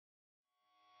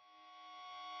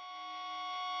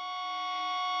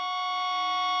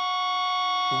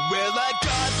Well, I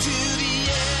got to the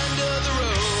end of the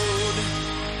road,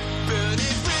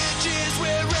 burning bridges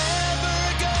wherever I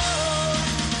go.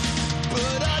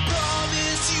 But I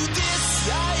promise you this,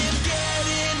 I am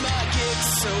getting my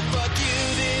kicks. So fuck you,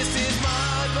 this is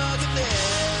my bucket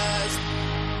list.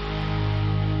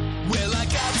 Well, I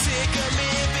got sick of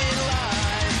living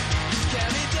life,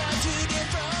 counting down to get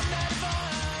from 9 to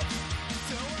 5.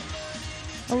 So I'm learning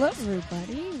to... Hello,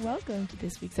 everybody. Welcome to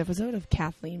this week's episode of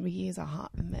Kathleen McGee is a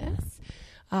Hot Mess.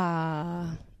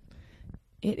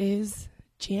 It is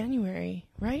January,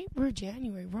 right? We're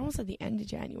January. We're almost at the end of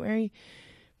January.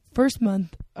 First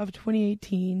month of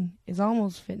 2018 is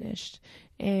almost finished.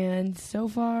 And so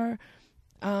far,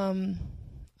 I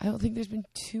don't think there's been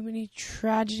too many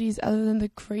tragedies other than the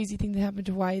crazy thing that happened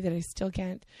to Hawaii that I still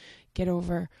can't get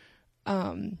over.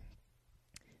 It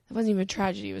wasn't even a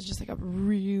tragedy. It was just like a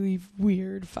really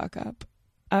weird fuck up.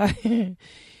 Yeah,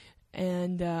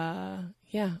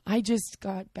 I just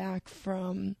got back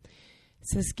from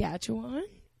Saskatchewan,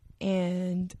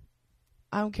 and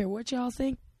I don't care what y'all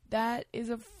think, that is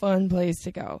a fun place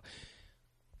to go.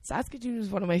 Saskatoon is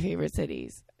one of my favorite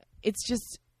cities. It's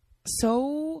just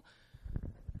so...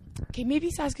 Okay, maybe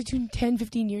Saskatoon 10,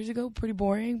 15 years ago, pretty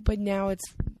boring, but now it's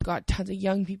got tons of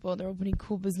young people, and they're opening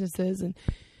cool businesses, and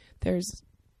there's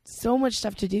so much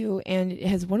stuff to do, and it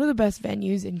has one of the best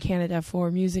venues in Canada for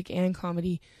music and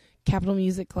comedy. Capital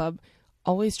Music Club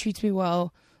always treats me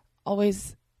well,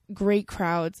 always great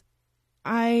crowds.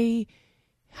 I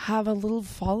have a little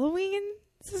following in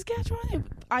Saskatchewan.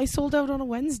 I sold out on a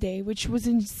Wednesday, which was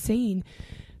insane.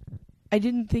 I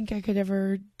didn't think I could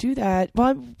ever do that. Well,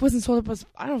 I wasn't sold out,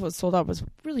 I don't know if it was sold out, it was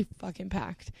really fucking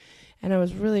packed, and I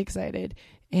was really excited.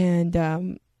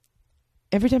 And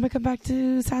every time I come back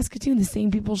to Saskatoon, the same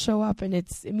people show up, and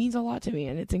it means a lot to me,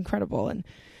 and it's incredible, and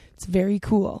it's very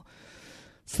cool.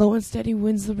 Slow and steady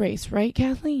wins the race, right,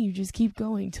 Kathleen? You just keep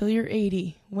going till you're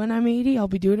 80. When I'm 80, I'll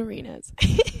be doing arenas.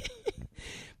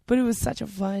 But it was such a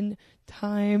fun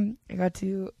time. I got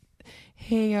to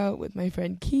hang out with my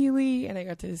friend Keely, and I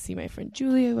got to see my friend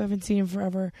Julia, who I haven't seen in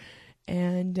forever,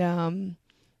 and I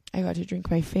got to drink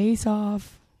my face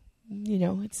off. You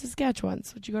know, it's Saskatchewan.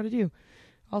 That's what you got to do.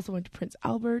 Also went to Prince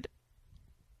Albert.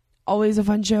 Always a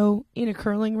fun show in a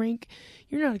curling rink.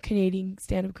 You're not a Canadian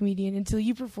stand-up comedian until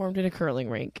you performed in a curling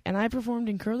rink. And I performed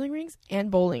in curling rinks and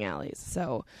bowling alleys.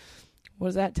 So what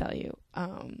does that tell you?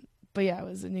 But yeah, it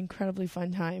was an incredibly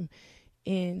fun time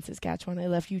in Saskatchewan. I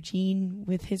left Eugene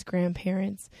with his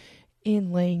grandparents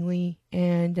in Langley,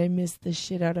 and I missed the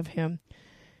shit out of him.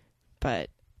 But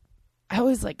I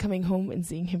always like coming home and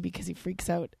seeing him because he freaks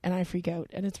out, and I freak out,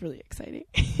 and it's really exciting.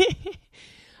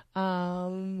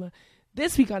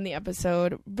 This week on the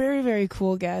episode, very, very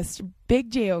cool guest,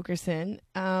 Big Jay Oakerson.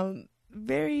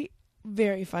 Very,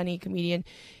 very funny comedian,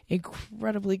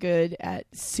 incredibly good at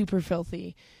super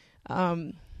filthy.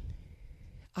 I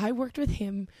worked with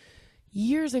him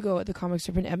years ago at the comic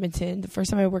strip in Edmonton. The first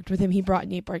time I worked with him, he brought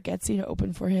Nate Bargatze to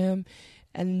open for him.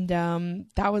 And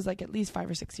that was like at least 5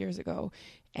 or 6 years ago.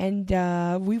 And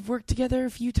we've worked together a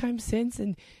few times since.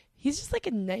 And he's just like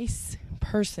a nice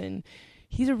person.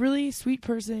 He's a really sweet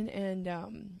person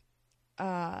and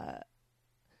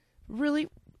really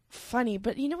funny.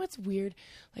 But you know what's weird?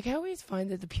 Like, I always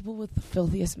find that the people with the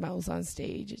filthiest mouths on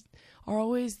stage are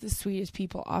always the sweetest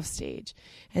people off stage.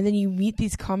 And then you meet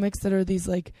these comics that are these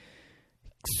like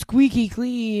squeaky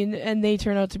clean, and they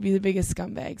turn out to be the biggest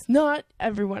scumbags. Not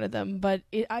every one of them, but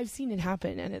I've seen it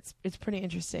happen, and it's pretty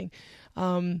interesting.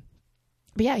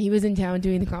 But yeah, he was in town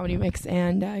doing the comedy mix,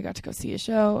 and I got to go see a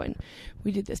show, and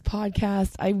we did this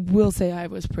podcast. I will say I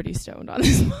was pretty stoned on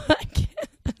this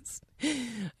podcast.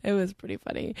 It was pretty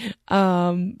funny.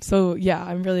 So yeah,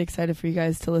 I'm really excited for you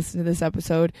guys to listen to this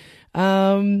episode.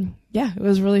 Yeah, it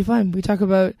was really fun. We talk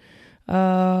about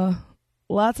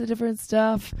lots of different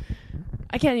stuff.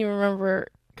 I can't even remember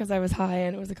because I was high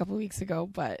and it was a couple weeks ago,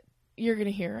 but you're going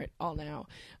to hear it all now.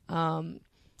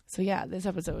 So yeah, this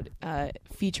episode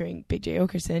featuring Big Jay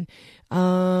Oakerson.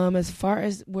 As far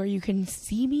as where you can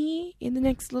see me in the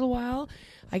next little while,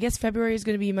 I guess February is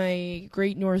going to be my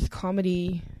Great North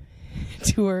Comedy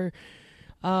Tour.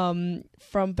 From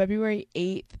February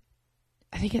 8th,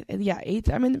 I think,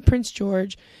 8th I'm in Prince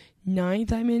George.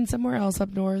 9th I'm in somewhere else up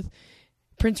north.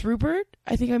 Prince Rupert,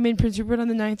 I think I'm in Prince Rupert on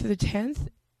the 9th or the 10th.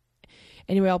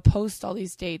 Anyway, I'll post all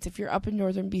these dates. If you're up in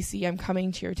northern BC, I'm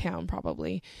coming to your town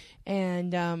probably.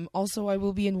 And also I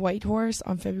will be in Whitehorse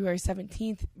on February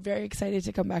 17th. Very excited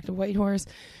to come back to Whitehorse.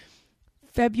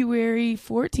 February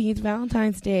 14th,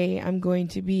 Valentine's Day, I'm going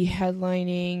to be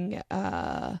headlining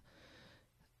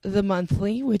The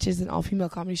Monthly, which is an all-female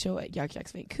comedy show at Yuck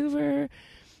Yucks Vancouver.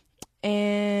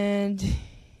 And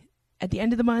at the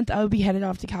end of the month, I'll be headed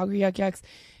off to Calgary Yuck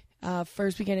Yucks.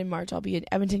 First weekend in March, I'll be at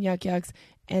Edmonton Yuck Yucks.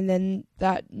 And then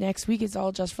that next week is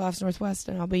all Just Laughs Northwest.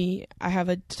 And I have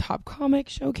a top comic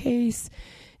showcase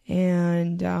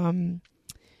and the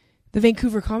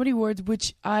Vancouver Comedy Awards,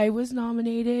 which I was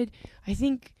nominated. I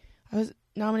think I was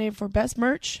nominated for Best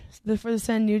Merch for the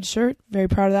Send Nude shirt. Very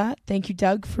proud of that. Thank you,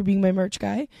 Doug, for being my merch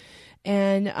guy.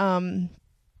 And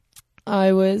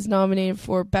I was nominated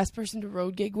for Best Person to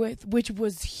Road Gig With, which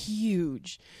was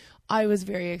huge. I was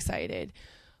very excited.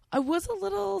 I was a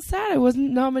little sad I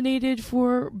wasn't nominated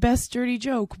for Best Dirty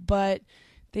Joke, but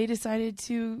they decided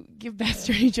to give Best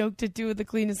Dirty Joke to two of the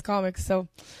cleanest comics, so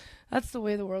that's the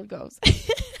way the world goes.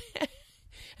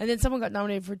 And then someone got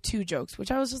nominated for 2 jokes, which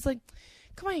I was just like,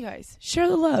 come on, you guys, share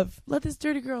the love. Let this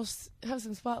dirty girl have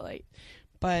some spotlight.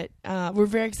 But we're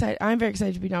very excited. I'm very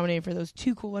excited to be nominated for those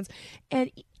 2 cool ones.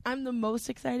 And I'm the most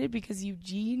excited because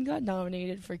Eugene got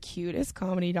nominated for Cutest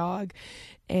Comedy Dog.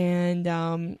 And,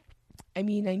 I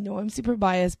mean, I know I'm super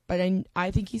biased, but I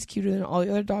think he's cuter than all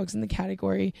the other dogs in the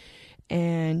category.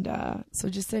 And so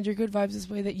just send your good vibes this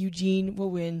way that Eugene will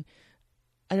win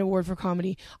an award for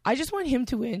comedy. I just want him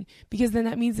to win because then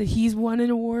that means that he's won an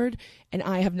award and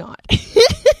I have not.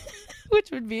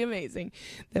 Which would be amazing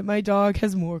that my dog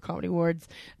has more comedy awards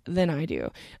than I do.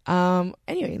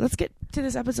 Anyway, let's get to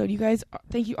this episode. You guys,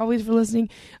 thank you always for listening.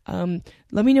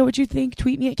 Let me know what you think.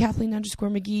 Tweet me at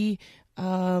Kathleen_McGee.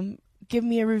 Give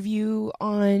me a review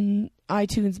on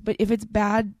iTunes. But if it's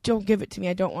bad, don't give it to me.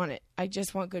 I don't want it. I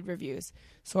just want good reviews.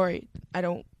 Sorry. I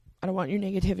don't want your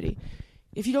negativity.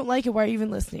 If you don't like it, why are you even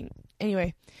listening?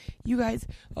 Anyway, you guys,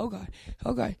 oh God.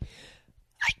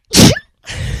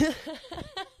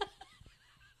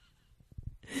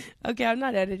 Okay, I'm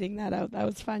not editing that out. That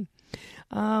was fun.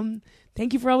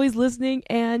 Thank you for always listening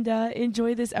and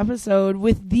enjoy this episode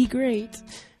with the great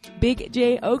Big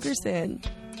Jay Oakerson.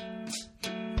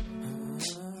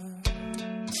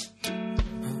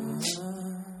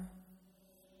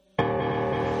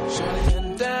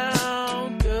 Shutting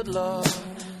down, good Lord.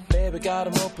 Baby got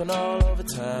 'em open all over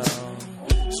town.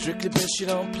 Strictly bitch, you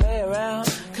don't play around.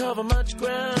 Cover much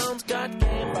ground, got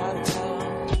game by the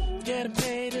town. Getting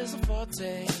paid is a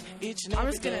forte. Each and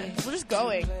every day. We're just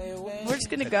going. We're just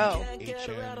gonna go.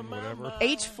 HN, whatever.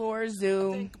 H4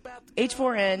 Zoom,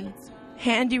 H4N,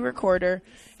 handy recorder.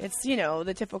 It's,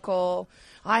 the typical,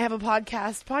 I have a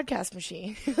podcast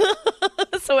machine.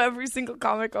 So every single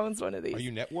comic owns one of these. Are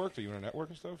you networked? Are you on a network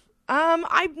and stuff?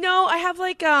 I have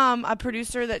like a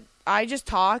producer that I just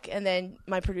talk and then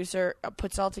my producer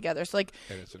puts it all together. So like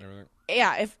Edits and everything?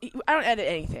 Yeah, I don't edit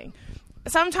anything.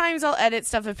 Sometimes I'll edit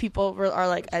stuff if people are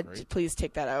like, please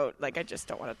take that out. Like, I just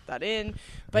don't want that in.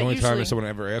 But the only usually, time that someone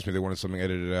ever asked me they wanted something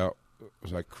edited out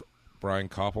was like Brian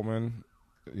Koppelman.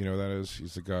 You know who that is?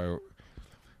 He's the guy.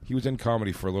 He was in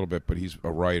comedy for a little bit, but he's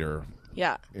a writer.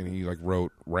 Yeah. And he like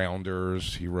wrote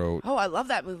Rounders. He wrote I love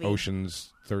that movie.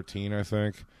 Ocean's 13, I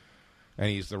think. And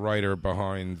he's the writer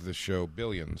behind the show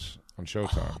Billions on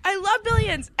Showtime. I love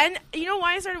Billions. And you know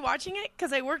why I started watching it?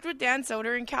 Because I worked with Dan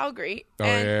Soder in Calgary. Oh,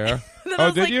 yeah?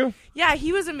 Oh, did you? Yeah,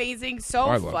 he was amazing.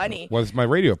 So funny. Well, it's my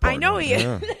radio partner. I know he is.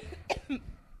 Yeah.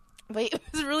 But it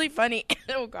was really funny.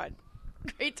 Oh, God.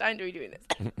 Great time to be doing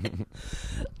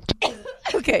this.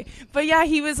 Okay. But yeah,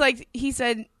 he was like, he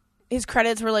said his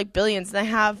credits were like Billions.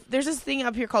 And there's this thing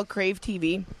up here called Crave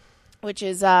TV, which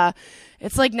is,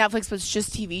 it's like Netflix, but it's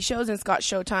just TV shows, and it's got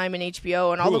Showtime and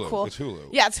HBO and all the cool. It's Hulu.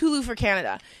 Yeah, it's Hulu for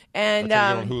Canada. And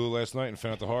I tried to get on Hulu last night and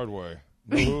found out the hard way.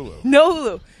 No Hulu. No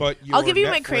Hulu. But I'll give you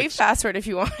my Netflix- Crave password if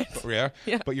you want. Yeah?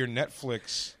 Yeah. But your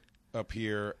Netflix up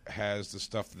here has the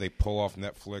stuff that they pull off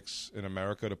Netflix in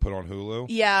America to put on Hulu.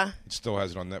 Yeah. It still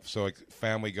has it on Netflix. So, like,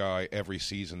 Family Guy, every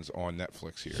season's on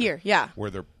Netflix here. Here, yeah. Where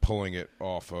they're pulling it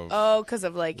off of. Oh, because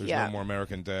of like, There's yeah. no more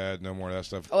American Dad, no more of that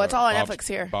stuff. Oh, it's all on Netflix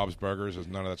here. Bob's Burgers,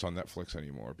 none of that's on Netflix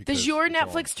anymore. Does your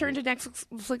Netflix turn to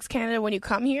Netflix Canada when you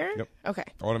come here? Yep. Okay.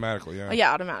 Automatically, yeah. Oh,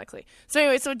 yeah, automatically. So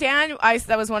anyway, so Dan,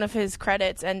 that was one of his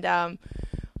credits, and I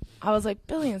was like,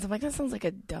 Billions. I'm like, that sounds like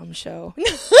a dumb show.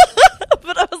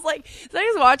 But I was like, so I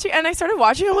was watching, and I started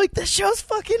watching. I'm like, this show's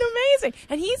fucking amazing,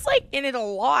 and he's like in it a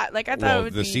lot. Like I thought it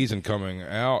would be. Season coming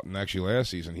out, and actually last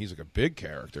season, he's like a big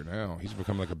character now. He's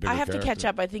become like a bigger character. I have to catch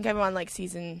up. I think I'm on like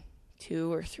season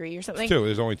 2 or 3 or something. 2.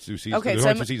 There's only 2 seasons. Okay, There's so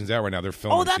only 2 seasons out right now. They're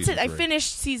filming. Oh, that's season it. 3. I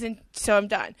finished season, so I'm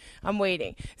done. I'm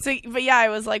waiting. So, but yeah, I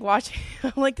was like watching.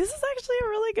 I'm like, this is actually a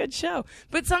really good show.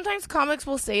 But sometimes comics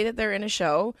will say that they're in a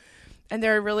show, and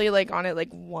they're really like on it like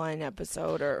one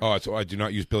episode or. Oh, so I do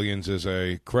not use Billions as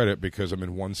a credit because I'm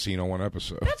in one scene on one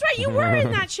episode. That's right. You were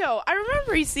in that show. I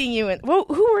remember seeing you in. Well,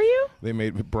 who were you?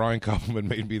 Brian Koppelman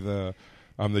made me the.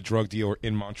 I'm the drug dealer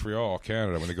in Montreal,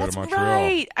 Canada. When they go That's to Montreal,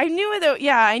 right. I knew it.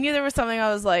 Yeah, I knew there was something.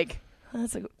 I was like, I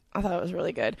thought it was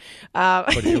really good.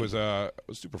 But it was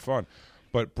super fun.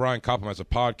 But Brian Koppelman has a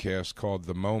podcast called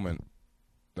The Moment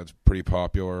that's pretty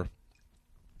popular.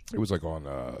 It was like on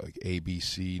like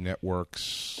ABC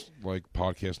networks, like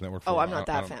podcast network. I'm not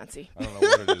that fancy. I don't know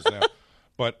what it is now.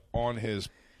 But on his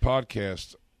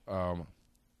podcast, it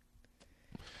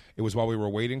was while we were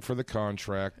waiting for the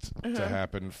contract to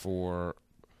happen for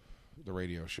the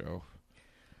radio show.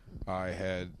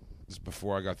 This was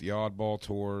before I got the Oddball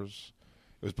tours.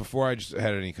 It was before I just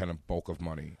had any kind of bulk of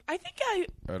money. I think I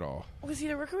at all. Was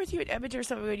either working with you at Edmonton or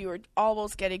something when you were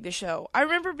almost getting the show. I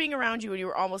remember being around you when you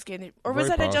were almost getting it. Or was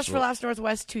Very that at Just for possible. Laughs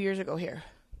Northwest 2 years ago here?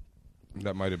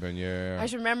 That might have been, yeah. I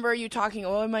just remember you talking,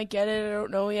 I might get it, I don't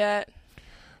know yet.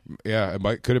 Yeah,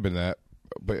 could have been that.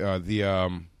 But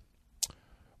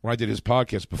when I did his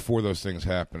podcast before those things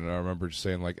happened, I remember just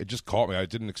saying, like, it just caught me. I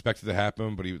didn't expect it to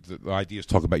happen, but the idea is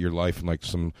talk about your life and, like,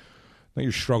 not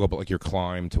your struggle, but, like, your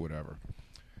climb to whatever.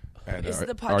 And, Is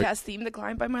the podcast theme The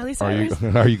Climb by Miley Cyrus?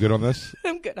 Are you good on this?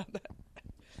 I'm good on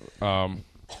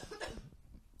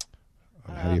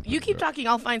that. You keep talking,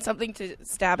 I'll find something to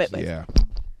stab it with. Yeah.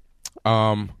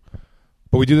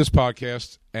 But we do this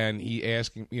podcast, and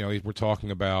we're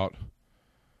talking about,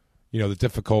 the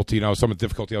difficulty, some of the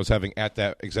difficulty I was having at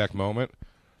that exact moment,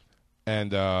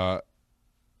 and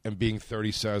being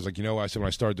 37. I was like, I said when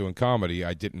I started doing comedy,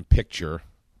 I didn't picture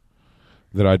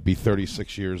that I'd be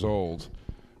 36 years old.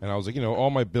 And I was like,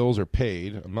 all my bills are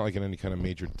paid. I'm not like in any kind of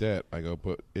major debt. I go,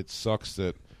 but it sucks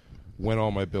that when all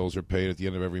my bills are paid at the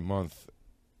end of every month,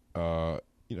 I'm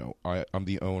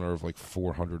the owner of like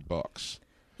 $400.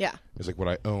 Yeah. It's like what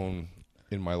I own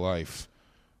in my life.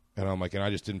 And I'm like, and I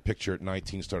just didn't picture at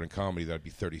 19 starting comedy that I'd be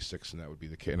 36 and that would be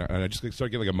the case. And I just started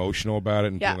getting like emotional about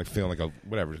it and feeling like feel like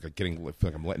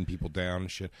I'm letting people down and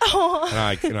shit.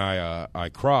 And I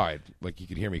cried, like you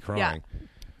could hear me crying. Yeah.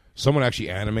 Someone actually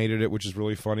animated it, which is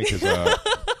really funny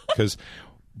because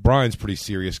Brian's a pretty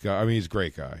serious guy. I mean, he's a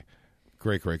great guy,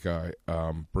 great guy,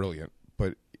 brilliant.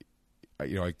 But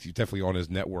he's definitely on his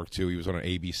network too. He was on an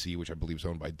ABC, which I believe is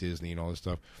owned by Disney and all this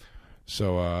stuff.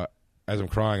 So as I'm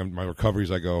crying, my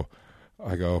recoveries, I go,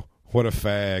 what a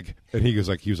fag. And he was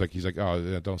like, oh,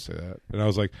 yeah, don't say that. And I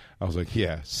was like,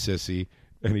 yeah, sissy.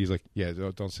 And he's like, yeah,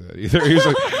 don't say that either.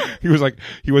 He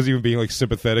wasn't even being like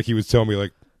sympathetic. He was telling me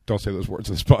like, don't say those words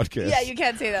on this podcast. Yeah, you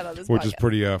can't say that on this podcast. Which is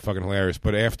pretty fucking hilarious.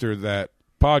 But after that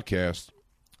podcast,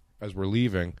 as we're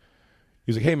leaving,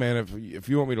 he's like, hey, man, if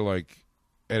you want me to, like,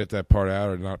 edit that part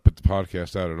out or not put the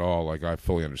podcast out at all, like, I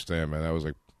fully understand, man. That was,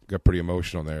 like, got pretty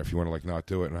emotional there if you want to, like, not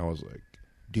do it. And I was like,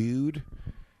 dude,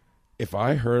 if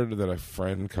I heard that a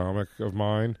friend comic of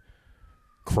mine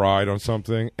cried on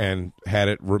something and had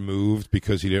it removed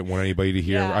because he didn't want anybody to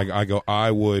hear,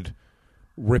 I would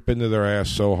rip into their ass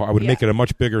so hard. I would make it a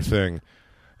much bigger thing.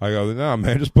 I go, no,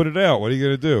 man, just put it out. What are you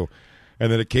going to do?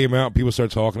 And then it came out, people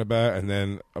started talking about it, and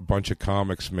then a bunch of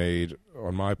comics made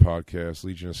on my podcast,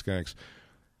 Legion of Skanks,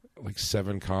 like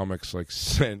 7 comics like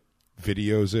sent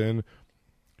videos in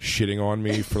shitting on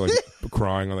me for like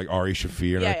crying on like Ari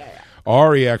Shaffir. Yeah.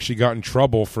 Ari actually got in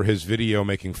trouble for his video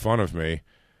making fun of me.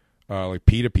 Like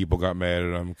PETA people got mad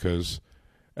at him because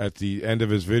at the end of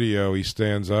his video, he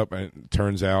stands up, and it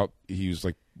turns out he's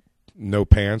like no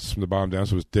pants from the bottom down,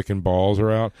 so his dick and balls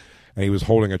are out, and he was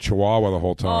holding a chihuahua the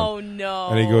whole time. Oh, no.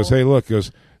 And he goes, hey, look,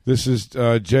 this is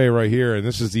Jay right here, and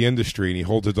this is the industry, and he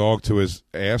holds a dog to his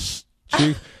ass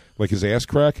cheek, like his ass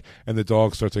crack, and the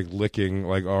dog starts like licking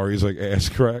like Ari's like ass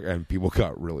crack, and people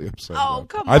got really upset. Oh,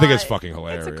 come on. I think it's fucking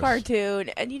hilarious. It's a cartoon,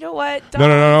 and you know what?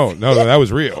 No, that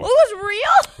was real. Oh, it was real?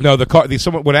 No,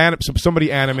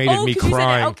 somebody animated me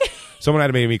crying. Okay. Someone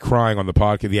animated me crying on the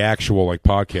podcast, the actual like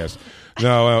podcast.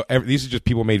 No, these are just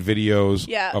people made videos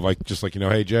of like just like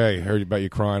hey Jay, heard about you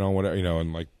crying on whatever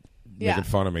and like making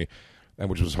fun of me, and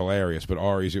which was hilarious. But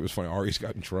it was funny. Ari's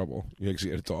got in trouble. He had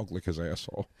a dog lick his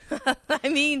asshole. I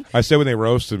mean, I said when they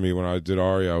roasted me when I did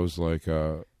Ari, I was like,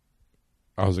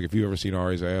 if you've ever seen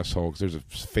Ari's asshole, because there's a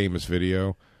famous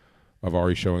video of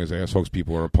Ari showing his asshole,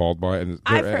 people are appalled by it,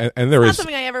 and there is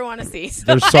something I ever want to see. So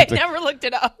there's something, I never looked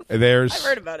it up. I've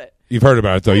heard about it. You've heard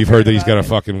about it though. You've heard that he's got a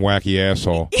fucking wacky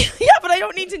asshole. Yeah, but I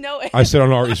don't need to know it. I said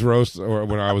on Ari's roast, or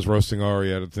when I was roasting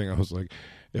Ari at a thing, I was like,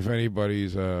 if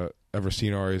anybody's ever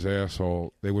seen Ari's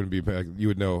asshole, they wouldn't be. You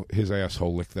would know his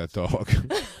asshole licked that dog.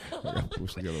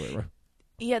 Push the other way around.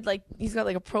 He's got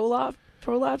like a prolapse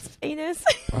anus.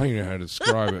 I don't even know how to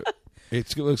describe it.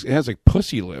 It has like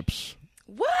pussy lips.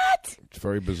 What? It's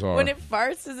very bizarre. When it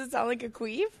farts, does it sound like a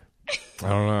queef? I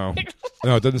don't know.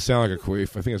 No, it doesn't sound like a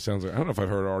queef. I think it sounds like, I don't know if I've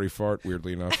heard Ari fart,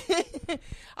 weirdly enough.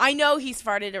 I know he's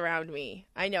farted around me.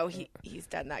 I know he's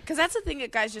done that. Because that's the thing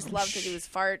that guys just love to do is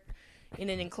fart in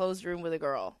an enclosed room with a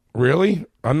girl. Really?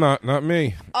 I'm not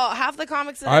me. Oh, half the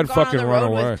comics that I'd I've gone on fucking the run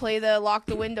road away. with play the lock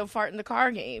the window, fart in the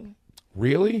car game.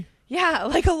 Really? Yeah,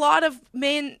 like a lot of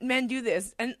men do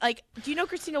this. And like, do you know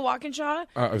Christina Walkinshaw?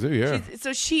 I do, yeah.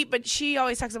 She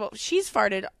always talks about, she's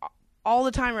farted all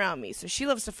the time around me. So she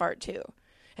loves to fart too.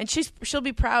 And she'll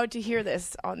be proud to hear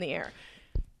this on the air.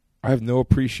 I have no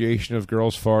appreciation of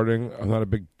girls farting. I'm not a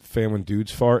big fan when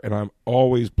dudes fart, and I'm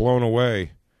always blown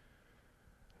away.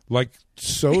 Like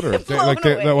Soder,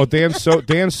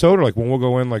 Dan Soder. Like when we'll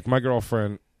go in, like my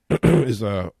girlfriend is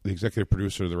the executive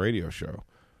producer of the radio show.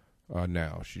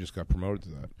 Now she just got promoted to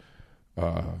that.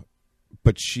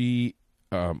 But she,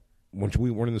 when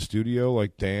we weren't in the studio,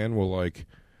 like Dan will like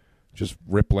just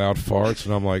rip loud farts,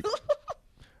 and I'm like,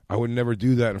 I would never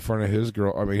do that in front of his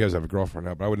girl. I mean, he does have a girlfriend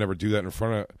now, but I would never do that in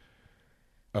front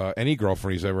of any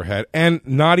girlfriend he's ever had, and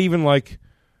not even like.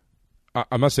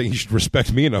 I'm not saying he should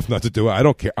respect me enough not to do it. I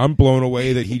don't care. I'm blown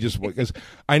away that he just because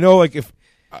I know like if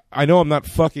I know I'm not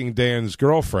fucking Dan's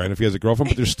girlfriend if he has a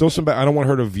girlfriend, but there's still somebody I don't want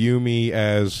her to view me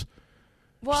as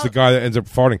just the guy that ends up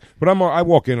farting. But I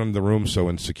walk in the room so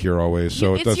insecure always,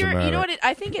 so it doesn't matter. You know what?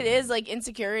 I think it is like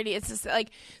insecurity. It's just like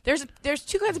there's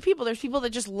two kinds of people. There's people that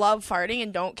just love farting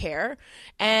and don't care,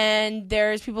 and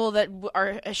there's people that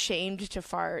are ashamed to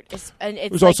fart.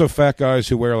 There's also fat guys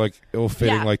who wear like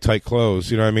ill-fitting like tight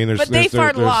clothes. You know what I mean? But they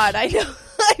fart a lot. I know.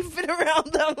 I've been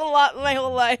around them a lot my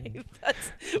whole life.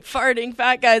 That's farting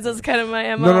fat guys. That's kind of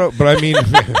my MO. No, but I mean,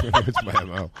 it's my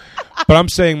MO. But I'm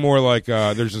saying more like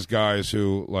there's just guys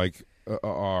who like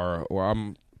are, or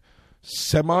I'm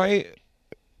semi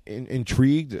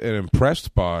intrigued and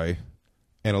impressed by,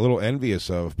 and a little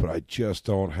envious of, but I just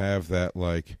don't have that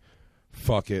like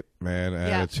fuck it man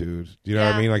attitude. You know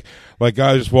what I mean? Like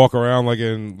guys just walk around like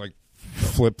in like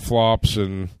flip flops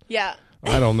and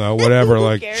I don't know, whatever,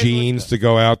 like jeans to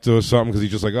go out to or something because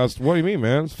he's just like, what do you mean,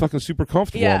 man? It's fucking super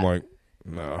comfortable. I'm like,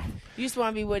 no. You just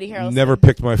want to be Woody Harrelson. Never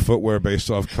picked my footwear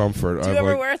based off comfort. Do you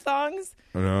ever wear thongs?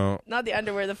 No. Not the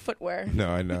underwear, the footwear. No,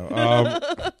 I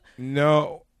know.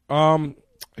 No. I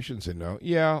shouldn't say no.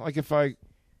 Yeah, like when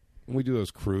we do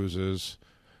those cruises,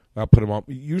 I'll put them on.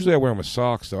 Usually I wear them with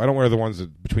socks, though. I don't wear the ones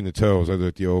between the toes. I do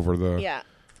the over the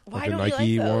Why like don't the Nike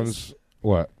you like those? ones.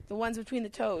 What? The ones between the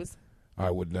toes. I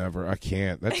would never. I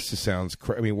can't. That just sounds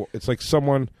crazy. I mean, it's like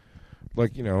someone,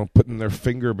 like, you know, putting their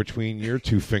finger between your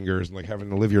two fingers and, like, having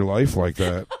to live your life like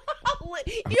that.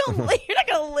 You're not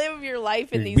going to live your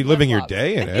life in these You'd be living your flip-flops.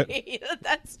 day in it.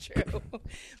 That's true.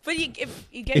 But if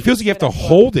you get it feels like you have to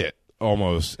hold it,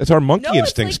 almost. It's our monkey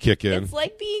instincts kick in. It's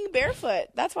like being barefoot.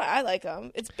 That's why I like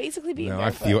them. It's basically being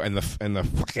barefoot. I feel, and the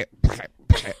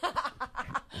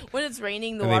when it's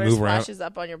raining, the water splashes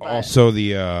up on your butt. Also,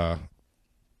 the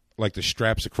like the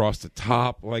straps across the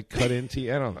top, like cut into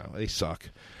you. I don't know. They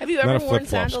suck. Have you ever worn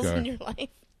sandals in your life?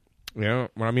 Yeah.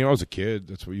 Well, I mean, I was a kid.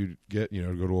 That's what you'd get, you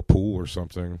know, to go to a pool or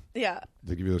something. Yeah.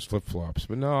 They give you those flip flops.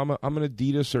 But no, I'm an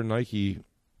Adidas or Nike.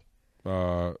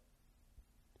 Those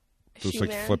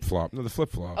like flip flop. No, the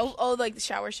flip flops. Oh, like the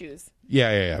shower shoes.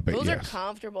 Yeah. But those are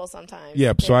comfortable sometimes.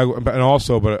 Yeah. So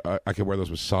I could wear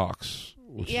those with socks.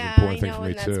 Which is an important thing for me,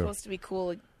 and that's too. supposed to be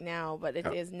cool now, but it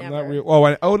is never. Not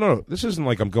real. Oh, no. This isn't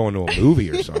like I'm going to a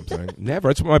movie or something. Never.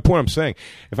 That's my point I'm saying.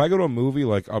 If I go to a movie,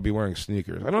 like, I'll be wearing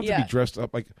sneakers. I don't have to be dressed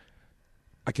up. Like,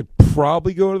 I could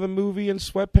probably go to the movie in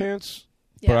sweatpants,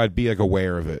 but I'd be, like,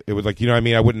 aware of it. It would, like, you know what I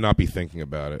mean? I would not be thinking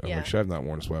about it. I'm like, should I have not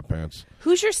worn sweatpants?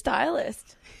 Who's your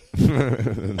stylist?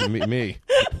 Me.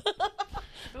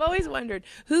 I've always wondered,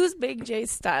 who's Big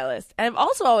J's stylist? And I've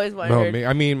also always wondered. No, me.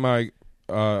 I mean, my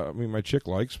chick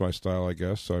likes my style, I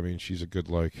guess. So I mean, she's a good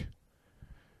like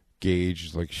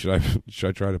gauge. Like, should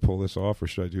I try to pull this off or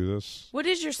should I do this? What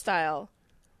is your style?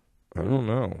 I don't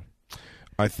know.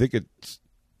 I think it's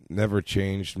never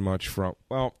changed much from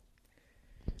when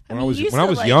I was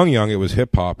young, it was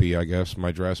hip hoppy, I guess,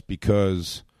 my dress,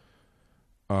 because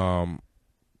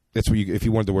that's what if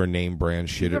you wanted to wear name brand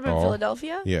shit at all. In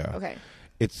Philadelphia? Yeah. Okay.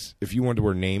 It's if you wanted to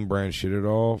wear name brand shit at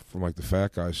all from like the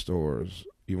fat guy stores.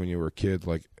 Even when you were a kid,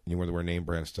 like, you wanted to wear name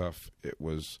brand stuff, it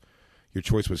was your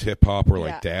choice was hip hop or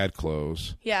like dad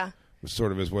clothes. Yeah, it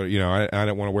sort of is what, you know. I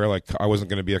didn't want to wear, like, I wasn't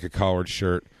going to be like a collared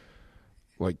shirt,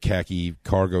 like khaki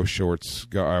cargo shorts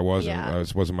guy. I wasn't. Yeah.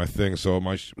 It wasn't my thing. So it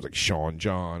was like Sean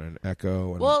John and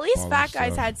Echo. And Well, at least all fat that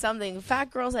guys stuff. had something.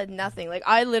 Fat girls had nothing. Like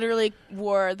I literally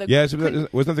wore the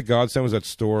Wasn't that the Godsend? Was that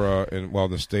store in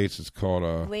the States? It's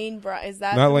called Lane Bryant. Is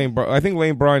that not Lane Bryant? I think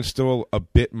Lane Bryant's still a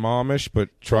bit momish, but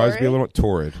tries to be a little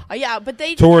torrid. Yeah, but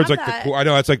they Torrid's have like that. I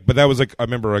know it's like, but that was like I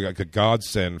remember like a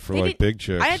Godsend for like big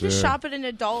chicks. I had to yeah. shop at an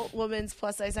adult women's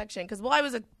plus size section because I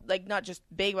was not just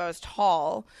big, but I was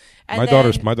tall. And my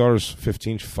then, daughter's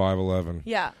 15, 5'11".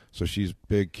 Yeah. So she's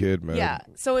big kid, man. Yeah.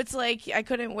 So it's like I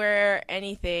couldn't wear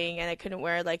anything, and I couldn't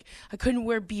wear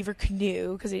Beaver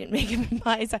Canoe because they didn't make it in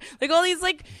my size. Like all these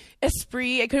like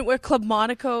Esprit. I couldn't wear Club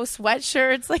Monaco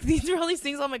sweatshirts. Like these were all these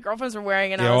things all my girlfriends were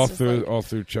wearing, and I was all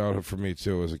through childhood for me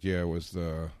too. It was like it was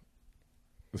the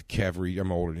Cavalry.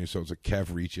 I'm older than you, so it's like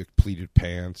Cavarici pleated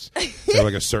pants. They're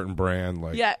like a certain brand.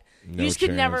 Like yeah. No you just could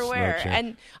chance, never no wear. chance.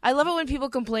 And I love it when people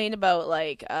complain about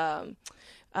like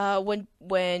when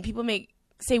people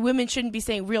say women shouldn't be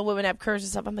saying real women have curves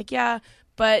and stuff. I'm like, yeah,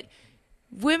 but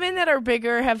women that are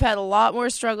bigger have had a lot more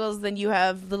struggles than you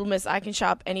have. Little Miss, I can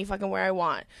shop any fucking where I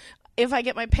want. If I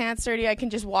get my pants dirty, I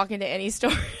can just walk into any store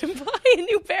and buy a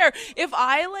new pair. If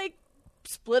I like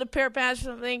split a pair of pants or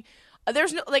something,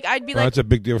 there's no like I'd be like that's a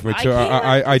big deal for me too.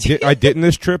 I did in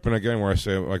this trip, and again, where I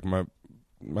say like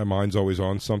my mind's always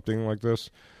on something like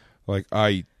this. Like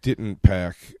I didn't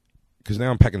pack because now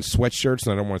I'm packing sweatshirts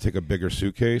and I don't want to take a bigger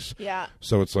suitcase. Yeah.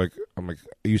 So it's like I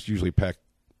used to usually pack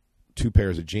 2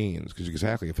 pairs of jeans because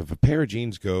exactly if a pair of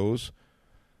jeans goes,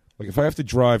 like if I have to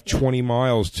drive 20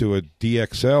 miles to a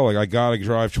DXL, like I gotta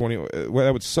drive 20. Well,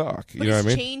 that would suck. But you know what I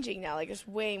mean? It's changing now. Like there's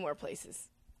way more places.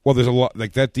 Well, there's a lot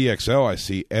like that DXL I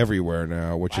see everywhere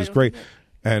now, which is great.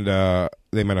 And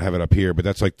they might not have it up here, but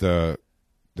that's like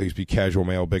they used to be casual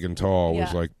male, big and tall. Yeah.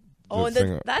 Was like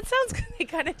that sounds good. They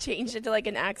kind of changed it to like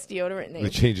an Axe deodorant name. they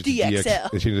changed it to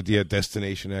DXL. They changed it to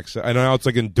Destination XL. I know now it's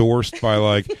like endorsed by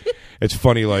like it's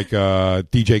funny like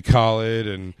DJ Khaled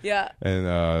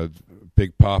and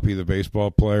Big Poppy, the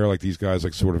baseball player. Like these guys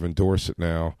like sort of endorse it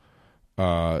now,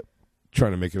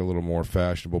 trying to make it a little more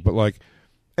fashionable. But like,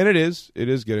 and it is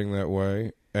getting that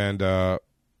way. And but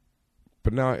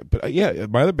yeah,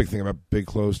 my other big thing about big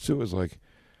clothes too is like.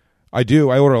 I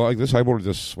order like this. I ordered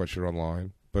this sweatshirt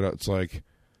online, but it's like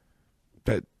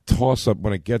that toss up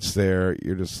when it gets there.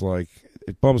 You're just like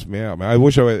it bums me out, man. I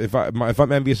wish if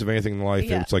I'm envious of anything in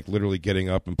life, it's like literally getting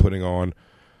up and putting on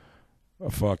a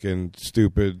fucking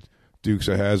stupid Dukes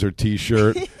of Hazzard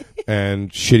T-shirt and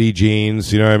shitty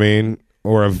jeans. You know what I mean?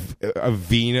 Or a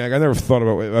V-neck. I never thought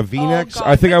about a V-neck. Oh,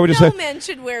 I think I would just no man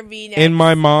should wear V-necks. In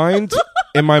my mind,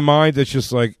 it's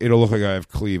just like it'll look like I have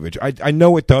cleavage. I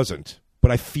know it doesn't. But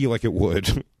I feel like it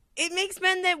would. It makes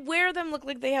men that wear them look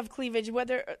like they have cleavage,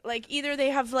 whether like either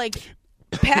they have like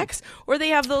pecs or they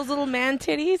have those little man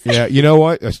titties. Yeah, you know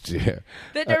what? That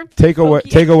are take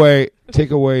away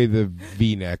the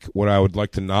V-neck. What I would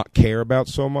like to not care about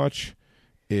so much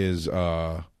is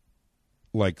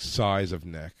like size of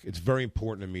neck. It's very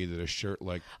important to me that a shirt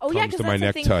like comes to my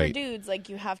neck thing tight. For dudes, like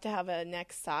you have to have a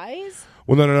neck size.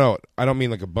 Well, no. I don't mean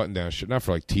like a button-down shirt. Not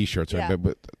for like T-shirts or anything,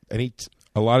 but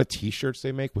a lot of T-shirts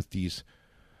they make with these.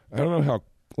 I don't know how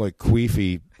like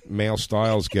queefy male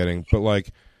style's getting, but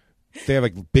like they have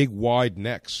like big wide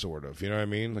necks, sort of. You know what I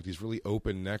mean? Like these really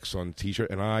open necks on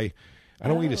T-shirt, and I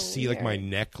don't need to see like my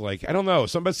neck. Like I don't know.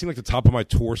 Something about seeing like the top of my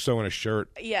torso in a shirt.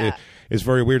 Yeah, it's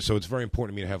very weird. So it's very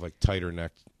important to me to have like tighter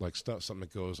neck, like something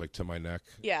that goes like to my neck.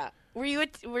 Yeah. Were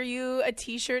you a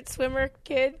T-shirt swimmer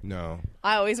kid? No.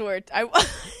 I always wore I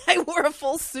wore a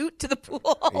full suit to the pool.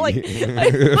 Like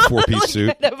 4-piece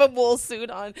suit. I have a wool suit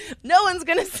on. No one's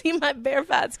gonna see my bare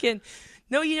fat skin.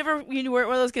 No, you weren't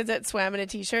one of those kids that swam in a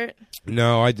T-shirt.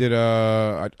 No, I did.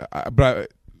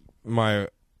 My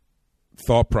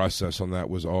thought process on that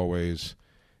was always,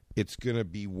 it's gonna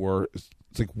be worse.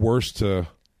 It's like worse to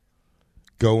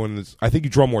go in this. I think you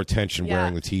draw more attention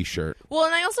wearing the T-shirt. Well,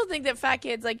 and I also think that fat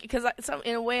kids, like, because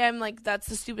in a way I'm like, that's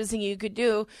the stupidest thing you could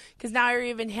do, because now you're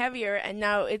even heavier, and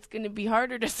now it's going to be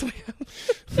harder to swim.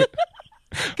 Because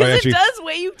it does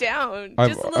weigh you down.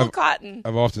 Just a little cotton.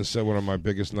 I've often said one of my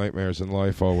biggest nightmares in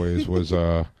life always was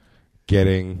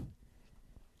getting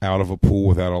out of a pool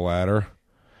without a ladder.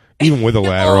 Even with a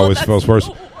ladder, always feels worse.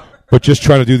 But just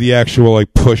trying to do the actual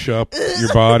like push up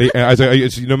your body, and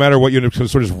it's, no matter what, you're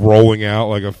sort of just rolling out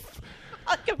like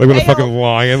with a fucking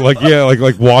lion, like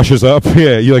like washes up.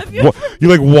 Yeah, you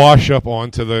wash up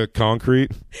onto the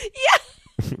concrete.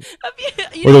 Yeah.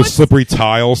 Or those slippery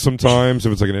tiles sometimes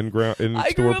if it's like an in-store pool.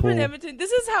 I grew up in Edmonton.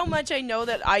 This is how much I know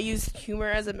that I used humor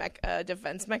as a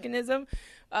defense mechanism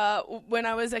when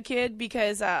I was a kid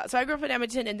because so I grew up in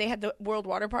Edmonton and they had the World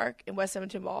Water Park in West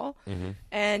Edmonton Mall.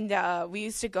 And we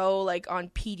used to go like on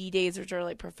PD days, which are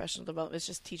like professional development. It's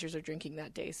just teachers are drinking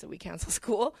that day, so we cancel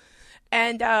school.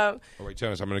 And oh, wait,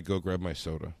 Janice, I'm going to go grab my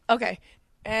soda. Okay.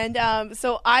 And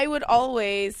so I would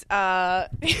always, my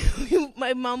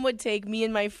mom would take me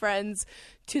and my friends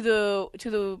to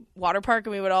the water park,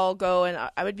 and we would all go, and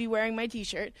I would be wearing my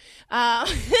T-shirt.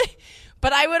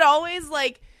 But I would always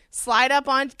like slide up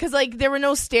on, because like there were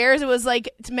no stairs. It was like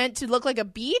it's meant to look like a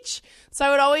beach, so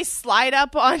I would always slide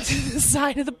up onto the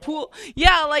side of the pool,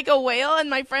 yeah, like a whale.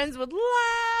 And my friends would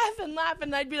laugh,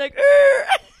 and I'd be like,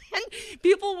 and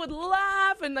people would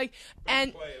laugh, and like,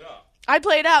 and play it up. I'd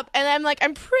play it up, and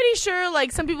I'm pretty sure,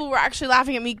 like, some people were actually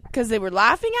laughing at me because they were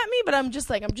laughing at me, but I'm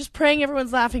just praying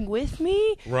everyone's laughing with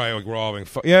me. Right, like we're all having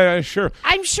fun. Yeah, sure.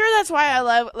 I'm sure that's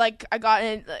why I got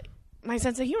in, like, my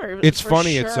sense of humor. It's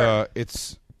funny. Sure.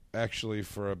 It's actually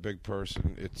for a big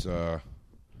person. It's or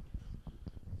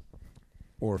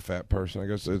a fat person, I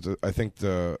guess. I think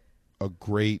a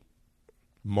great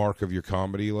mark of your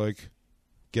comedy, like,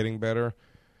 getting better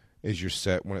is your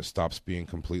set when it stops being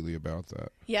completely about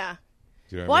that. Yeah.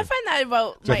 You know well, I mean? I find that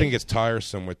about. I think it's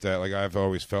tiresome with that. Like I've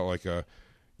always felt like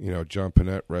John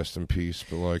Panette, rest in peace.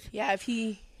 But like, yeah, if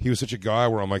he was such a guy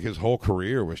where I'm like, his whole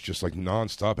career was just like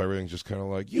nonstop. Everything's just kind of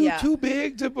like, you too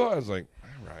big to. I was like,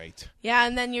 all right. Yeah,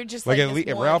 and then you're just like at least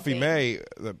Ralphie May.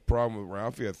 The problem with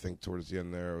Ralphie, I think, towards the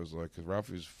end there was like, because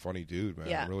Ralphie was a funny dude,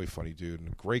 man, a really funny dude, and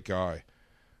a great guy.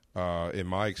 In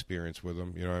my experience with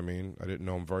him, you know what I mean? I didn't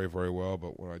know him very, very well,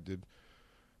 but when I did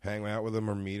hang out with him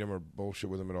or meet him or bullshit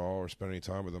with him at all or spend any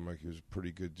time with him, like, he was a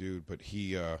pretty good dude. But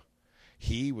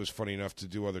he was funny enough to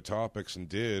do other topics and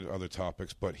did other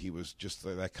topics, but he was just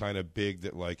that kind of big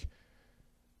that, like,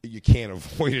 you can't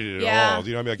avoid it at all. Do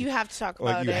you know what I mean? Like, you have to talk about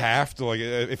it. Like, you have to. Like,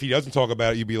 if he doesn't talk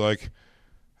about it, you'd be like,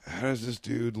 how does this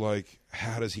dude, like,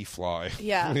 how does he fly?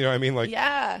 Yeah. You know what I mean? Like,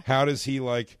 yeah. How does he,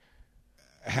 like,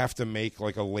 have to make,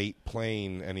 like, a late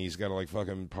plane and he's got to, like,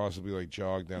 fucking possibly, like,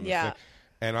 jog down the thing?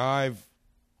 And I've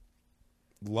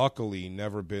luckily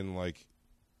never been, like,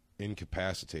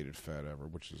 incapacitated fat ever,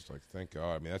 which is, like, thank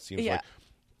God. I mean, that seems like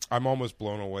I'm almost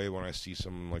blown away when I see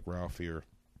someone like Ralphie or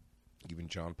even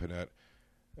John Panette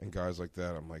and guys like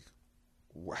that. I'm like,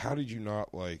 how did you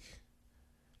not, like,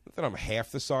 not that I'm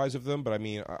half the size of them, but I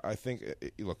mean, I think,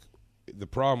 look, the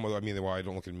problem with, I mean, why I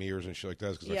don't look in mirrors and shit like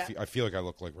that is because I feel like I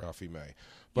look like Ralphie May.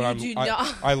 But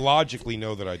I logically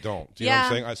know that I don't. Do you know what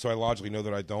I'm saying? So I logically know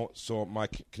that I don't. So my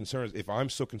concern is, if I'm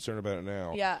so concerned about it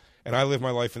now, and I live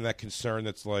my life in that concern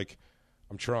that's like,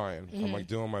 I'm trying. Mm-hmm. I'm like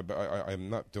doing my I'm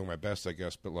not doing my best, I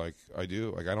guess, but like I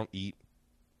do. Like I don't eat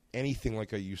anything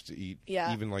like I used to eat.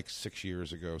 Yeah. Even like 7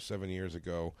 years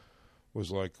ago. Was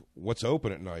like, what's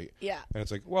open at night? Yeah. And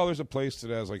it's like, well, there's a place that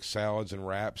has like salads and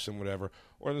wraps and whatever.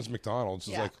 Or there's McDonald's.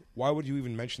 It's like, why would you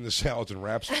even mention the salads and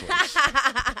wraps place?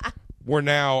 Where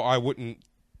now I wouldn't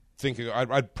think,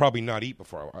 I'd probably not eat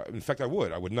before. In fact, I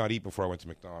would not eat before I went to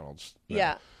McDonald's. Now.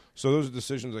 Yeah. So those are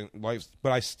decisions in life.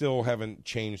 But I still haven't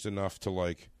changed enough to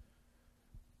like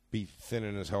be thin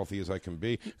and as healthy as I can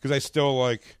be, because I still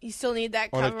like. You still need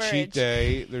that coverage. On a cheat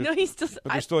day. No, he's still.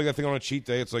 But there's still like that thing on a cheat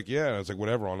day. It's like it's like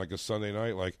whatever on like a Sunday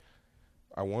night. Like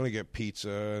I want to get pizza,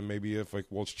 and maybe if like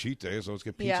it's cheat day, so let's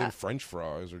get pizza and French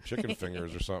fries or chicken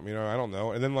fingers or something. You know, I don't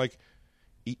know. And then like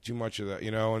eat too much of that.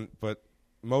 You know, but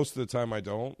most of the time I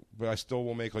don't. But I still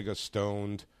will make like a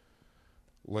stoned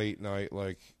late night.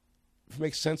 Like if it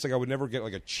makes sense. Like I would never get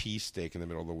like a cheesesteak in the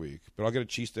middle of the week, but I'll get a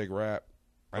cheesesteak wrap.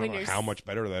 I don't know how much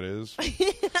better that is.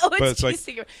 But it's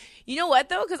like, you know what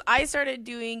though? Because I started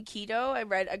doing keto. I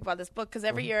bought this book because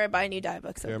every year I buy a new diet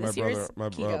book. So this year's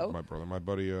keto. My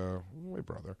buddy,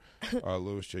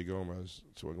 Louis J. Gomez.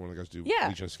 So one of the guys do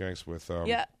Legion of Skanks with.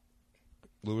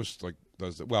 Louis like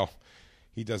does it well.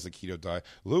 He does the keto diet.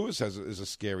 Louis is a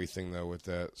scary thing though with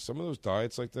that. Some of those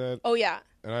diets like that. Oh yeah.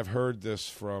 And I've heard this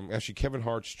from actually Kevin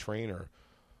Hart's trainer.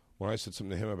 When I said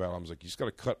something to him about it, I was like, you just got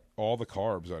to cut all the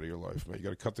carbs out of your life, man. You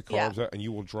got to cut the carbs out, and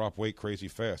you will drop weight crazy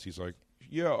fast. He's like,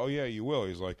 you will.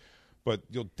 He's like, but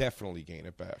you'll definitely gain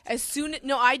it back. I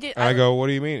did. And I go, what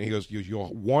do you mean? He goes, you'll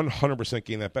 100%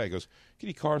 gain that back. He goes, you can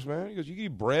eat carbs, man. He goes, you can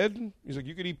eat bread. He's like,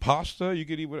 you could eat pasta. You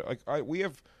could eat,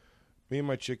 me and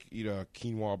my chick eat a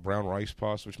quinoa brown rice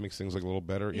pasta, which makes things like a little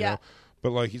better, you know?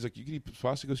 But like, he's like, you can eat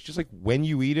pasta. He goes, just like when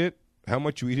you eat it, how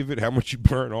much you eat of it, how much you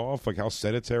burn off, like how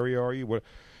sedentary are you, what.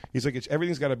 He's like,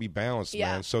 everything's got to be balanced,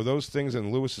 man. So those things,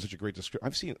 and Lewis is such a great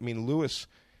description. Lewis,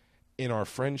 in our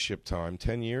friendship time,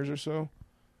 10 years or so,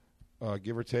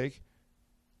 give or take.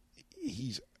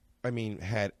 He's,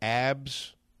 had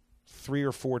abs 3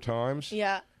 or 4 times.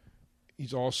 Yeah.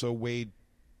 He's also weighed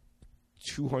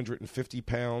 260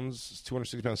 pounds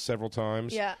several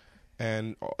times. Yeah.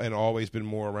 And always been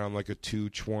more around like a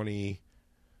 220.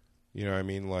 You know what I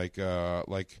mean? Like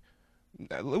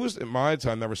it was in my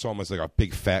time. Never saw him as like a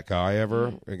big fat guy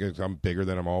ever. I'm bigger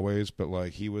than him always, but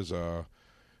like he was.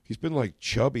 He's been like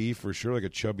chubby for sure, like a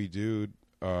chubby dude.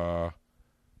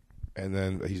 And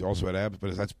then he's also had abs,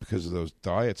 but that's because of those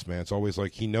diets, man. It's always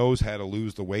like he knows how to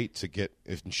lose the weight to get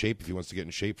in shape if he wants to get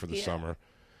in shape for the summer.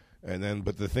 And then,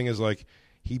 but the thing is, like,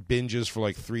 he binges for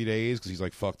like 3 days because he's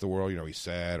like, fuck the world. You know, he's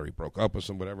sad or he broke up with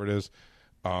some, whatever it is.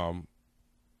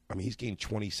 He's gained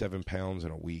 27 pounds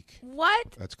in a week.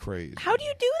 What? That's crazy. How do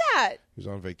you do that? He was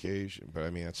on vacation,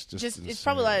 but that's just insane. It's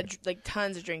probably a lot of, like,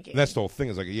 tons of drinking. And that's the whole thing.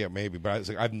 Is like, yeah, maybe, but it's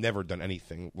like I've never done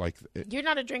anything like it. You're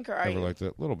not a drinker, are you? Never like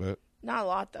that. A little bit. Not a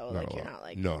lot, though. Not like, you're lot. not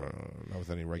like... No, not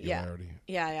with any regularity.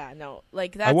 Yeah, no.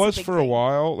 Like, that's I was a big for thing. a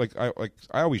while.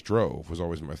 I always drove, was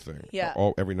always my thing. Yeah.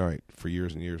 Every night for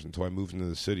years and years until I moved into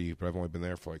the city, but I've only been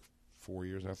there for like 4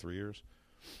 years now, 3 years.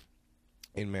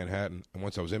 In Manhattan. And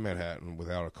once I was in Manhattan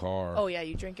without a car... Oh, yeah,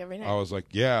 you drink every night. I was like,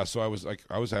 yeah. So I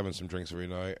was having some drinks every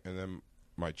night, and then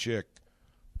my chick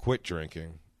quit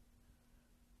drinking.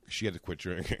 She had to quit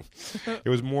drinking. It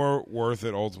was more worth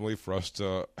it ultimately for us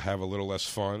to have a little less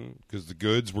fun because the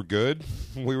goods were good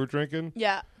when we were drinking.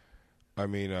 Yeah.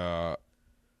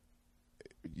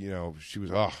 She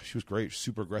was great,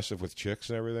 super aggressive with chicks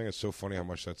and everything. It's so funny how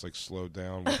much that's like slowed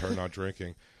down with her not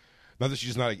drinking. Not that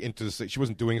she's not into the. She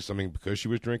wasn't doing something because she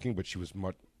was drinking, but she was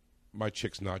much. My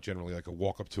chick's not generally like a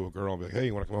walk up to a girl and be like, "Hey,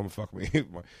 you want to come home and fuck me?"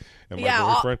 and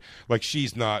my boyfriend, like,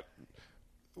 she's not.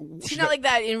 She's not like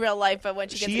that in real life, but when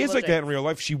she gets she is like that in real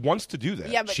life. She wants to do that.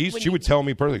 Yeah, but she would tell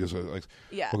me personally, cause like,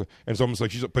 yeah, okay. And it's almost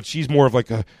like she's more of like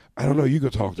a, I don't know, you go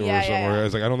talk to her or something. Yeah. I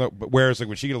was like, I don't know. But whereas like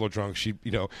when she get a little drunk, she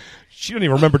she didn't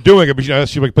even remember doing it, but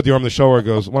she like put the arm on the shoulder and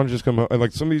goes, "Why don't you just come home?" And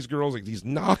like some of these girls, like these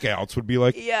knockouts, would be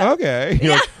like, okay,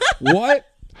 you're like, what?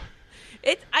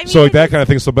 So like that kind of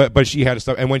thing. So, but she had to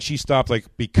stop, and when she stopped, like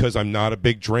because I'm not a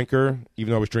big drinker,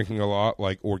 even though I was drinking a lot,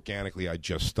 like organically, I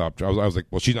just stopped. I was like,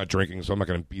 well, she's not drinking, so I'm not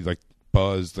going to be like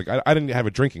buzzed. Like I didn't have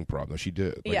a drinking problem. She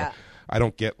did. Like, I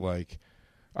don't get like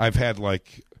I've had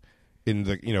like in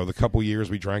the the couple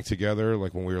years we drank together,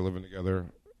 like when we were living together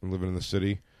and living in the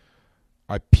city,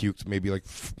 I puked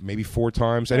maybe 4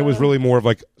 times, and it was really more of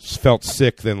like felt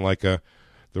sick than like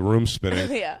the room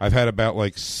spinning. Yeah. I've had about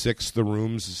like 6 the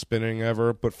rooms spinning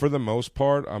ever, but for the most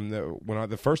part,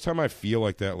 the first time I feel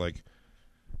like that, like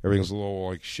everything's a little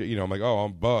like shit. I'm like, oh,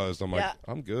 I'm buzzed. I'm like,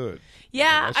 I'm good.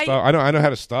 Yeah, I know how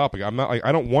to stop. Like, I'm not like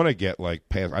I don't want to get like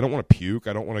passed. I don't want to puke.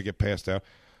 I don't want to get passed out.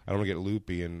 I don't want to get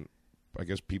loopy. And I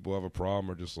guess people have a problem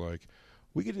or just like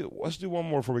let's do one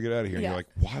more before we get out of here. And you're like,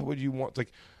 why would you want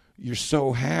like? You're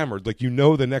so hammered, like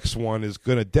the next one is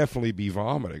gonna definitely be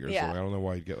vomiting or something. I don't know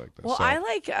why you'd get like that. Well, I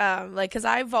like because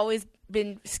I've always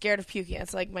been scared of puking.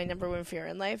 It's like my number one fear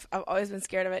in life. I've always been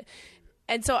scared of it,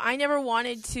 and so I never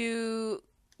wanted to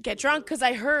get drunk because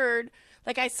I heard,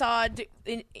 like I saw,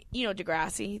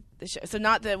 Degrassi, the show. So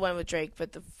not the one with Drake,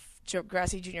 but the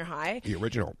Degrassi Junior High, the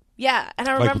original. Yeah, and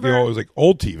I remember it was like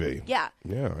old TV. Yeah,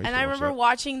 and I remember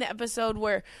watching the episode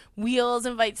where Wheels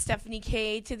invites Stephanie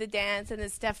K to the dance, and then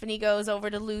Stephanie goes over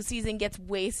to Lucy's and gets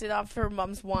wasted off her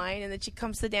mom's wine, and then she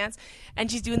comes to the dance, and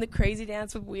she's doing the crazy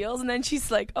dance with Wheels, and then she's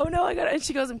like, "Oh no, I got it," and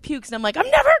she goes and pukes, and I'm like, "I'm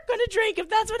never gonna drink if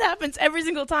that's what happens every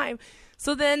single time."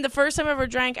 So then the first time I ever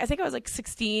drank, I think I was like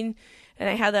 16,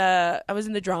 and I was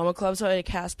in the drama club, so I had a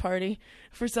cast party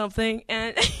for something,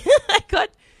 and I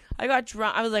got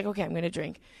drunk. I was like, okay, I'm gonna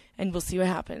drink, and we'll see what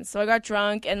happens. So I got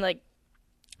drunk, and like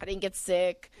I didn't get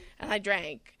sick, and I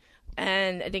drank,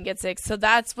 and I didn't get sick. So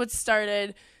that's what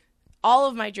started all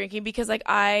of my drinking, because like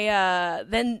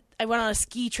then I went on a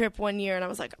ski trip one year, and I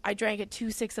was like, I drank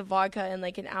 2 of vodka in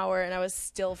like an hour, and I was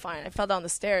still fine. I fell down the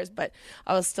stairs, but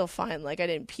I was still fine. Like I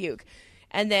didn't puke.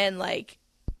 And then like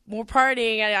more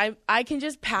partying, and I can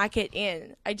just pack it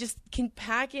in. I just can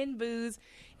pack in booze,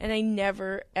 and I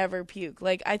never ever puke.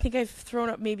 Like I think I've thrown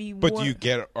up maybe. But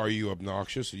are you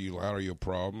obnoxious? Are you loud? Are you a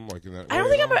problem? Like in that? I don't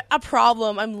think I'm a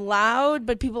problem. I'm loud,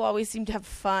 but people always seem to have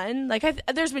fun. Like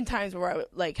there's been times where I would,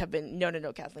 like have been no,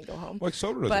 Kathleen, go home. Like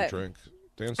Soda doesn't drink.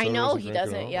 Dan Soda I know he drink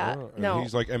doesn't. Yeah, and no.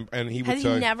 He's like, and he would has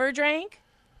say, he never drank?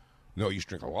 No, you used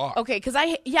to drink a lot. Okay, because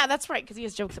that's right. Because he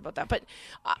has jokes about that. But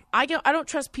I don't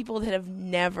trust people that have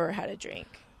never had a drink.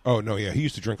 Oh no, yeah, he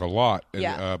used to drink a lot. And,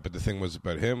 but the thing was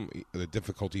about him, the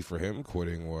difficulty for him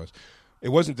quitting was, it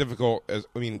wasn't difficult.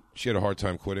 She had a hard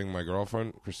time quitting, my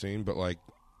girlfriend Christine, but like,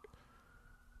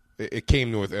 it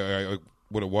came with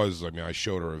what it was, I mean, I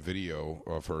showed her a video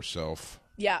of herself.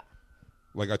 Yeah.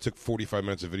 Like, I took 45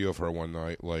 minutes of video of her one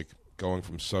night, like, going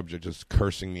from subject, just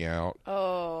cursing me out.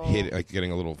 Oh. Like,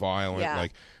 getting a little violent,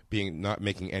 like, not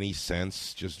making any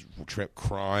sense, just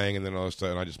crying, and then all this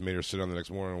stuff, and I just made her sit down the next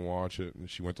morning and watch it, and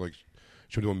she went to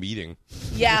a meeting.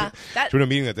 Yeah. She went to a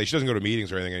meeting that day. She doesn't go to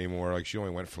meetings or anything anymore. Like, she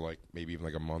only went for, like, maybe even,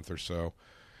 like, a month or so.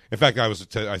 In fact, I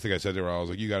think I said to her, I was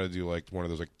like, you got to do, like, one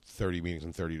of those, like, 30 meetings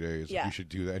in 30 days. Yeah. You should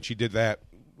do that. And she did that,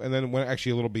 and then went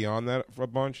actually a little beyond that for a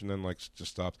bunch, and then, like,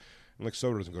 just stopped. And, like,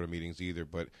 Soda doesn't go to meetings either,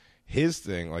 but his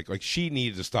thing, like she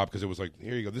needed to stop because it was like,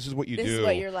 here you go, this is what you do. This is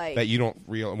what you're like. That you don't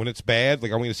when it's bad,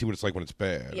 like, I want you to see what it's like when it's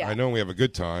bad. Yeah. I know when we have a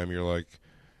good time, you're like,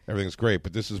 everything's great,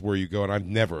 but this is where you go, and I've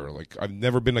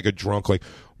never been like a drunk, like,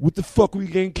 what the fuck were you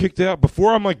getting kicked out?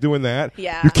 Before I'm like doing that,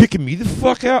 yeah, you're kicking me the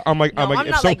fuck out? I'm like, no, I'm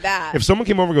not like that. If someone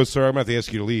came over and goes, sir, I'm going to have to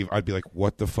ask you to leave, I'd be like,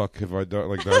 what the fuck have I done?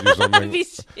 Like, did I do something?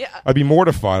 I'd be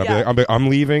mortified. I'd be like, I'm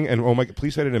leaving, and oh my,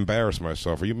 please, I didn't embarrass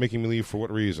myself. Are you making me leave for what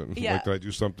reason? Yeah. Like, did I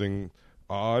do something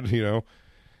odd,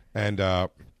 And, I've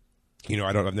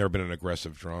never been an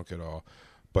aggressive drunk at all.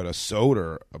 But a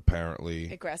Soda,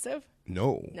 apparently. Aggressive?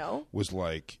 No. Was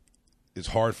like, it's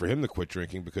hard for him to quit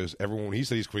drinking because everyone, when he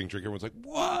said he's quitting drinking, everyone's like,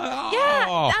 wow.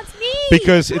 Yeah, that's me.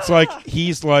 Because it's like,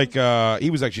 he's like, he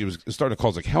was starting to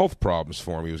cause like health problems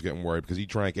for him. He was getting worried because he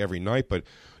drank every night. But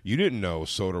you didn't know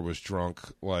Soda was drunk,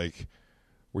 like,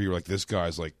 where you were like, this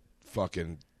guy's like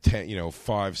fucking 10,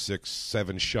 5, 6,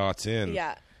 7 shots in.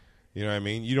 Yeah. You know what I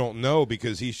mean? You don't know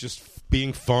because he's just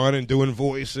being fun and doing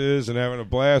voices and having a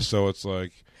blast. So it's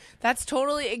like, that's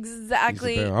totally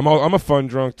exactly. I'm a fun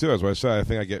drunk too. That's what I said. I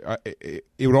think it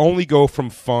would only go from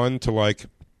fun to like,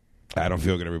 I don't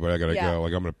feel good, everybody. I gotta go.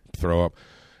 Like, I'm gonna throw up.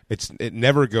 It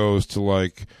never goes to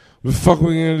like, what the fuck are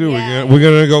we gonna do? Yeah. We're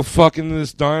gonna go fucking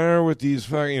this diner with these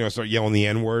fucking, start yelling the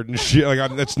N-word and shit.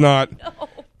 Like, that's not. No.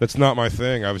 That's not my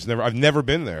thing. I've never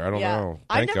been there. I don't know.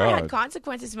 I've never had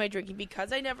consequences to my drinking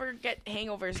because I never get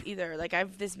hangovers either. Like,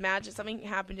 I've this something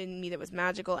happened in me that was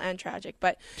magical and tragic.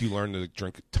 But do you learn to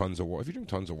drink tons of water? If you drink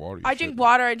tons of water, I drink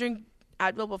water. I drink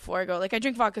Advil before I go. Like, I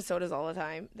drink vodka sodas all the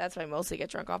time. That's what I mostly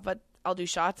get drunk off. But I'll do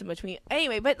shots in between.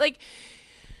 Anyway, but like,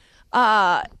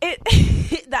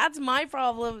 that's my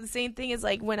problem. The same thing is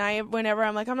like whenever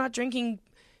I'm like, I'm not drinking,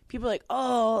 people are like,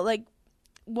 oh, like.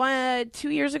 2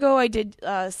 years ago, I did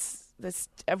this.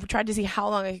 I tried to see how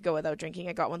long I could go without drinking.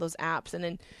 I got one of those apps, and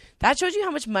then that shows you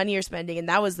how much money you're spending, and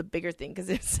that was the bigger thing because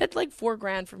it said like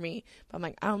 $4,000 for me. But I'm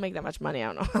like, I don't make that much money.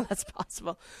 I don't know how that's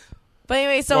possible. But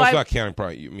anyway, so it's not counting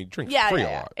probably. I mean, drink free a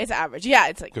lot. It's average. Yeah,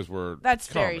 it's like because that's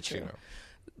comics, very true.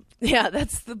 Yeah,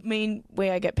 that's the main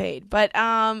way I get paid. But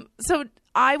so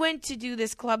I went to do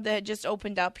this club that had just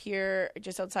opened up here,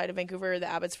 just outside of Vancouver, the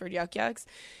Abbotsford Yuck Yucks.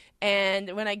 And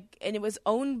it was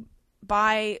owned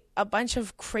by a bunch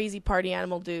of crazy party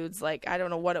animal dudes. Like, I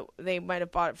don't know they might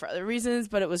have bought it for other reasons,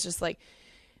 but it was just like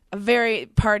a very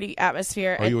party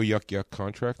atmosphere. Are you a Yuck Yuck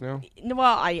contract now?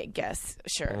 Well, I guess,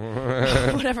 sure.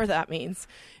 Whatever that means.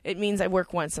 It means I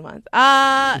work once a month.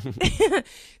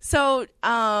 So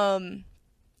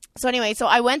anyway, so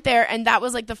I went there, and that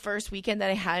was like the first weekend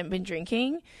that I hadn't been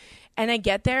drinking. And I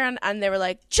get there, and they were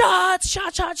like, shots.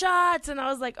 And I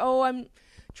was like, oh, I'm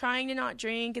trying to not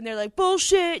drink, and they're like,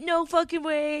 bullshit, no fucking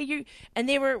way.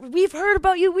 We've heard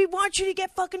about you. We want you to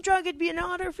get fucking drunk. It'd be an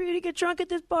honor for you to get drunk at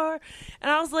this bar.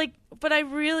 And I was like, but I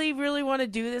really, really want to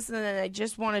do this, and then I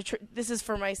just want to. This is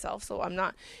for myself, so I'm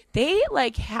not. They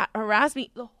like harassed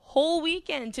me the whole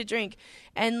weekend to drink,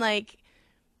 and like,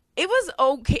 it was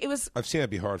okay. It was. I've seen that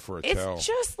be hard for a tell. It's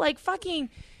just like fucking.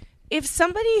 If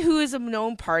somebody who is a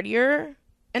known partier.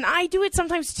 And I do it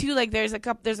sometimes too. Like there's a.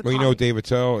 Well, Dave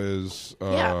Attell is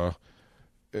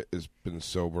has been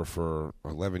sober for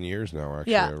 11 years now.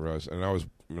 Actually, I realized. And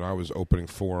I was opening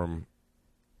for him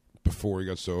before he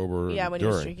got sober. Yeah, when he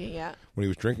was drinking. Yeah, when he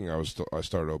was drinking, I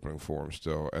started opening for him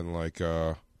still, and like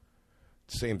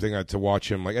same thing. I had to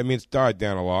watch him. Like, I mean, it's died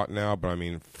down a lot now, but I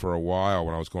mean, for a while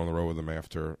when I was going on the road with him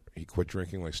after he quit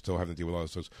drinking, like still having to deal with all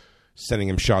this, sending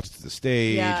him shots to the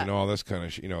stage and all this kind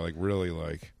of shit. Like really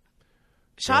like.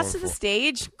 Shots to the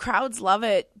stage, crowds love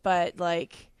it, but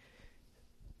like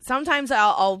sometimes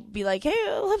I'll be like, hey,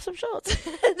 I'll have some shots.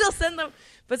 They'll send them,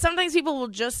 but sometimes people will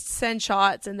just send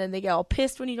shots and then they get all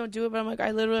pissed when you don't do it. But I'm like,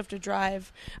 I literally have to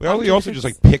drive. Well, you also just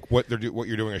like pick what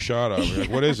you're doing a shot of.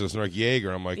 Like, what is this? And they're like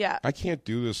Jaeger. I'm like, I can't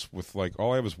do this with like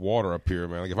all I have is water up here,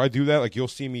 man. Like if I do that, like you'll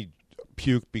see me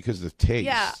puke because of the taste.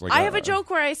 Yeah, like, I have a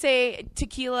joke where I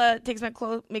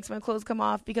makes my clothes come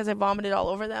off because I vomited all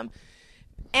over them.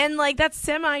 And, like, that's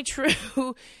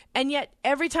semi-true. And yet,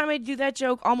 every time I do that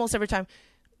joke, almost every time,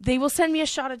 they will send me a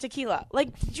shot of tequila.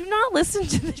 Like, did you not listen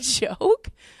to the joke?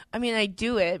 I mean, I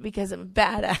do it because I'm a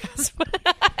badass.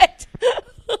 But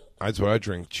That's what I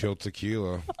drink, chilled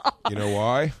tequila. You know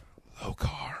why? Low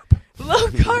carb. Low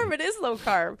carb. It is low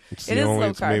carb. It's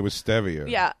made with stevia.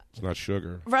 Yeah. It's not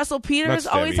sugar. Russell Peters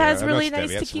Not always stevia. has really Not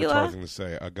nice stevia. tequila. That's a retarded thing to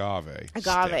say. Agave.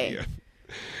 Agave. Stevia.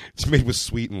 It's made with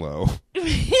sweet and low.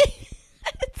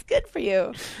 It's good for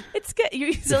you. It's good.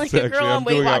 You sound like a girl on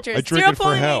Weight Watchers. I drink it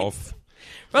for health.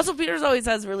 Russell Peters always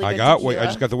has really good I tequila.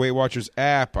 just got the Weight Watchers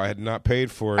app. I had not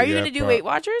paid for it Are you yet, going to do Weight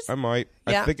Watchers? I might.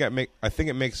 Yeah. I think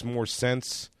it makes more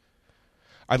sense.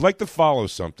 I'd like to follow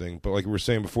something, but like we were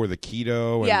saying before, the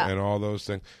keto and all those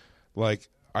things, like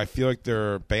I feel like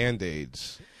they're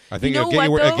Band-Aids. I think it'll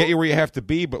get you where you have to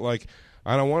be, but like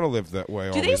I don't want to live that way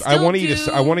always. I want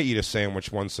to eat a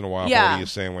sandwich once in a while. Yeah. I want to eat a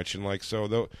sandwich, and like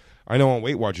so I know on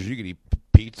Weight Watchers you can eat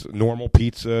pizza, normal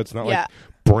pizza. It's not like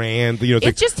brand. You know,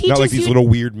 it's just not like teaches these you, little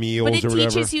weird meals but it or whatever.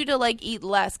 teaches you to like eat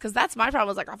less, because that's my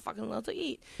problem. Is like I fucking love to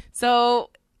eat, so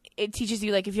it teaches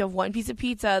you like if you have one piece of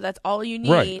pizza, that's all you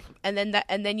need, Right. and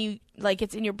then you like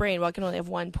it's in your brain. Well, I can only have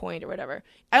 1 point or whatever.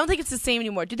 I don't think it's the same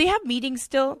anymore. Do they have meetings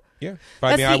still? Yeah,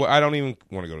 but I don't even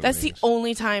want to go to. That's the meetings. the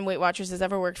only time Weight Watchers has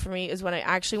ever worked for me is when I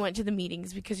actually went to the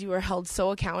meetings, because you were held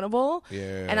so accountable.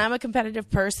 Yeah. And I'm a competitive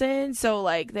person, so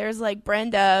like there's like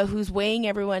Brenda who's weighing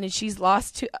everyone, and she's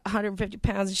lost 150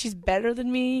 pounds, and she's better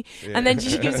than me. Yeah. And then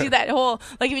she gives you that whole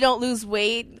like if you don't lose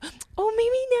weight, oh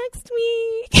maybe next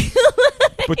week.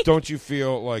 But don't you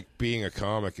feel like being a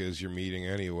comic is your meeting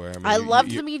anyway? I mean, I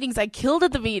loved the meetings. I killed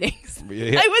at the meetings.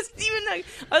 Yeah. I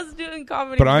was doing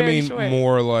comedy. But I mean short.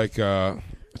 more like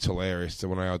it's hilarious that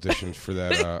when I auditioned for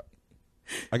that,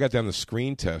 I got down the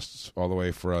screen tests all the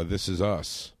way for This Is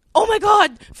Us. Oh my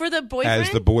God! For the boyfriend, as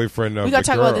the boyfriend of we got to the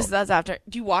talk girl. about This Is Us after.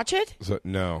 Do you watch it? So,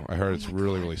 no, I heard it's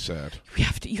really sad. You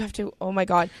have to. Oh my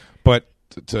God! But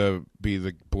to be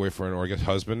the boyfriend, or I guess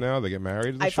husband now, they get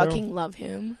married. I fucking love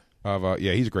him.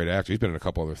 Yeah, he's a great actor. He's been in a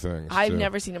couple other things. I've too.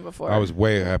 never seen him before. I was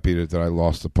way happy that I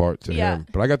lost the part to him.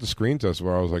 But I got the screen test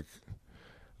where I was like,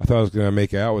 I thought I was going to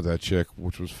make out with that chick,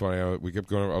 which was funny. We kept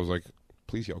going. I was like,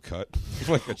 please yell cut.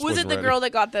 Like, was it the girl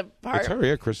that got the part? It's her,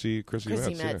 yeah, Chrissy Metz.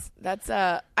 Yeah. That's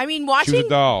I mean, watching.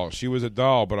 She was a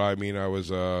doll, but I mean, I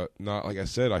was not, like I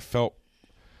said, I felt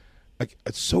like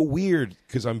it's so weird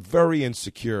because I'm very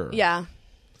insecure. Yeah.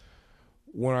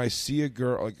 When I see a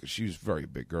girl, like she's a very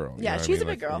big girl. Yeah, she's a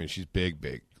big girl. I mean, she's big.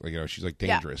 Like, you know, she's like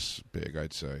dangerous big,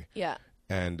 I'd say. Yeah.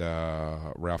 And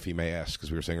Ralphie May-esque, because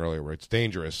we were saying earlier, where it's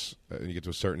dangerous and you get to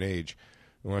a certain age.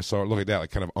 And when I saw her look like that,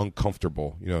 like kind of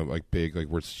uncomfortable, you know, like big, like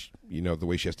where it's, you know, the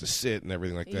way she has to sit and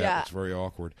everything like that, it's very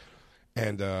awkward.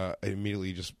 And I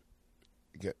immediately just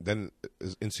then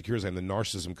as insecure as I am, the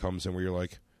narcissism comes in where you're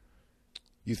like,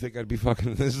 you think I'd be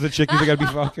fucking? This is the chick you think I'd be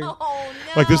fucking? Oh,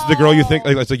 no. Like, this is the girl you think?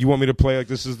 Like, it's like you want me to play like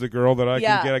this is the girl that I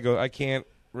can get? I go, I can't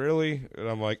really. And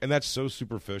I'm like, and that's so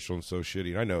superficial and so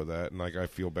shitty. And I know that, and like I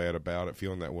feel bad about it,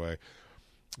 feeling that way.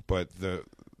 But the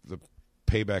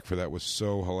payback for that was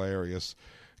so hilarious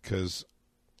because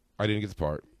I didn't get the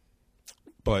part,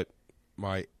 but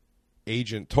my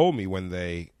agent told me when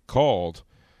they called.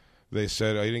 They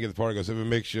said I didn't get the part. He goes, if it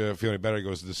makes you feel any better, he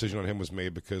goes, the decision on him was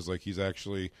made because like he's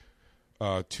actually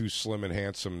too slim and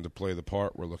handsome to play the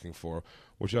part we're looking for.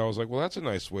 Which I was like, well, that's a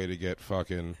nice way to get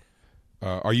fucking.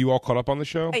 Are you all caught up on the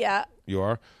show? Yeah. You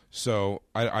are? So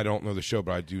I don't know the show,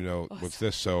 but I do know what's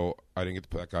this. So I didn't get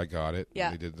to that guy got it.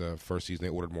 Yeah. They did the first season. They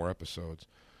ordered more episodes.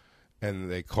 And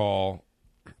they call.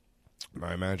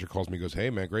 My manager calls me, goes, hey,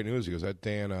 man, great news. He goes, that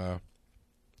Dan,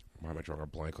 why am I drawing a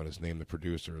blank on his name? The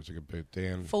producer. It's like a big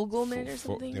Dan. Fogelman or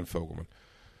something? Dan Fogelman.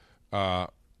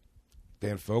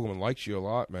 Dan Fogelman likes you a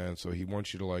lot, man. So he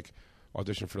wants you to, like,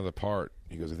 audition for another part.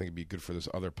 He goes, I think it'd be good for this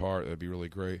other part. That'd be really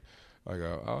great. I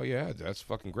go, oh, yeah, that's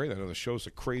fucking great. I know the show's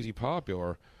crazy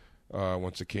popular.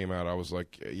 Once it came out, I was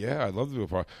like, yeah, I'd love to do a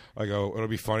part. I go, it'll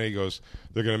be funny. He goes,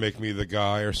 they're going to make me the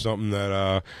guy or something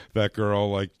that that girl,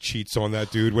 like, cheats on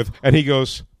that dude with. And he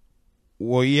goes,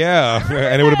 well, yeah.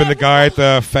 And it would have been the guy at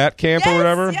the fat camp or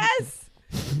whatever.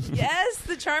 Yes,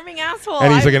 the charming asshole.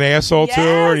 And he's like an asshole to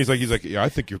her, and he's like, yeah, I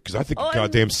think you're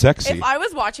goddamn sexy. If I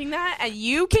was watching that and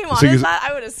you came on as that,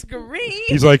 I would have screamed.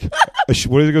 He's like,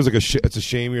 what is it? Goes like it's a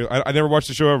shame you're. I never watched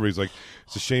the show ever. He's like,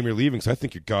 it's a shame you're leaving because I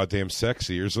think you're goddamn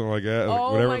sexy or something like that.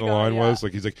 Like, whatever the line was.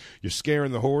 Like he's like, you're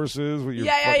scaring the horses. With your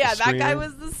yeah. Screaming. That guy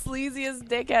was the sleaziest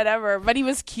dickhead ever, but he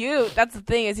was cute. That's the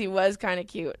thing, is he was kind of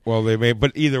cute. Well,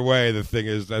 but either way, the thing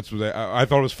is, that's what I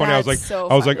thought it was funny. That's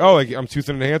I was like, oh, like, I'm too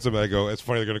thin and handsome. And I go, it's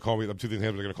funny they're going to call me. I'm too thin and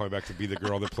are going to call me back to be the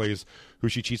girl that plays who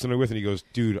she cheats on her with. And he goes,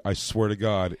 dude, I swear to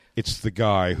God, it's the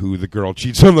guy who the girl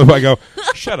cheats on them. I go,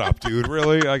 shut up, dude.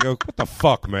 Really? I go, what the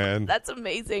fuck, man? That's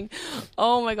amazing.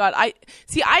 Oh my God. I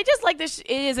just like this. It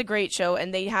is a great show,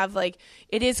 and they have like,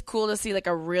 it is cool to see like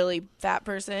a really fat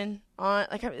person on.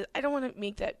 Like, I don't want to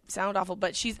make that sound awful,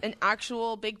 but she's an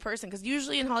actual big person, because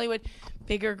usually in Hollywood,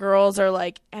 bigger girls are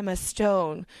like Emma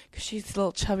Stone, because she's a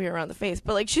little chubby around the face,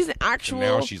 but like she's an actual.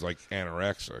 And now she's like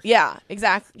anorexic. Yeah,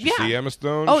 exactly. Did you see Emma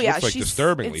Stone? Oh she yeah, looks like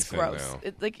disturbingly it's thin gross.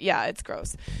 now. It's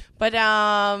gross. But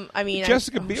I mean,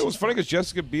 Jessica Biel was funny because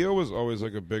Jessica Biel was always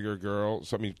like a bigger girl.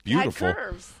 So I mean, beautiful, had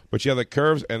curves. But she had like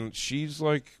curves, and she's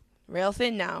like real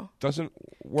thin now. Doesn't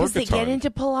work because they get into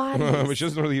Pilates. But she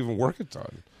doesn't really even work a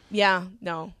ton. Yeah,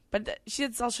 no, but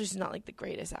she's not like the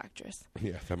greatest actress.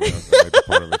 Yeah, that might be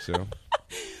part of it too.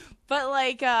 But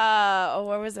like,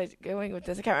 where was I going with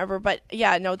this? I can't remember. But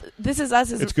yeah, no, This Is Us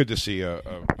is. It's good to see a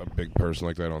big person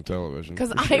like that on television.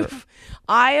 Because sure.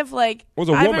 I have like. Well, as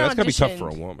a woman, that's gotta be tough for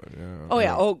a woman. Yeah. Oh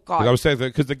yeah. Oh God. I was saying that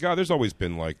because the guy, there's always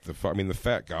been like the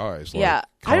fat guys. Like, yeah,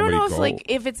 I don't know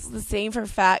if it's the same for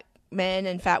fat men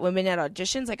and fat women at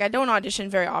auditions. Like, I don't audition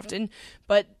very often,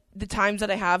 but the times that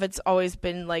I have, it's always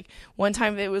been like, one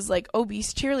time it was like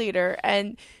obese cheerleader,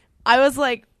 and I was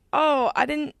like, oh, I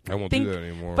won't think, do that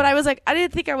anymore. But I was like, I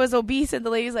didn't think I was obese, and the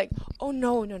lady's like, oh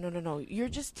no, you're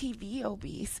just TV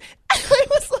obese. And I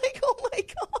was like, oh my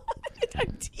God,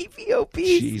 I'm TV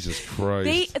obese. Jesus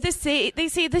Christ. They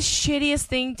say the shittiest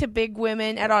thing to big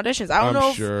women at auditions. I don't know.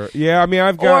 I'm sure. Yeah, I mean,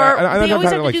 I've got. They always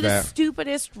have to like do that. the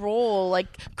stupidest role,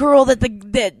 like girl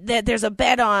that there's a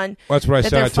bet on. Well, that's what I that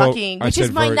said. They're fucking, which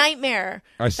is my nightmare.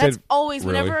 That's always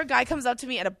really? Whenever a guy comes up to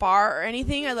me at a bar or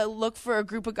anything, I look for a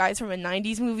group of guys from a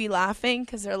 '90s movie laughing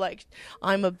because they're like,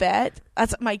 "I'm a bet."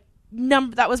 That's my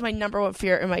number. That was my number one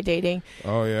fear in my dating.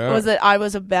 Oh yeah, was that I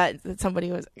was a bet that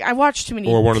somebody was. I watched too many.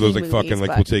 Or one of those like movies, fucking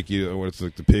like we'll take you. What's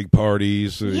like the pig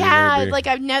parties? Yeah, like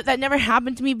that never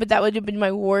happened to me, but that would have been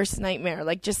my worst nightmare.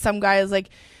 Like just some guy is like,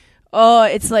 oh,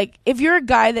 it's like if you're a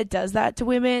guy that does that to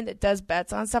women, that does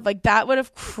bets on stuff, like that would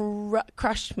have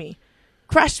crushed me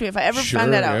if I ever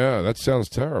found that out. Yeah, that sounds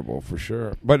terrible for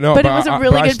sure. But no, but it was a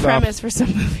really good premise for some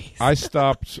movies. I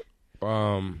stopped.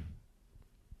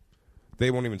 They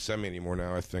won't even send me anymore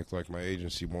now. I think like my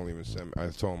agency won't even send me. I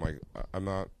told them I'm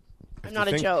not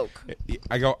a joke.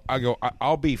 I go.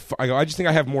 I'll be. I go. I just think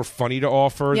I have more funny to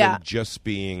offer than just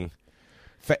being.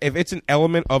 If it's an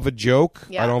element of a joke,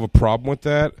 I don't have a problem with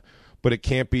that. But it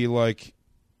can't be like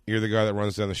you're the guy that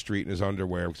runs down the street in his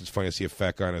underwear because it's funny to see a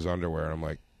fat guy in his underwear. And I'm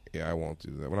like, yeah, I won't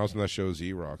do that. When I was on that show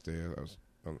Z-Rock, I was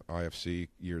on IFC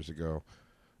years ago.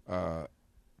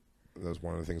 That was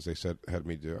one of the things they said had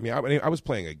me do. I mean, I was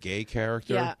playing a gay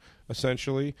character,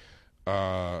 essentially.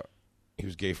 He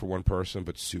was gay for one person,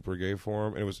 but super gay for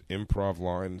him. And it was improv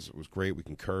lines. It was great. We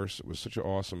can curse. It was such an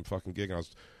awesome fucking gig. And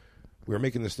we were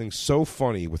making this thing so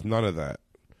funny with none of that.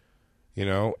 You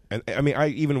know? And I mean,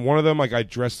 even one of them, like I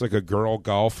dressed like a girl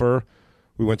golfer.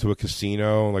 We went to a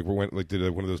casino. Like did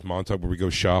one of those montage where we go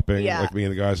shopping. Yeah. Like me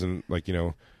and the guys. And like, you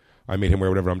know, I made him wear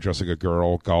whatever. I'm dressed like a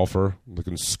girl golfer.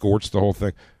 Looking scorched, the whole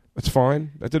thing. That's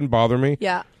fine. That didn't bother me.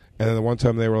 Yeah. And then the one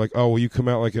time they were like, oh, will you come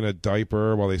out like in a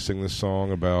diaper while they sing this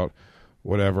song about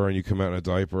whatever, and you come out in a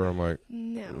diaper? I'm like,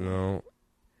 no.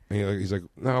 And he's like,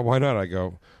 no, why not? I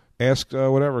go, ask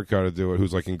whatever guy to do it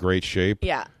who's like in great shape.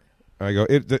 Yeah. I go,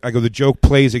 the joke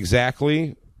plays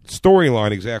exactly,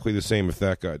 storyline exactly the same if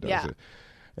that guy does it.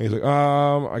 And he's like,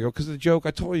 I go, because the joke,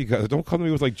 I told you guys, don't come to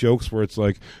me with like jokes where it's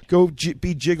like, go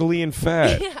be jiggly and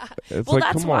fat. Yeah. It's well, like,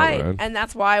 that's come why, on, man. and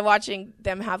that's why watching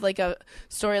them have like a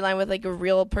storyline with like a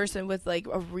real person with like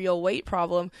a real weight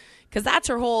problem, because that's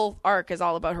her whole arc is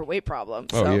all about her weight problem.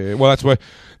 So. Oh yeah. Well, that's what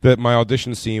my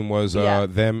audition scene was.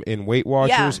 Them in Weight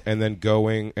Watchers, and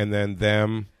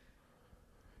then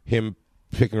him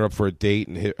picking her up for a date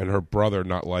and her brother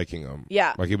not liking him.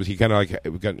 Yeah. Like he kind of like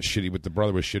gotten shitty with the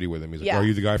brother was shitty with him. He's like, are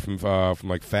you the guy from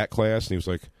like Fat Class? And he was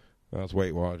like, that's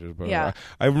Weight Watchers. But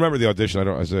I remember the audition.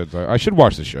 I said I should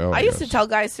watch the show. I used to tell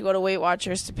guys to go to Weight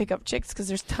Watchers to pick up chicks because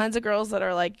there's tons of girls that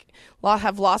are like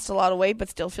have lost a lot of weight but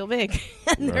still feel big,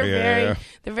 and they're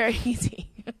very easy.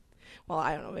 Well,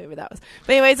 I don't know, maybe that was.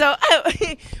 But anyway, so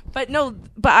but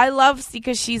I love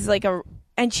because she's like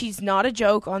and she's not a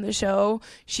joke on the show.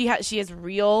 She has a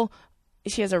real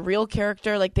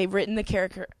character. Like they've written the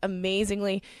character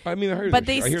amazingly. I mean, I hear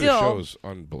the show's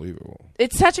unbelievable.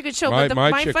 It's such a good show. My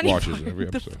but chick watches every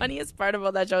the episode. funniest part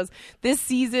about that show is this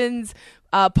season's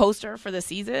poster for the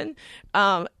season.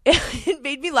 It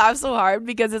made me laugh so hard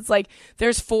because it's like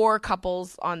there's 4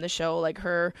 couples on the show, like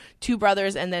her 2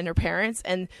 brothers and then her parents,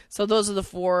 and so those are the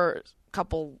 4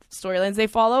 couple storylines they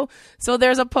follow. So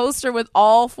there's a poster with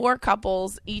all 4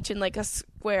 couples, each in like a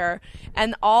square,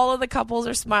 and all of the couples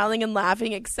are smiling and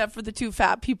laughing except for the 2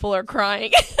 fat people are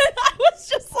crying. I was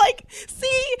just like,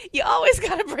 see, you always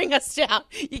got to bring us down.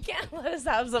 You can't let us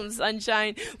have some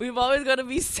sunshine. We've always got to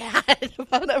be sad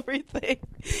about everything.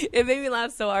 It made me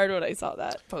laugh so hard when I saw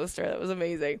that poster. That was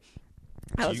amazing.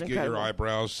 That was incredible. incredible. Get your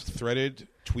eyebrows threaded,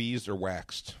 tweezed, or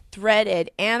waxed?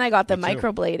 Threaded, and I got them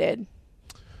microbladed.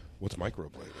 What's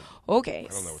microbladed? Okay.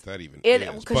 I don't know what that even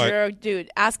is. Because you're a dude.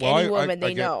 Ask any woman,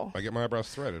 they know. I get my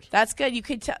eyebrows threaded. That's good. You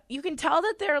can tell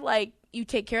that they're like, you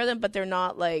take care of them, but they're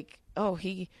not like, No,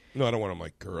 I don't want them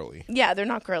like girly. Yeah, they're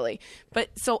not girly. But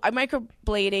so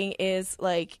microblading is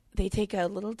like they take a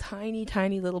little tiny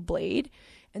little blade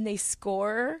and they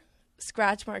score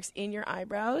scratch marks in your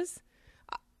eyebrows.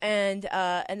 And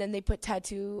then they put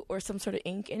tattoo or some sort of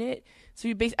ink in it. So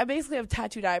I basically have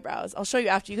tattooed eyebrows. I'll show you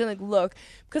after. You can like look,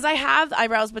 because I have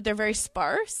eyebrows, but they're very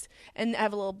sparse, and I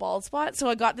have a little bald spot. So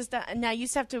I got this done, and now I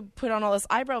used to have to put on all this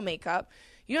eyebrow makeup.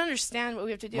 You don't understand what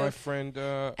we have to do. My friend,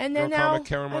 and then now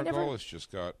Karen Margolis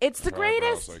just got. It's the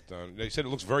greatest. Like done. They said it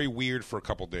looks very weird for a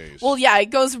couple days. Well, yeah, it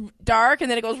goes dark,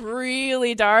 and then it goes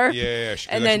really dark. Yeah.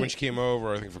 And then when she came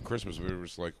over, I think for Christmas, we were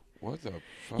just like, "What the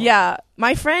fuck?" Yeah,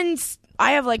 my friends.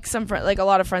 I have like a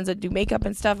lot of friends that do makeup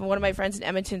and stuff, and one of my friends in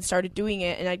Edmonton started doing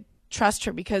it, and I trust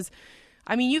her because,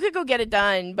 I mean, you could go get it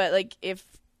done, but like if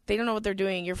they don't know what they're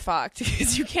doing, you're fucked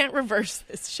because you can't reverse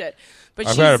this shit. But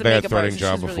I've had a bad threading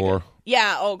job before. Really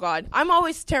yeah. Oh God, I'm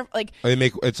always terrified. Like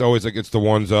it's always like it's the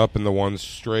ones up and the ones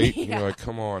straight. Yeah. And you're like,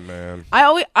 come on, man.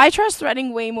 I trust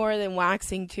threading way more than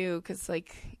waxing too, because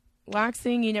like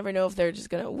waxing, you never know if they're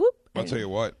just gonna whoop. I'll tell you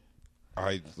what,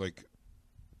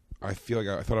 I feel like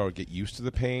I thought I would get used to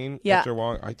the pain after a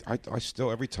while. I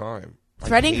still every time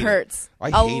threading hurts.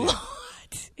 I hate it.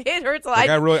 It hurts a lot.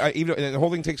 Like even the whole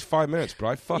thing takes 5 minutes, but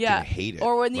I fucking hate it.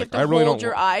 Or when you like, have to hold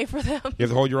your eye for them. You have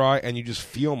to hold your eye, and you just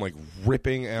feel them like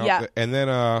ripping out. Yeah. And then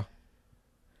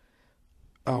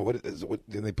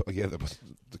then they put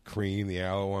the cream, the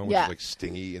aloe one, which is like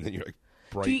stingy, and then you're like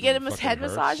bright. Do you get a head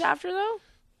massage after though?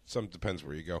 Some depends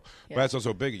where you go, but that's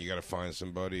also big. You got to find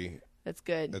somebody. That's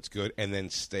good. And then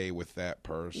stay with that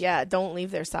person. Yeah, don't leave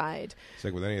their side. It's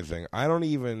like with anything. I don't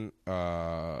even.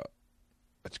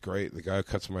 It's great. The guy who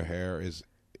cuts my hair is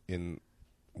in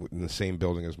the same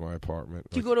building as my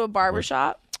apartment. Do you go to a barber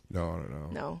shop?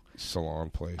 No. Salon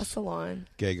place. A salon.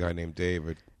 Gay guy named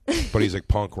David, but he's like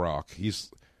punk rock. He's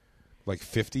like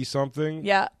 50-something.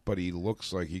 Yeah. But he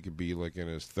looks like he could be like in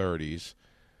his 30s,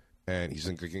 and he's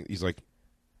like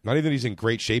not even that he's in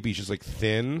great shape. He's just like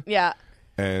thin. Yeah.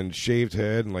 And shaved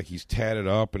head, and like he's tatted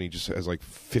up, and he just has like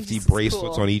 50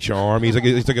 bracelets on each arm. He's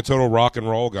like a total rock and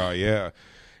roll guy, yeah.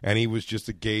 And he was just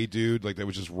a gay dude, like that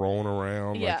was just rolling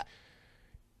around. Yeah. Like,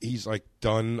 he's like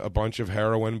done a bunch of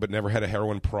heroin, but never had a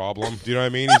heroin problem. Do you know what I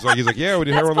mean? He's like, yeah, we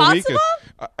did heroin on the weekends.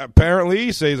 Apparently,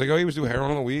 he says like, oh, he was doing heroin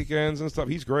on the weekends and stuff.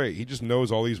 He's great. He just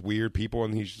knows all these weird people,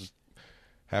 and he just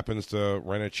happens to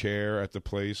rent a chair at the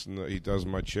place, and he does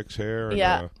my chick's hair,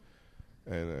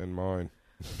 and mine.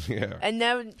 Yeah. And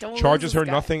now don't charges her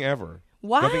nothing ever.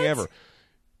 What? Nothing ever.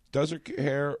 Does her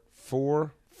hair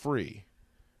for free.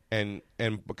 And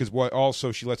because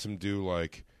also she lets him do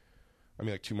like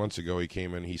 2 months ago he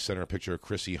came in, he sent her a picture of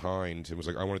Chrissy Hynde and was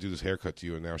like, I want to do this haircut to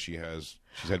you, and now she's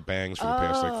had bangs for the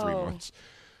past like 3 months.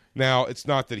 Now, it's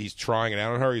not that he's trying it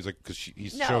out on her. He's like, because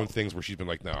he's shown things where she's been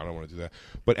like, no, I don't want to do that.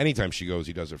 But anytime she goes,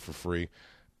 he does it for free.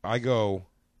 I go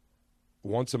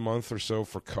once a month or so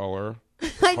for color.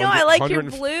 I know, I like your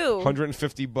blue.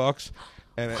 $150,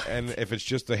 and if it's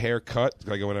just a haircut,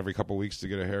 I go in every couple of weeks to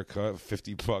get a haircut.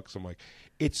 $50. I'm like,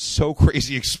 it's so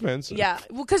crazy expensive. Yeah,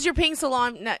 well, because you're paying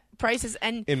salon prices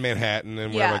and in Manhattan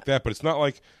and where like that. But it's not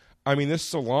like, this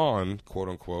salon, quote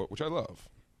unquote, which I love.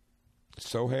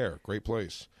 So Hair, great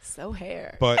place. So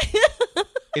Hair, but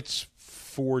it's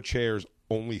 4 chairs,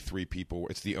 only 3 people.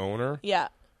 It's the owner,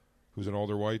 who's an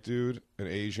older white dude, an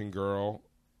Asian girl.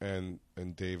 And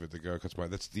David, the guy who cuts my,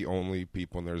 that's the only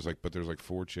people, and there's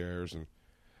 4 chairs, and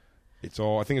it's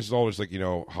all, I think it's all just like,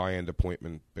 high-end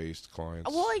appointment-based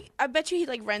clients. Well, I bet you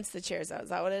he rents the chairs out. Is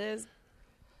that what it is?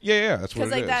 Yeah, that's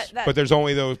what it is. But there's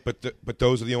only those, but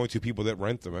those are the only 2 people that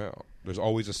rent them out. There's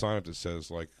always a sign-up that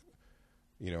says,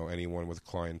 anyone with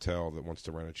clientele that wants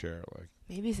to rent a chair.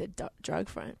 Maybe it's a drug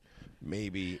front.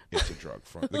 Maybe it's a drug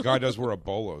front. The guy does wear a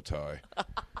bolo tie.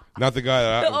 Not the guy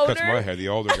that cuts my hair. The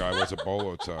older guy wears a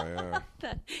bolo tie.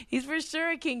 Yeah, he's for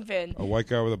sure a kingpin. A white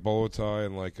guy with a bolo tie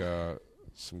and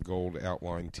some gold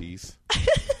outlined teeth.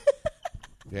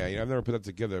 Yeah, I've never put that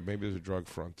together. Maybe there's a drug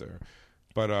front there,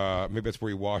 but maybe that's where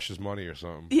he washes money or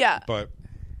something. Yeah, but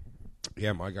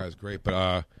Yeah, my guy's great,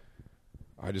 but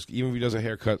I just, even if he does a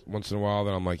haircut once in a while,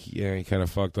 then I'm like, yeah, he kind of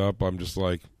fucked up. I'm just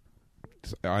like,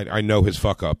 I know his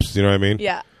fuck ups. You know what I mean?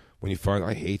 Yeah. When you find,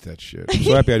 I hate that shit. I'm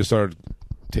so happy I just started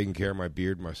taking care of my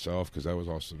beard myself, because that was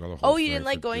also another whole you thing didn't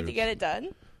like for going to dudes. get it done?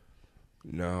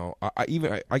 No, I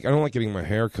don't like getting my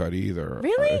hair cut either.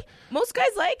 Really? Most guys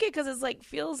like it because it's like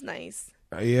feels nice.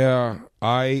 Yeah,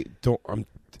 I don't. I'm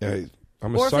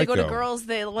a or if psycho. they go to girls,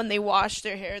 when they wash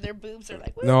their hair, their boobs are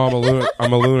like. Woo. No,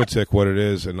 I'm a lunatic. What it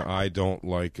is, and I don't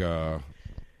like.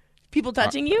 People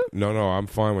touching you? No, I'm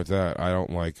fine with that. I don't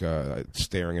like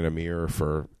staring in a mirror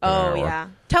for. An hour. Yeah.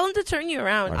 Tell them to turn you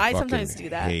around. I sometimes do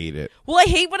that. Hate it. Well, I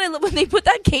hate when they put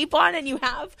that cape on and you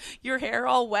have your hair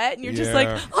all wet and you're just like,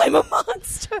 I'm a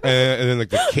monster. And then like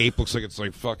the cape looks like it's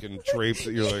like fucking draped.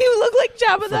 You're like, you look like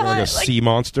Jabba the Hutt. Like a sea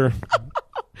monster.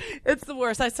 It's the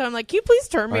worst. So I'm like, can you please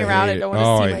turn me around? I don't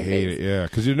want to see my face. I hate it. Yeah,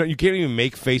 because you can't even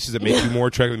make faces that make you more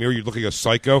attractive in the mirror. You look like a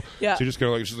psycho. Yeah. So you're just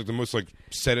gonna like, it's just like the most like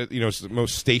it's the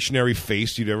most stationary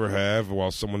face you'd ever have, while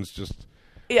someone's just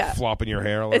flopping your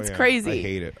hair. It's crazy. I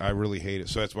hate it. I really hate it.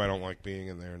 So that's why I don't like being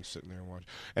in there and sitting there and watching.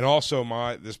 And also,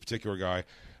 this particular guy,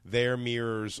 their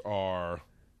mirrors are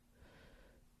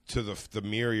to the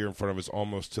mirror you're in front of is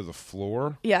almost to the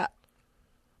floor. Yeah.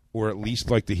 Or at least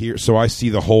like to hear, so I see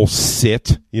the whole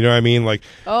sit. You know what I mean? Like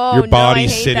your I body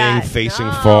hate sitting, that.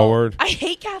 facing forward. I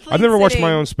hate Kathleen. I've never watched sitting.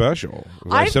 my own special.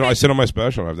 I sit on my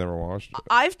special. And I've never watched it.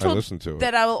 I listened to it.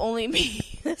 that I will only be.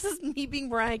 This is me being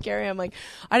Mariah Carey. I'm like,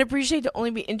 I'd appreciate to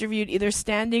only be interviewed either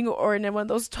standing or in one of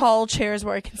those tall chairs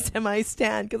where I can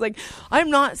semi-stand, because like I'm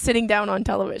not sitting down on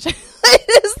television.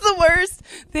 It's the worst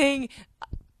thing.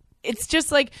 It's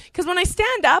just like, because when I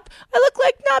stand up, I look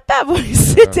like not bad. But when I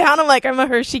sit down, I'm like, I'm a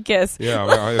Hershey Kiss. Yeah,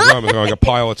 I'm like a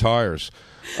pile of tires.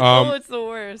 It's the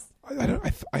worst.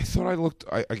 I thought I looked.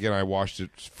 I watched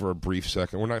it for a brief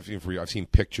second. We're not for I've seen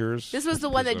pictures. This was the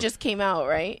one that just came out,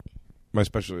 right? My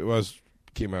special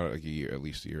came out like at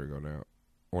least a year ago now,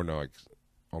 or no, like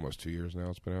almost 2 years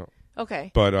now. It's been out. Okay.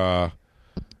 But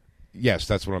yes,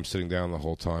 that's what I'm sitting down the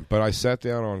whole time. But I sat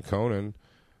down on Conan.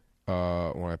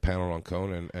 When I paneled on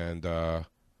Conan, and I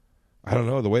don't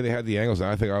know, the way they had the angles,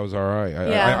 I think I was all right.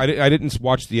 I didn't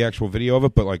watch the actual video of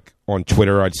it, but like on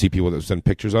Twitter, I'd see people that send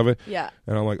pictures of it. Yeah,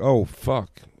 and I'm like, oh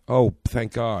fuck, oh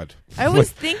thank God. I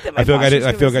always think that my I feel like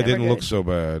I didn't look so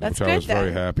bad, That's which I was then.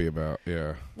 very happy about.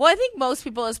 Yeah. Well, I think most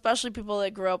people, especially people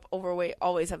that grew up overweight,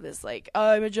 always have this like,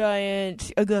 I'm a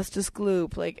giant, Augustus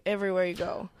Gloop, like everywhere you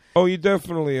go. Oh, you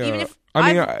definitely. Even if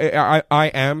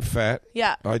I am fat.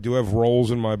 Yeah. I do have rolls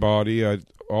in my body.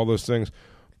 All those things,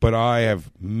 but I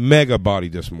have mega body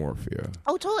dysmorphia.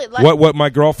 Oh, totally. What my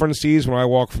girlfriend sees when I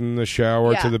walk from the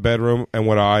shower to the bedroom, and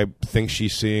what I think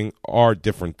she's seeing are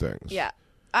different things. Yeah,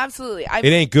 absolutely. It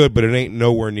ain't good, but it ain't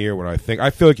nowhere near what I think. I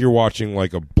feel like you're watching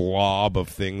like a blob of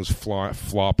things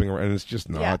flopping around, and it's just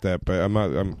not that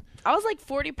bad. I was like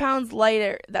 40 pounds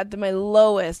lighter at my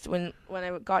lowest when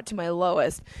I got to my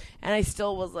lowest, and I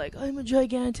still was like, I'm a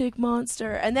gigantic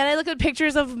monster. And then I look at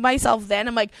pictures of myself then,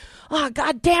 I'm like, oh,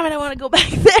 God damn it, I want to go back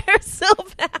there so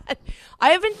bad. I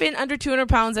haven't been under 200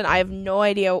 pounds, and I have no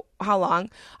idea how long.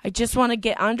 I just want to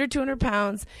get under 200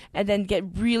 pounds and then get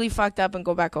really fucked up and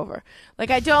go back over.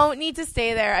 Like, I don't need to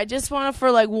stay there. I just want to,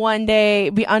 for like one day,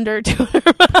 be under 200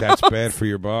 pounds. That's bad for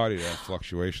your body, that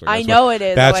fluctuation. I know it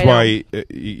is. That's why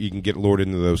you can get lured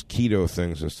into those keto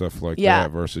things and stuff like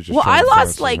that versus just I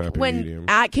lost like when medium.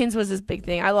 Atkins was this big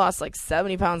thing. I lost like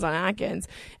 70 pounds on Atkins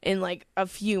in like a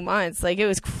few months. Like it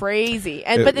was crazy.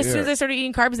 But as soon as I started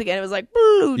eating carbs again, it was like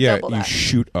double that.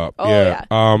 Shoot up. Oh yeah.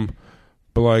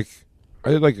 But like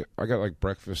I got like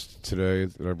breakfast today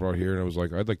that I brought here, and it was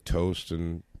like I had like toast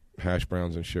and hash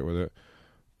browns and shit with it.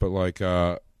 But like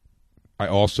I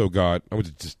also I went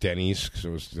to just Denny's because it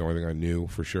was the only thing I knew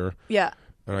for sure. Yeah.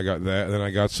 And I got that, and then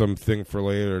I got something for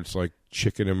later. It's like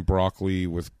chicken and broccoli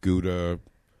with Gouda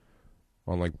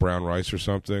on like brown rice or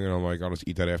something, and I'm like, I'll just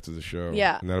eat that after the show.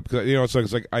 Yeah. And that, because,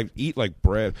 it's like I eat like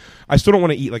bread. I still don't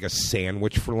want to eat like a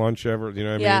sandwich for lunch ever. You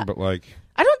know what I mean? But like,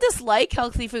 I don't dislike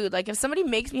healthy food. Like if somebody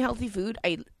makes me healthy food,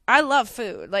 I love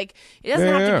food. Like it doesn't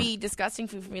have to be disgusting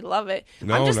food for me to love it.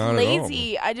 No, I'm just not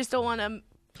lazy. I just don't want to.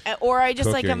 Or I just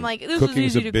cooking. like I'm like this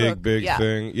Cooking's is easy a to cook. big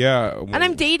thing. Yeah. And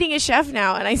I'm dating a chef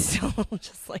now, and I still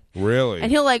just like really.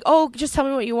 And he'll like, oh, just tell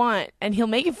me what you want, and he'll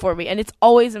make it for me, and it's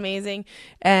always amazing.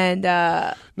 And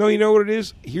no, you know what it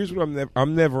is. Here's what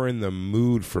I'm never in the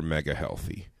mood for mega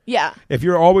healthy. Yeah. If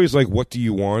you're always like, what do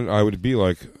you want? I would be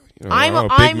like, I'm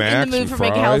Big in Macs the mood and for fries.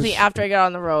 making healthy after I get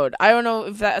on the road. I don't know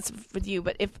if that's with you,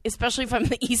 but especially if I'm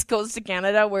the East Coast of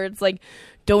Canada, where it's like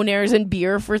donairs and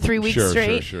beer for 3 weeks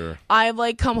straight. Sure. I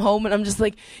like come home and I'm just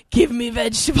like, give me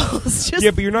vegetables. Just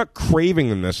Yeah, but you're not craving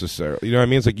them necessarily. You know what I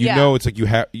mean? It's like know, it's like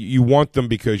you want them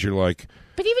because you're like.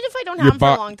 But even if I don't have them for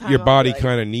a long time, your body like,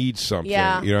 kind of needs something.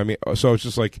 Yeah. You know what I mean? So it's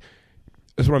just like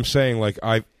that's what I'm saying. Like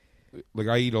I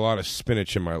eat a lot of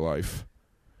spinach in my life.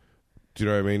 Do you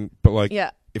know what I mean? But like,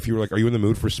 if you were like, are you in the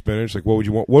mood for spinach? Like, what would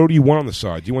you want? What do you want on the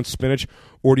side? Do you want spinach,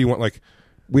 or do you want like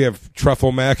we have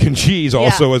truffle mac and cheese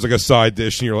also as like a side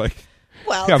dish, and you're like,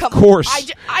 well, of course.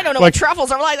 I don't know what truffles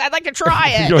are like. I'd like to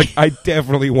try it. You're like, I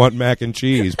definitely want mac and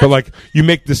cheese, but like you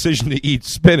make the decision to eat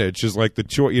spinach is like the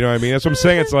choice. You know what I mean? That's what I'm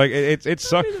saying. It's like it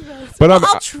sucks. But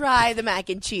I'll try the mac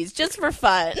and cheese just for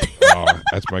fun.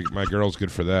 That's my girl's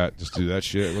good for that. Just do that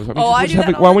shit. I do that all why the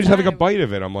don't you just have like a time. bite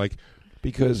of it? I'm like,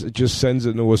 because it just sends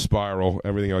it into a spiral.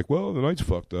 Everything you're like, well, the night's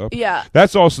fucked up. Yeah.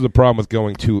 That's also the problem with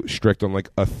going too strict on like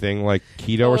a thing like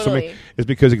keto or something. Is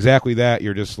because exactly that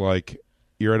you're just like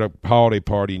you're at a holiday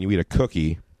party and you eat a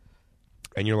cookie,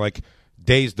 and you're like,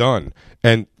 day's done,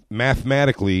 and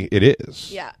mathematically it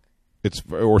is. Yeah.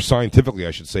 Or scientifically,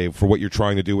 I should say, for what you're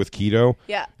trying to do with keto.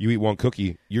 Yeah. You eat one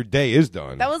cookie, your day is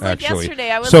done. That was like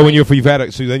yesterday. I was so like, when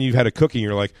then you've had a cookie, and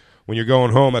you're like, when you're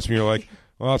going home, that's when you're like,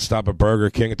 well, let's stop at Burger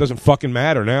King. It doesn't fucking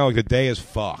matter now. Like the day is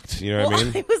fucked. You know what I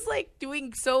mean? I was like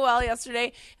doing so well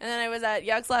yesterday, and then I was at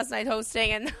Yuck's last night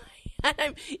hosting, and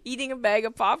I'm eating a bag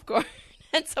of popcorn,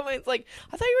 and someone's like,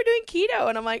 "I thought you were doing keto,"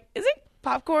 and I'm like, "Isn't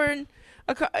popcorn?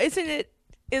 Isn't it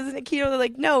keto?" They're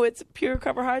like, "No, it's pure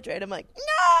carbohydrate." I'm like,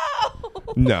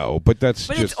 "No, no," but that's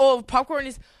but just popcorn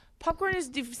is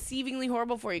deceivingly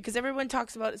horrible for you because everyone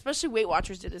talks about, especially Weight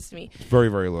Watchers did this to me. It's very,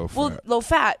 very low fat. Well, low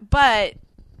fat, but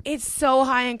it's so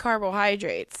high in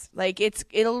carbohydrates. Like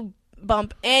it'll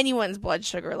bump anyone's blood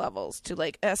sugar levels to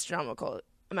like astronomical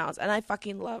amounts. And I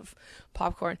fucking love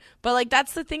popcorn. But like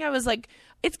that's the thing. I was like,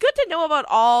 it's good to know about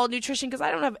all nutrition because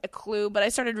I don't have a clue. But I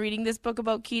started reading this book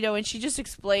about keto, and she just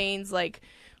explains like,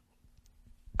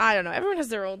 I don't know. Everyone has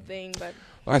their own thing, but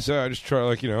I just try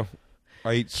like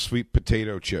I eat sweet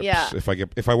potato chips. Yeah. If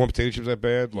I want potato chips that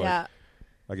bad, like yeah.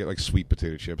 I get like sweet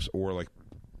potato chips or like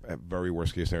at very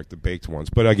worst case scenario, the baked ones.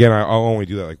 But again, I'll only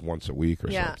do that like once a week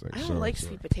or something. I don't like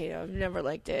sweet potato. I've never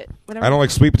liked it. I don't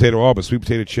like sweet potato at all, but sweet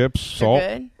potato chips, salt.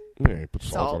 Good. Yeah, you put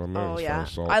salt on them. Oh yeah,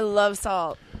 salt. I love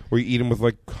salt. Or you eat them with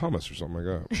like hummus or something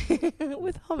like that.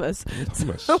 With hummus. With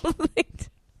hummus.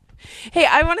 Hey,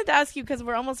 I wanted to ask you because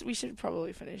we should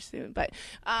probably finish soon, but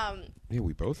yeah,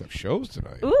 we both have shows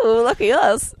tonight. Ooh, lucky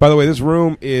us. By the way, this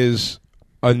room is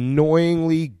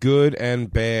annoyingly good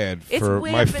and bad for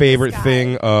my favorite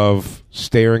thing of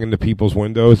staring into people's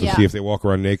windows to see if they walk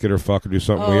around naked or fuck or do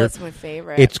something weird. It's my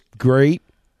favorite. It's great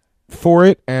for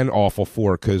it and awful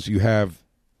for it because you have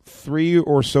 3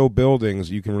 or so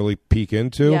buildings you can really peek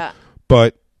into,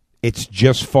 but it's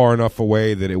just far enough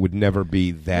away that it would never be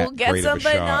that great of a shot. We'll get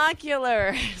some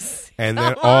binoculars. And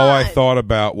then all I thought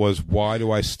about was, why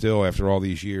do I still, after all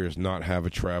these years, not have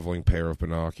a traveling pair of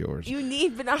binoculars? You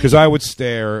need binoculars. Because I would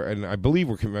stare, and I believe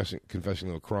we're confessing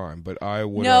to a crime, but I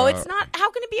would... No, it's not. How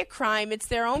can it be a crime? It's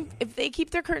their own... If they keep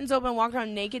their curtains open and walk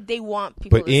around naked, they want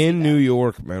people to see them. But in New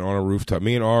York, man, on a rooftop,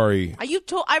 me and Ari...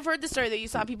 I've heard the story that you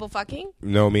saw people fucking?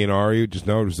 No, me and Ari just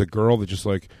know it was a girl that just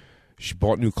like... She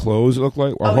bought new clothes, it looked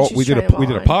like. We did a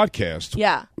podcast.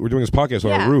 Yeah. We were doing this podcast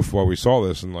on a roof while we saw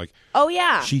this, and like... Oh,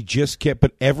 yeah. She just kept...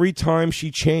 But every time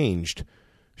she changed,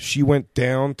 she went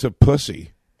down to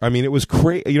pussy. I mean, it was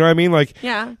crazy. You know what I mean? Like,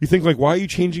 you think, like, why are you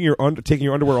changing taking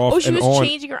your underwear off and on? Oh, she was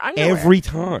changing her underwear. Every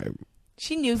time.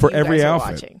 She knew for you every guys outfit.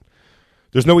 were watching.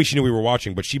 There's no way she knew we were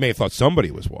watching, but she may have thought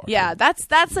somebody was watching. Yeah, that's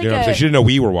like you know what I'm saying? She didn't know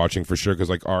we were watching for sure because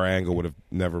like our angle would have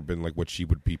never been like what she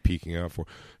would be peeking out for.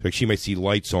 Like she might see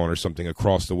lights on or something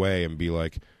across the way and be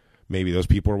like, maybe those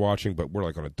people are watching, but we're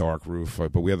like on a dark roof.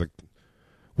 But we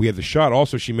had the shot.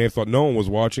 Also, she may have thought no one was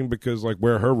watching because like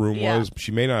where her room was,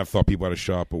 she may not have thought people had a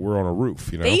shot, but we're on a roof.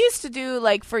 You know, they used to do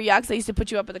like for Yucks, they used to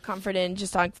put you up at the Comfort Inn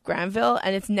just on Granville,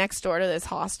 and it's next door to this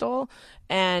hostel,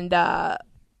 and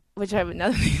which I have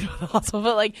another thing about the hostel,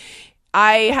 but like.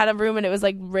 I had a room and it was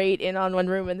like right in on one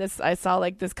room, and I saw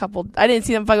like this couple. I didn't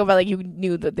see them fucking, but like you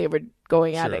knew that they were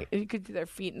going at it. You could see their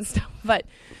feet and stuff. But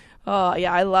oh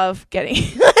yeah, I love getting.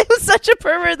 I'm such a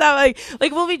pervert that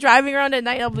like we'll be driving around at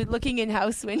night. And I'll be looking in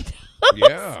house windows.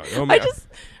 Yeah,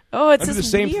 it's just the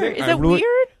same weird. thing. Is it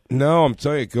weird? No, I'm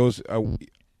telling you, it goes.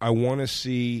 I want to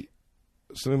see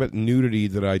something about nudity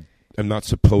that I am not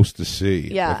supposed to see.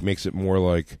 Yeah, like, makes it more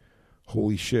like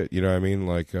holy shit. You know what I mean?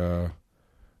 Like.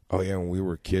 Oh yeah, when we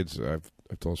were kids, I've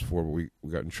told us before, but we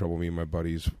got in trouble. Me and my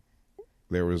buddies,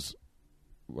 there was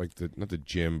like not the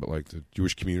gym, but like the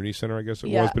Jewish Community Center, I guess it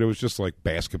Yeah. was. But it was just like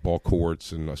basketball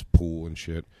courts and a pool and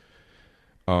shit.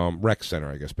 Rec center,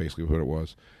 I guess, basically what it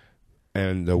was.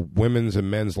 And the women's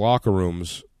and men's locker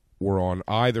rooms were on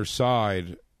either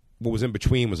side. What was in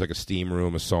between was like a steam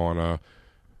room, a sauna,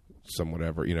 some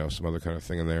whatever, some other kind of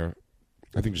thing in there.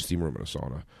 I think just steam room and a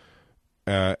sauna.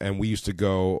 And we used to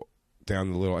go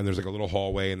down and there's like a little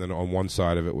hallway, and then on one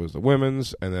side of it was the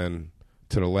women's, and then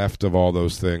to the left of all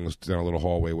those things, down a little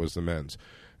hallway, was the men's.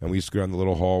 And we used to go down the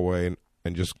little hallway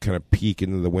and just kind of peek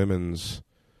into the women's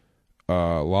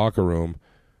locker room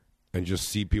and just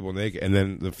see people naked. And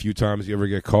then the few times you ever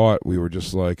get caught, we were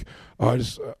just like, I'm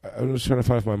just trying to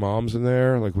find if my mom's in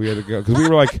there. Like, we had to go, because we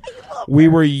were like, we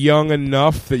were young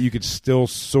enough that you could still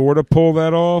sort of pull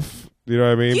that off. You know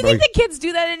what I mean? Do you think the kids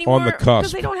do that anymore? On the cusp.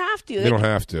 Because they don't have to. They don't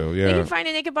have to, yeah. They can find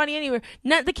a naked body anywhere.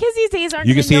 The kids these days aren't.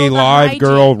 You can see a live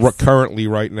girl currently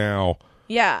right now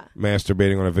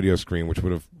masturbating on a video screen, which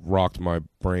would have rocked my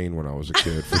brain when I was a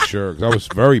kid, for sure. Because I was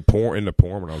very into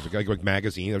porn when I was a kid. Like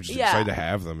magazines. I was just excited to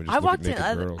have them and just look at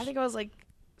naked girls. I think I was like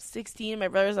 16. My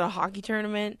brother was at a hockey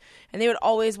tournament, and they would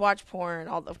always watch porn,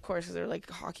 of course, because they're like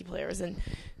hockey players. And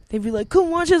they'd be like,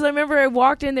 come watch this. I remember I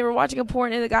walked in, they were watching a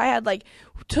porn, and the guy had like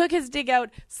took his dick out,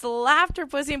 slapped her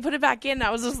pussy, and put it back in. And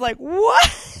I was just like, what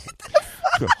the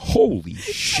fuck? Holy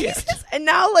shit. And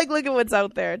now, like, look at what's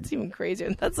out there. It's even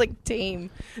crazier. That's like tame.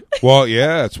 Well,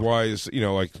 yeah, that's why it's,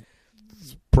 like,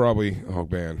 it's probably, oh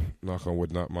man, knock on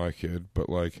wood, not my kid, but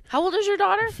like. How old is your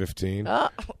daughter? 15.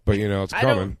 But it's coming.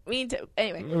 I don't mean to.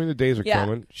 Anyway. I mean, the days are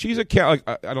coming. She's a cat.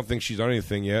 Like, I don't think she's done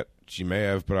anything yet. She may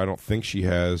have, but I don't think she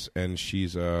has. And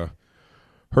she's,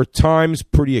 her time's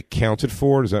pretty accounted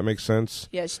for. Does that make sense?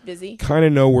 Yeah, she's busy. Kind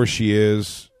of know where she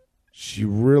is. She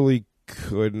really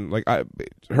couldn't. Like,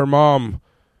 her mom,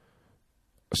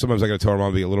 sometimes I got to tell her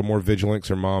mom to be a little more vigilant, because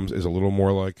her mom is a little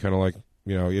more like, kind of like,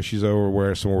 she's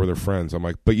somewhere with her friends. I'm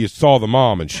like, but you saw the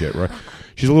mom and shit, right?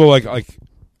 She's a little like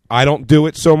I don't do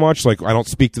it so much. Like, I don't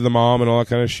speak to the mom and all that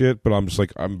kind of shit, but I'm just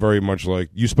like, I'm very much like,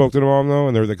 you spoke to the mom though?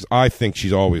 And they're like, I think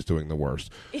she's always doing the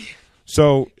worst.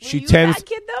 So she tends, a bad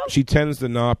kid, though? She tends to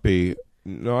not be.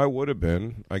 No, I would have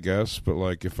been, I guess, but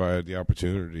like if I had the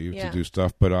opportunity to do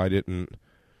stuff, but I didn't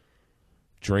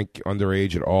drink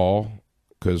underage at all,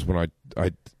 because when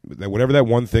I whatever that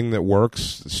one thing that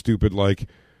works, stupid, like,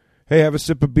 hey, have a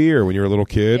sip of beer when you're a little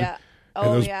kid. Yeah.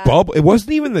 And those bubble. It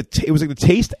wasn't even it was like the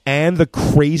taste and the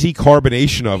crazy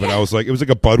carbonation of it. I was like, it was like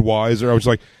a Budweiser. I was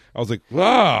like,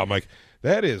 I'm like,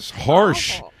 that is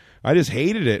harsh. Awful. I just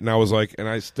hated it, and I was like, and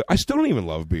I still don't even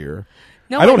love beer.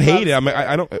 No, I don't hate it. I mean,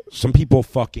 I don't. Some people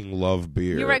fucking love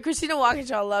beer. You're right. Christina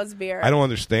Walkinshaw loves beer. I don't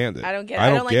understand it. I don't get it. I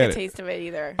don't like get the taste of it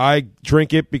either. I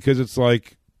drink it because it's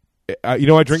like, I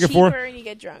drink it for. Cheaper and you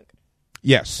get drunk.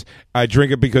 Yes, I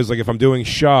drink it because, like, if I'm doing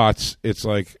shots, it's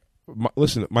like,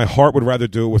 listen, my heart would rather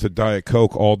do it with a Diet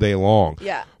Coke all day long.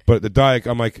 Yeah. But the Diet,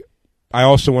 I'm like, I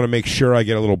also want to make sure I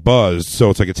get a little buzzed,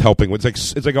 so it's like it's helping.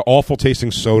 It's like an awful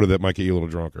tasting soda that might get you a little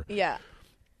drunker. Yeah.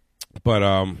 But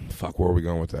fuck, where are we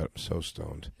going with that? I'm so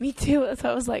stoned. Me too. So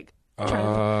I was like,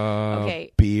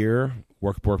 okay, beer.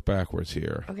 Work backwards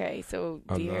here. Okay, so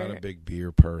I'm beer. not a big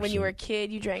beer person. When you were a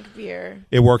kid, you drank beer.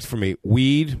 It worked for me.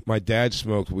 Weed. My dad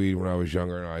smoked weed when I was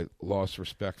younger, and I lost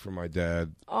respect for my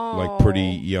dad. Like pretty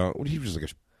young. He was like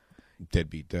a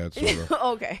deadbeat dad, sort of.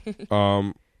 Okay.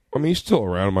 I mean, he's still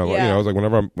around in my life. I was like,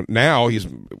 whenever now he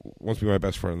wants to be my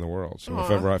best friend in the world. So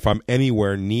if I'm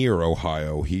anywhere near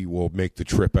Ohio, he will make the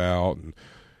trip out, and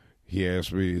he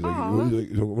asked me, he's like,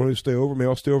 want to stay over? Maybe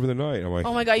I'll stay over the night. I'm like,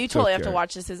 oh my God, you totally have to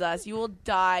watch This Is Us. You will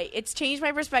die. It's changed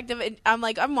my perspective. I'm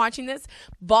like, I'm watching this,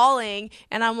 bawling,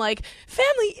 and I'm like,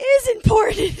 family is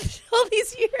important all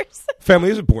these years.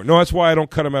 Family is important. No, that's why I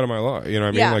don't cut him out of my life. You know what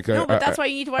I mean? Yeah, like, but that's why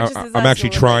you need to watch This Is Us. I'm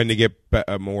actually trying to get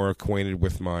more acquainted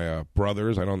with my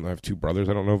brothers. I have two brothers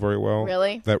I don't know very well.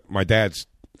 Really? That my dad's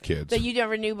kids that you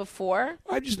never knew before.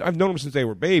 I've known them since they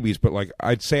were babies, but like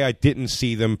I'd say I didn't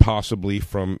see them possibly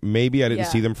from maybe I didn't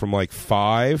see them from like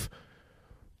 5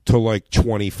 to like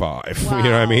 25. Wow. You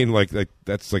know what I mean? Like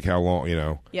that's like how long,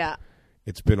 Yeah.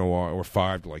 It's been a while, or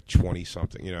 5 to like 20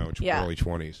 something, early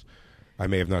 20s. I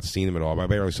may have not seen them at all, but I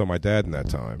barely saw my dad in that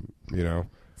time,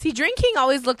 See, drinking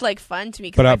always looked like fun to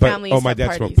me because my family used to my have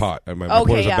dad parties. smoked pot. My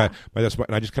yeah. My dad smoked,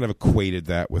 and I just kind of equated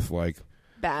that with like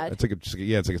bad. It's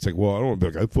like well, I don't want to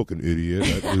be like, I'm fucking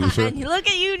idiot. That loser. And look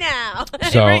at you now.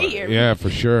 So right here. Yeah,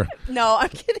 for sure. No, I'm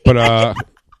kidding. But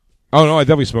oh no, I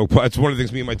definitely smoke pot. It's one of the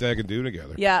things me and my dad can do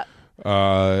together. Yeah.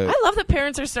 I love that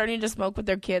parents are starting to smoke with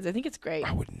their kids. I think it's great.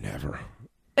 I would never.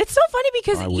 It's so funny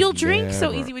because I would you'll drink so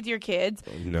never. easy with your kids.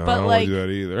 No, but I don't like, do that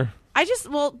either.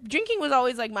 Drinking was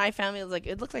always like my family was like,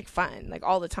 it looked like fun, like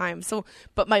all the time. So,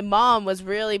 but my mom was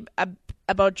really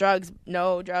about drugs.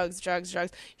 No, drugs. I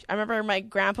remember my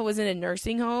grandpa was in a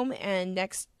nursing home, and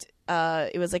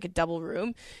it was like a double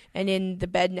room, and in the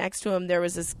bed next to him there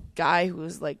was this guy who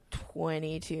was like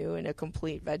 22 and a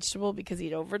complete vegetable because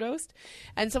he'd overdosed.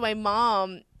 And so my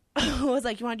mom was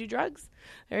like, you want to do drugs?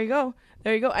 There you go.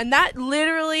 And that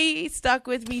literally stuck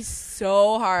with me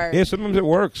so hard. Yeah, sometimes it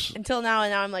works. Until now,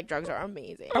 and now I'm like, drugs are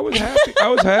amazing. I was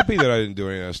happy that I didn't do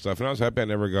any of that stuff, and I was happy I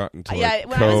never got into like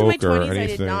when I was in my coke or 20s, I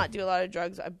anything. did not do a lot of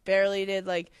drugs. I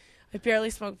barely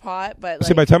smoked pot, but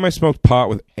See, by the time I smoked pot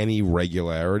with any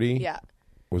regularity, yeah,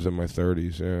 was in my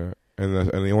 30s. Yeah, and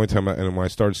the only time when I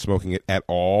started smoking it at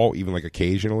all, even like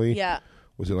occasionally, yeah,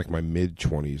 was in like my mid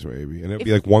 20s maybe, and it'd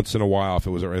be like once in a while if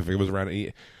it was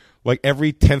around. Like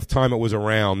every 10th time it was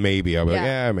around, maybe I'd be like,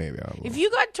 yeah, maybe. If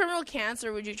you got terminal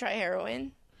cancer, would you try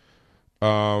heroin?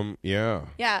 Yeah.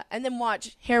 Yeah, and then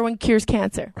watch Heroin Cures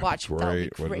Cancer. Watch, Great, that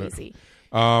would be wouldn't crazy.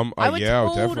 I would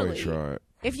totally. definitely try it.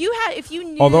 If you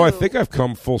knew. Although I think I've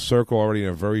come full circle already in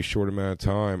a very short amount of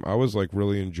time. I was like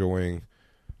really enjoying.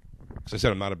 Because I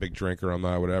said I'm not a big drinker. I'm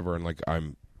not whatever, and like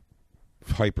I'm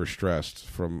hyper stressed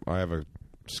from. I have a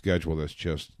schedule that's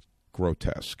just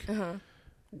grotesque. Uh-huh.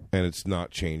 And it's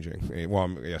not changing.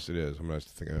 Well, yes, it is. I'm not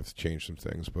thinking I have to change some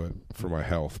things, but for my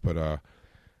health. But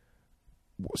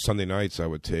Sunday nights I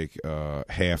would take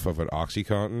half of an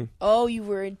OxyContin. Oh, you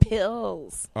were in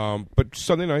pills. But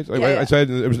Sunday nights, I said,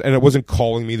 it wasn't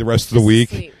calling me the rest of the week.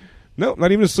 Sleep. No,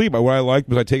 not even to sleep. What I liked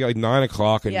was I take it like 9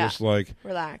 o'clock and just like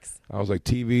relax. I was like,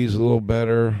 TV's a little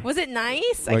better. Was it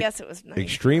nice? Like, I guess it was nice.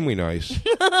 Extremely nice.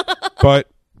 But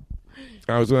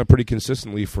I was doing that pretty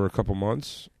consistently for a couple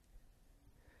months.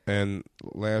 And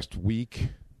last week,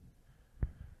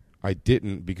 I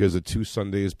didn't because the 2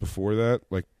 Sundays before that,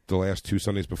 like the last 2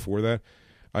 Sundays before that,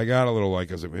 I got a little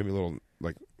like, it made me a little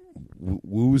like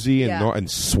woozy and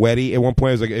sweaty at one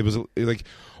point. It was like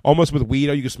almost with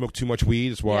weed. You can smoke too much weed.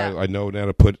 That's why I know now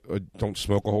to don't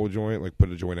smoke a whole joint. Like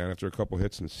put a joint out after a couple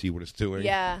hits and see what it's doing.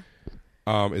 Yeah.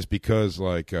 Is because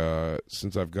like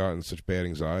since I've gotten such bad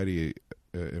anxiety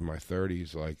in my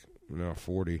 30s, like now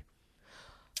 40.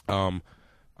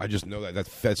 I just know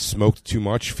that smoked too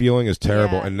much feeling is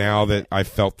terrible. Yeah. And now that I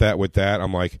felt that with that,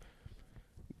 I'm like,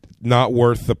 not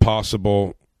worth the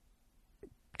possible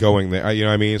going there. You know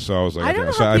what I mean? So I was like, I think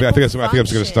I'm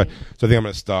just gonna stop. So I think I'm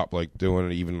gonna stop like doing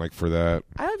it even like for that.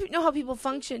 I don't know how people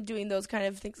function doing those kind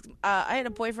of things. I had a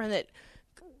boyfriend that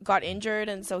got injured,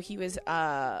 and so he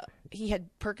had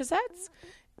Percocets.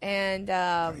 And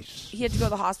nice. He had to go to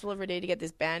the hospital every day to get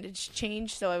this bandage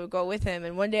changed, so I would go with him.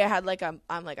 And one day I had like I'm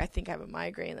like, I think I have a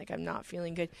migraine, like I'm not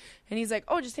feeling good. And he's like,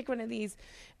 oh, just take one of these.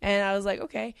 And I was like,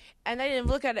 okay. And I didn't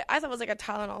look at it. I thought it was like a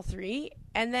Tylenol 3.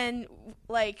 And then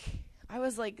like I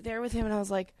was like there with him, and I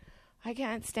was like, I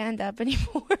can't stand up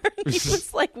anymore. He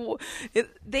was like,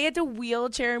 they had to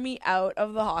wheelchair me out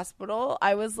of the hospital.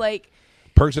 I was like,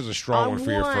 Perks is a strong one for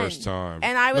your first time.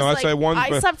 And I was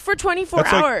I slept for 24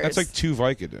 hours. That's like 2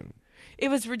 Vicodin. It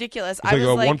was ridiculous. It's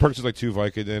like one Perks is like 2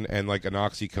 Vicodin, and like an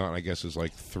OxyContin, I guess, is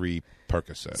like 3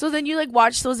 Percocet. So then you like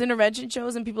watch those intervention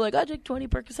shows, and people are like, I take 20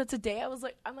 Percocets a day.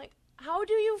 I'm like, how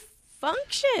do you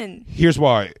function? Here's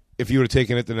why. If you would have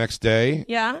taken it the next day,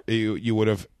 you would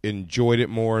have enjoyed it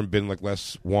more and been like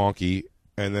less wonky.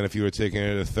 And then if you would have taken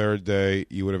it the third day,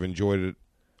 you would have enjoyed it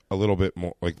a little bit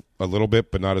more, like a little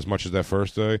bit, but not as much as that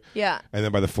first day. Yeah. And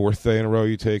then by the 4th day in a row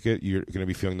you take it, you're going to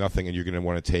be feeling nothing, and you're going to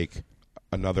want to take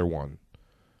another one.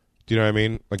 Do you know what I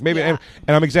mean? Like maybe, and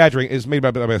I'm exaggerating. It's maybe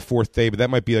by the 4th day, but that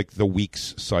might be like the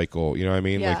week's cycle. You know what I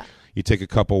mean? Yeah. Like you take a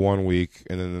couple one week,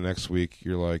 and then the next week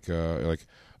you're like,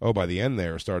 oh, by the end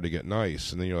there, it started to get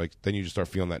nice, and then you're like, then you just start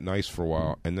feeling that nice for a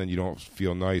while, and then you don't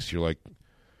feel nice. You're like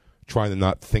trying to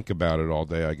not think about it all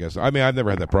day. I guess. I mean, I've never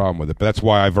had that problem with it, but that's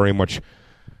why I very much.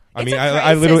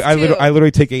 I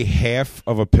literally take a half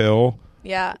of a pill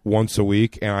once a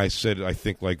week, and I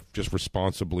think like just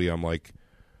responsibly, I'm like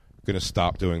going to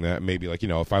stop doing that. Maybe like,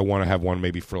 if I want to have one,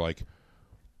 maybe for like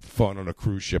fun on a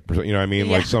cruise ship or something, you know what I mean?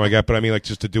 Like something like that. But I mean, like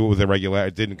just to do it with a regular, I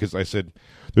didn't, because I said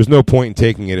there's no point in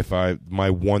taking it if my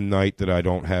one night that I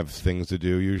don't have things to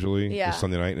do usually is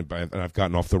Sunday night, and I've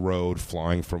gotten off the road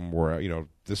flying from where,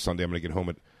 this Sunday I'm going to get home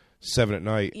at 7 at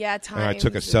night. Yeah, and I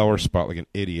took a cellar spot like an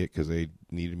idiot because they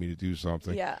needed me to do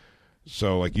something. Yeah.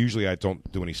 So like usually I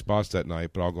don't do any spots that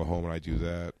night, but I'll go home and I do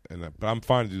that. But I'm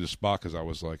fine to do the spot because I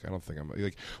was like, I don't think I'm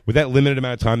like with that limited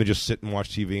amount of time to just sit and watch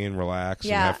TV and relax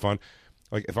and have fun.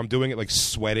 Like if I'm doing it like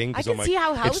sweating because I'm like,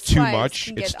 it's too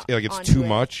much. It's too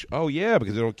much. Oh yeah,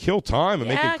 because it'll kill time and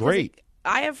make it great.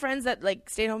 I have friends that like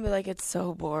stay home and be like, it's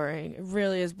so boring. It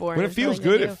really is boring. When it feels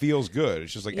good, it feels good.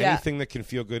 It's just like anything that can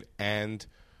feel good and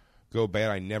go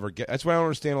bad, I never get. That's why I don't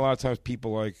understand a lot of times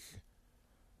people like,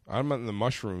 I'm not into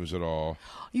mushrooms at all.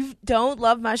 You don't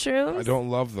love mushrooms? I don't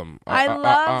love them. I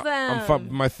love them.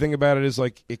 My thing about it is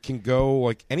like it can go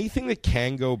like anything that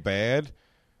can go bad.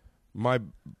 My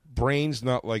brain's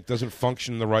not like doesn't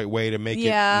function the right way to make it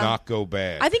not go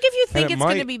bad. I think if you think it's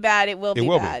going to be bad, it will be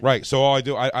bad. Right. So all I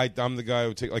do, I'm the guy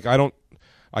who take like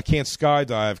I can't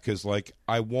skydive because like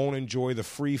I won't enjoy the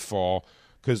free fall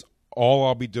because all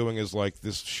I'll be doing is like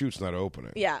this chute's not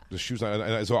opening. Yeah. The chute's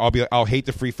not. So I'll hate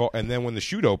the free fall, and then when the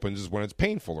chute opens is when it's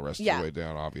painful the rest of the way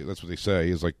down. Obviously, that's what they say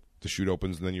is like the chute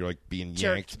opens and then you're like being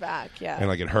jerked yanked back. Yeah. And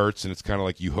like it hurts and it's kind of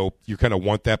like you kind of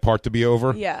want that part to be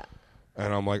over. Yeah.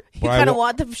 And I'm like, you kind of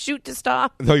want the chute to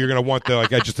stop. No, you're gonna want the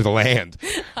like edges to the land.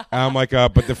 And I'm like,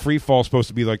 but the free fall is supposed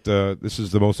to be like this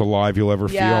is the most alive you'll ever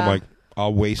feel. I'm like,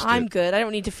 I'll waste it. I'm good. I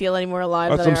don't need to feel any more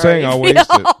alive. That's what I'm saying. I'll waste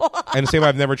it. And the same,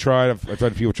 I've never tried. I've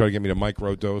tried people try to get me to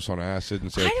microdose on acid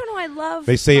and say, I don't know. I love.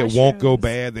 They say mushrooms. It won't go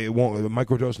bad. They won't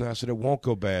microdose on acid. It won't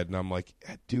go bad. And I'm like,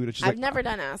 dude, it's just I've never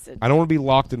done acid. I don't want to be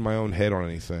locked in my own head on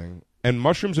anything. And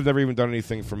mushrooms have never even done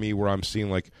anything for me where I'm seeing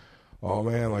like, oh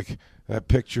man, like that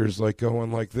picture's like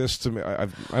going like this to me. I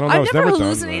don't know. I've it's never never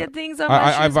hallucinated done things on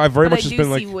mushrooms. I've very but much I just been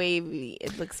see like wavy.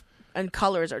 It looks and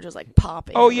colors are just like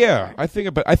popping. Oh yeah, I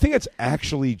think it's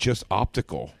actually just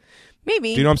optical.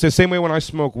 Maybe. Do you know what I'm saying? Same way when I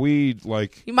smoke weed,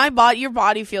 like your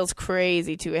body feels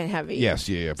crazy too and heavy. Yes,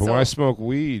 yeah. But when I smoke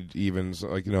weed, even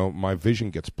like my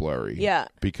vision gets blurry. Yeah.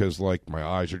 Because like my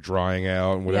eyes are drying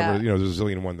out and whatever. Yeah. There's a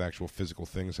zillion and one actual physical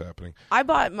things happening. I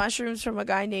bought mushrooms from a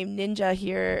guy named Ninja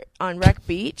here on Wreck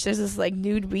Beach. There's this like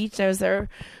nude beach. I was there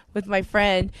with my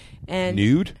friend and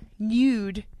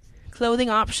nude, clothing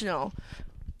optional.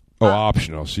 Oh,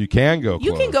 optional. So you can go.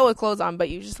 You can go with clothes on, but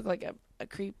you just look like a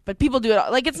creep. But people do it.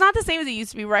 Like it's not the same as it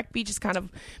used to be. Wreck Beach has kind of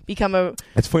become a.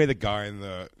 It's funny the guy in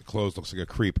the clothes looks like a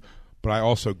creep, but I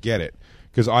also get it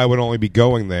because I would only be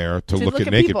going there to look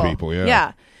at naked people. Yeah.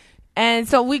 Yeah. And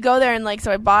so we go there and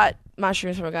so I bought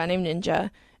mushrooms from a guy named Ninja,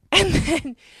 and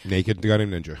then naked guy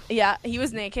named Ninja. Yeah, he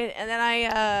was naked, and then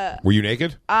I. Were you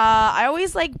naked? I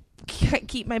always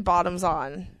keep my bottoms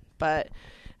on, but.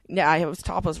 Yeah, I was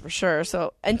topless for sure.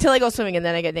 So until I go swimming and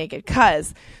then I get naked.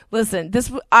 Cause listen,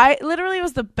 I literally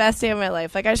was the best day of my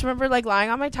life. Like I just remember lying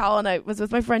on my towel and I was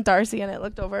with my friend Darcy and I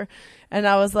looked over and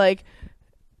I was like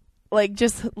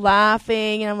just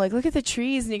laughing and I'm like, look at the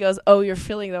trees. And he goes, oh, you're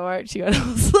feeling them, aren't you? And I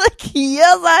was like,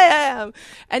 yes, I am.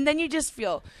 And then you just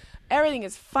feel everything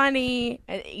is funny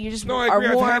and you just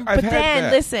are warm. But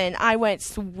then listen, I went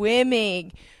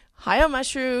swimming. High on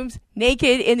mushrooms,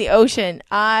 naked in the ocean.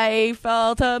 I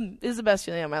felt it was the best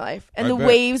feeling of my life, and the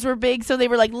waves were big, so they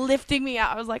were lifting me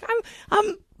out. I was like,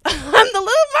 I'm the Little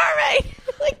Mermaid.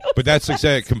 But that's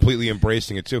exactly completely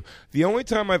embracing it too. The only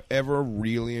time I've ever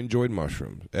really enjoyed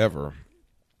mushrooms, ever,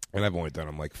 and I've only done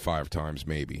them 5 times,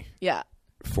 maybe. Yeah.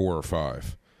 4 or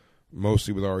 5,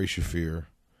 mostly with Ari Shafir,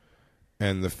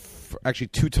 and actually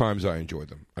 2 times I enjoyed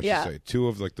them. I should say 2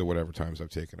 of the whatever times I've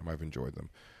taken them, I've enjoyed them.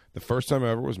 The first time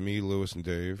ever was me, Lewis, and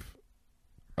Dave.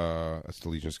 That's the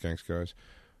Legion of Skanks guys.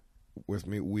 With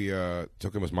me, we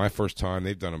took them. It was my first time.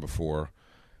 They've done them before,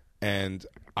 and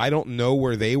I don't know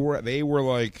where they were. They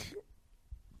were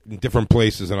in different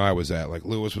places than I was at.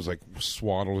 Lewis was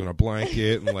swaddled in a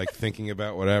blanket and thinking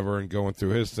about whatever and going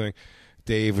through his thing.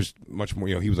 Dave was much more.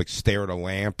 He was staring at a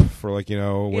lamp for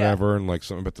whatever and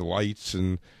something about the lights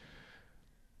and.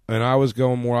 And I was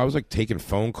going more. I was taking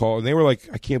phone calls, and they were like,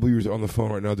 "I can't believe you're on the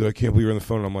phone right now, dude. I can't believe you're on the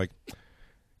phone." And I'm like,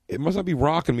 "It must not be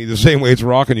rocking me the same way it's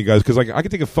rocking you guys." Because I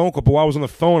could take a phone call, but while I was on the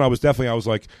phone, I was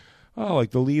like, "Oh,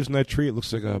 the leaves in that tree. It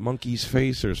looks like a monkey's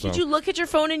face or something." Did you look at your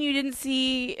phone and you didn't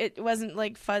see it?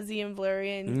 Wasn't fuzzy and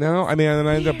blurry and no. I mean, and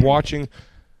I ended up watching.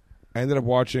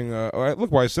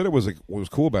 Look, why I said it was what was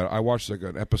cool about it. I watched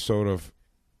an episode of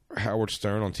Howard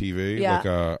Stern on TV.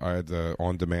 Yeah. I had the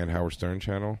on-demand Howard Stern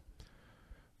channel.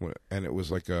 And it was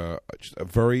just a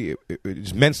very. It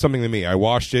just meant something to me. I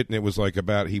watched it, and it was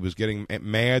about he was getting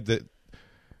mad that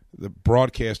the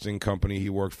broadcasting company he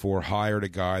worked for hired a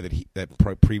guy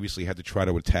that previously had to try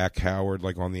to attack Howard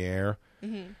on the air,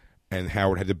 and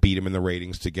Howard had to beat him in the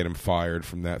ratings to get him fired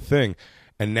from that thing.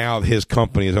 And now his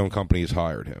own company, has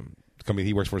hired him. The company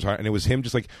he works for is hired, and it was him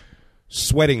just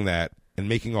sweating that and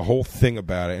making a whole thing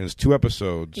about it. And it's 2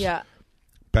 episodes. Yeah.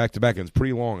 Back to back, and it's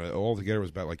pretty long. All together was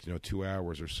about 2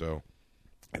 hours or so,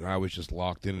 and I was just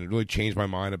locked in. And it really changed my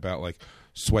mind about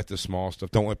sweat the small stuff.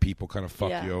 Don't let people kind of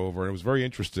fuck you over. And it was very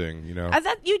interesting, you know. I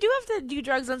thought you do have to do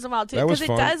drugs once in a while too, That was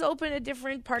because it fun. does open a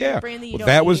different part of the brain that you don't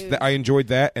that was use. I enjoyed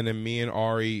that, and then me and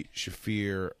Ari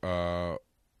Shafir,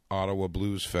 Ottawa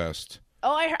Blues Fest.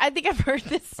 Oh, I think I've heard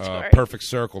this story. Perfect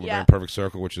Circle, the band Perfect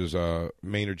Circle, which is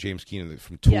Maynard James Keenan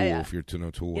from Tool. If you're to know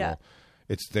Tool,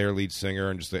 it's their lead singer,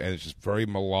 and it's just very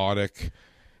melodic.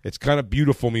 It's kind of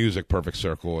beautiful music. Perfect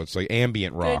Circle. It's like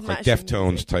ambient rock, like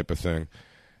Deftones type of thing.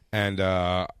 And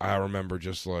I remember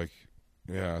just like,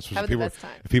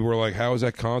 if people were like, "How was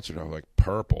that concert?" I was like,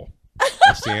 "Purple."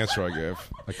 That's the answer I give.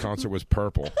 That concert was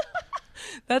purple.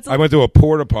 I went to a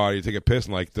porta potty to take a piss,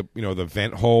 and like the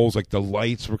vent holes, like the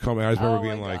lights were coming out. I just remember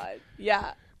being like,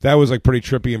 that was like pretty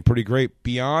trippy and pretty great.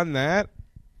 Beyond that,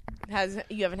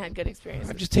 you haven't had good experiences?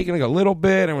 I've just taken like a little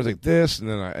bit, and it was like this, and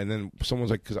then someone's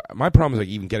like, because my problem is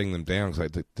like even getting them down,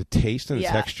 because like the taste and the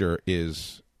texture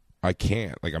is, I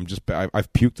can't. Like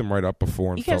I've puked them right up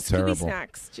before and felt terrible. Scooby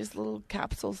snacks, just little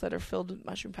capsules that are filled with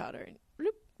mushroom powder.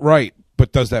 Right,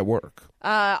 but does that work?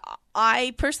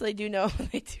 I personally do know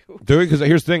they do. Do it? Because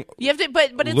here's the thing. You have to,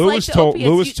 but it's Lewis like the opiates.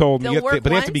 Lewis told me, but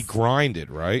they have to be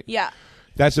grinded, right? Yeah.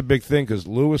 That's a big thing, because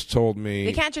Lewis told me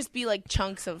they can't just be like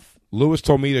chunks of. Lewis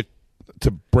told me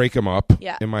to break them up.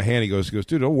 Yeah. In my hand, he goes,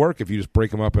 dude, it'll work if you just break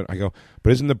them up. And I go,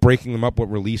 but isn't the breaking them up what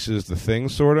releases the thing,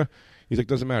 sort of? He's like,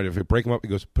 doesn't matter if you break them up. He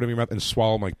goes, put them in your mouth and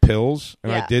swallow them like pills.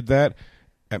 And I did that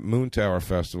at Moon Tower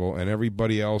Festival, and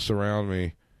everybody else around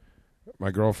me, my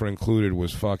girlfriend included,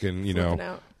 was fucking,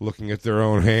 looking at their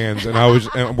own hands, and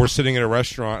and we're sitting in a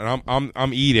restaurant, and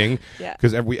I'm eating,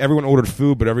 because everyone ordered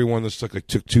food, but everyone just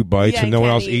took 2 bites, and no one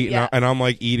else eating, and I'm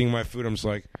like eating my food. I'm just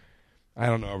like, I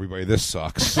don't know, everybody, this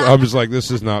sucks. I'm just like,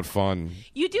 this is not fun.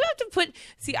 You do have to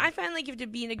I find like you have to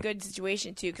be in a good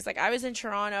situation too, because like I was in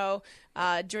Toronto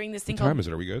during this thing. What time is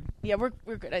it? Are we good? Yeah,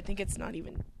 we're good. I think it's not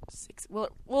even 6.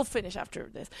 We'll finish after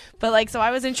this. But like, so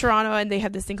I was in Toronto, and they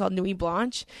had this thing called Nuit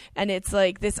Blanche, and it's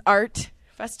like this art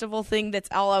festival thing that's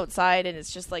all outside, and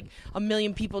it's just like a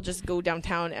million people just go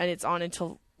downtown, and it's on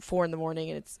until 4 a.m.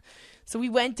 and so we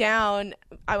went down.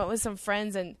 I went with some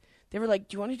friends, and they were like,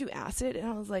 "Do you want to do acid?" And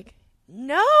I was like,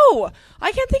 no,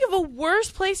 I can't think of a worse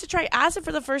place to try acid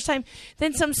for the first time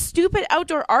than some stupid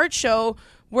outdoor art show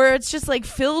where it's just like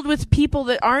filled with people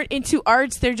that aren't into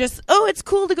arts. They're just, oh, it's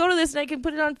cool to go to this and I can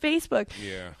put it on Facebook.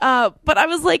 Yeah. But I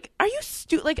was like, are you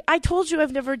stupid? Like, I told you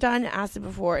I've never done acid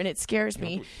before, and it scares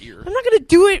me. I'm not going to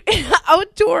do it in an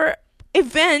outdoor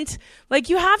event. Like,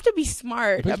 you have to be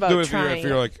smart about trying. If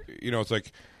you're like, it's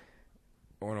like,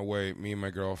 I went away, me and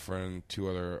my girlfriend, 2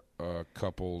 other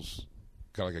couples,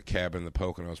 got like a cabin in the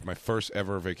Poconos. My first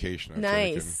ever vacation I've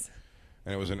taken.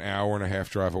 And it was an hour and a half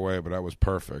drive away, but that was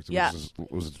perfect. It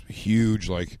was a huge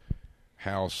like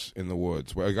house in the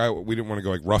woods. We didn't want to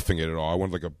go like roughing it at all. I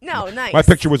wanted like nice. My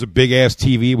picture was a big ass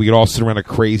TV. We could all sit around a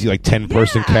crazy like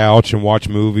 10-person couch and watch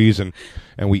movies, and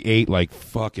we ate like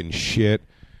fucking shit.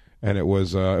 And it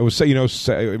was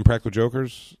Impractical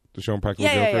Jokers, the show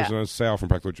Impractical Jokers. And Sal from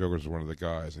Impractical Jokers is one of the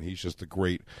guys, and he's just a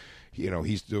great.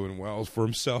 He's doing well for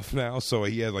himself now. So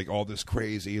he had like all this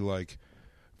crazy like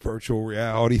virtual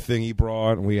reality thing he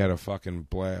brought, and we had a fucking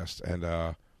blast. And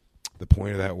the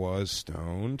point of that was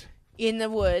stoned in the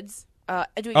woods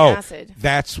doing acid.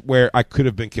 That's where I could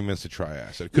have been convinced to try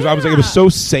acid, because I was like, it was so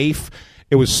safe.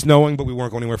 It was snowing, but we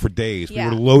weren't going anywhere for days. We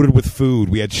were loaded with food.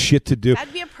 We had shit to do.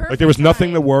 That'd be a perfect like there was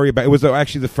nothing to worry about. It was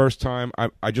actually the first time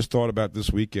I just thought about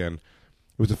this weekend.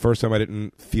 It was the first time I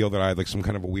didn't feel that I had like some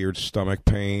kind of a weird stomach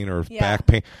pain or back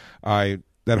pain.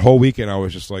 That whole weekend I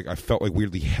was just like, I felt like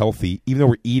weirdly healthy, even though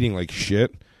we're eating like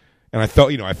shit. And I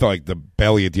felt like the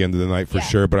belly at the end of the night for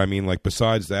sure. But I mean, like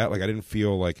besides that, like I didn't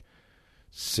feel like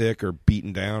sick or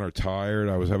beaten down or tired.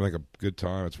 I was having like a good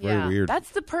time. It's very weird.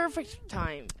 That's the perfect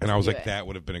time. And I was like, that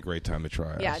would have been a great time to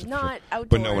try acid. Yeah, not outdoors.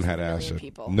 But no one had acid.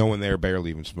 People. No one there barely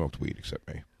even smoked weed except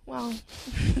me. Well,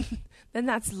 then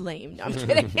that's lame. No, I'm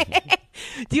kidding.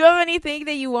 Do you have anything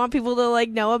that you want people to like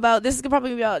know about? This is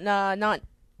probably about not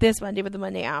this Monday, but the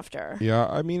Monday after. Yeah,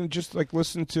 I mean, just like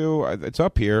listen to it's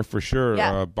up here for sure.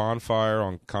 Yeah. Bonfire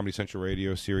on Comedy Central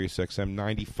Radio, Sirius XM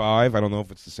 95. I don't know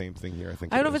if it's the same thing here.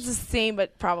 I don't know if it's the same,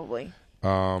 but probably.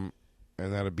 And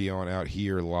that'll be on out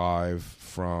here live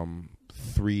from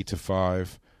 3 to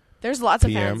 5. There's lots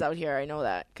of fans out here. I know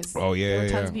that because there were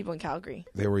tons of people in Calgary.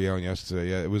 They were yelling yesterday.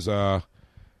 Yeah, it was. For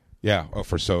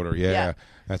Soder. Yeah.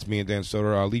 That's me and Dan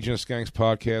Soder. Legion of Skanks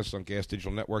podcast on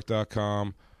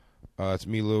GasDigitalNetwork.com. It's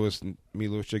me, Louis,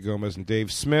 Jay Gomez, and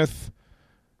Dave Smith.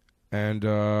 And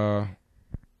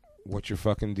what's your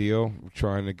fucking deal? We're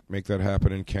trying to make that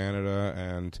happen in Canada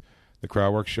and the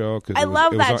Crowdwork show. I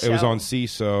love that show. It was on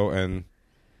CISO, and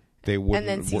they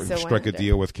wouldn't strike a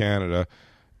deal with Canada,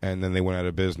 and then they went out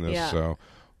of business. Yeah. So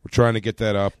we're trying to get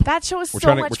that up. That show is we're so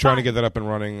trying much We're trying to get that up and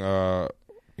running.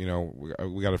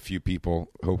 We got a few people.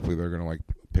 Hopefully, they're going to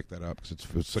pick that up because it's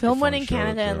such film a fun one in show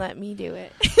Canada and let me do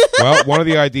it. Well, one of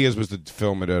the ideas was to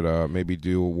film it at maybe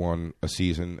do a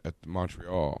season at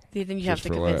Montreal. Do you think you have to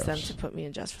convince them to put me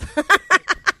in Just for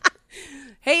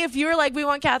Hey, if you were like, we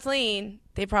want Kathleen,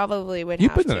 they probably would.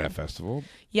 You've been to that festival.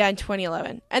 Yeah, in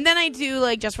 2011, and then I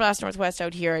do Just for Last Northwest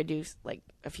out here. I do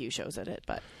a few shows at it,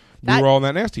 but we were all in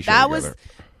that nasty show together.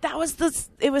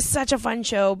 It was such a fun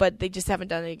show, but they just haven't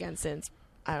done it again since.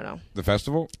 I don't know. The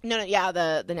festival? No, yeah,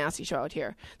 the nasty show out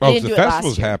here. They didn't do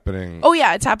festival's happening. Oh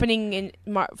yeah, it's happening in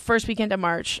first weekend of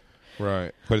March.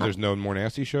 Right, but there's no more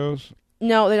nasty shows.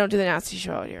 No, they don't do the nasty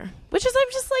show out here. Which is, I'm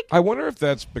just like... I wonder if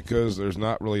that's because there's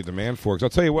not really demand for it. 'Cause I'll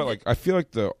tell you what, I feel like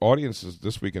the audiences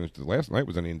this weekend, if the last night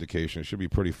was any indication, it should be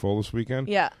pretty full this weekend.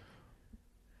 Yeah.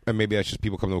 And maybe that's just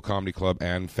people come to a comedy club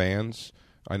and fans.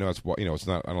 I know it's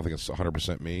not, I don't think it's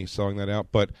 100% me selling that out,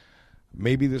 but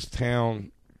maybe this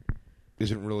town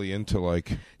isn't really into,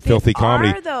 filthy comedy.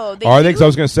 Are, though. Are they? Because I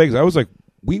was going to say, because I was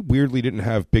we weirdly didn't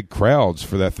have big crowds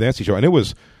for that nasty show. And it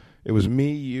was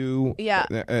me, you,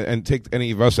 and take any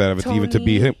of us out of it to even to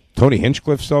be him. Tony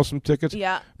Hinchcliffe sell some tickets.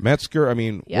 Yeah, Metzger. I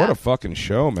mean, what a fucking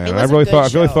show, man! I really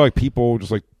felt like people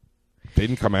just they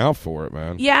didn't come out for it,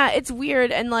 man. Yeah, it's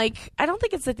weird, and I don't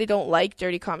think it's that they don't like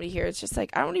dirty comedy here. It's just I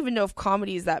don't even know if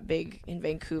comedy is that big in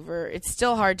Vancouver. It's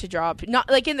still hard to draw.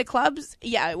 Not in the clubs.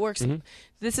 Yeah, it works. Mm-hmm.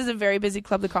 This is a very busy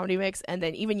club, the Comedy Mix, and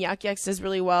then even Yak Yaks does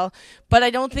really well. But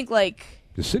I don't think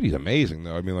the city's amazing,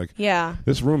 though. I mean, yeah.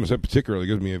 This room particularly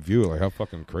gives me a view of how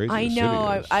fucking crazy I the know.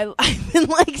 city is. I've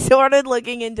been sort of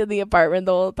looking into the apartment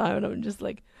the whole time, and I'm just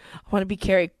I want to be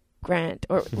Cary Grant,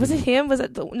 or was it him? Was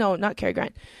it no, not Cary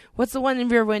Grant? What's the one in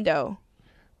Rear Window?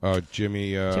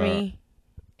 Jimmy. I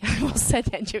almost said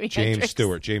that. James Hendricks.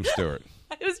 James Stewart.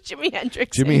 It was Jimi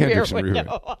Hendrix. Jimi Hendrix in Rear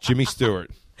Window. Jimmy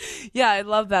Stewart. Yeah, I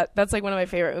love that. That's one of my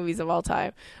favorite movies of all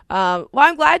time. Well,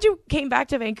 I'm glad you came back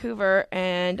to Vancouver,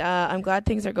 and I'm glad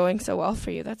things are going so well for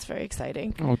you. That's very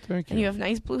exciting. Oh, thank you. And you have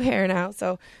nice blue hair now,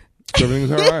 so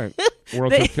everything's all right.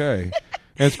 World's okay.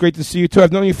 And it's great to see you too.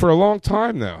 I've known you for a long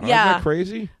time now. Yeah, isn't that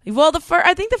crazy? Well,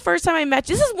 I think the first time I met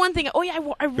you, this is one thing. Oh yeah,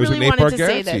 I really wanted to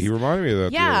say this. He reminded me of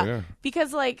that. Yeah,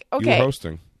 because you were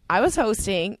hosting. I was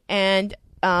hosting, and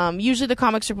usually the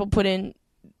comic strip will put in.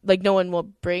 No one will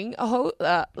bring an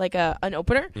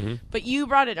opener, mm-hmm. But you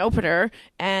brought an opener,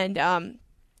 and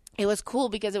it was cool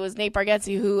because it was Nate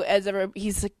Bargatze, who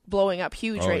he's blowing up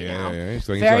huge now. Yeah. He's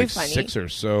very funny. 6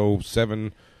 or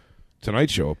 7 Tonight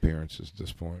Show appearances at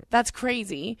this point. That's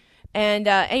crazy. And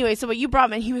anyway, so what you brought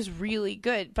him, and he was really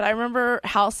good. But I remember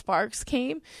Hal Sparks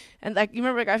came, and you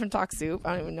remember the guy from Talk Soup?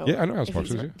 I don't even know. Yeah, I know Hal Sparks.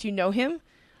 Do you know him?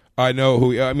 I know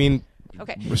who. I mean.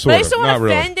 Okay, but I still want to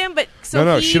offend him. But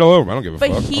shit all over him. I don't give a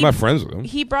fuck. I'm not friends with him.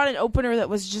 He brought an opener that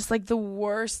was just the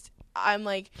worst.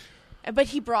 But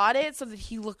he brought it so that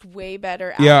he looked way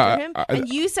better after him. And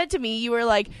you said to me, you were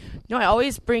like, "No, I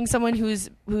always bring someone who is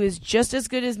just as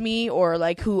good as me, or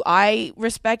who I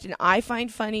respect and I find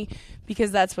funny,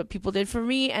 because that's what people did for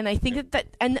me." And I think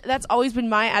that's always been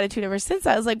my attitude ever since.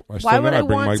 I was like, why would I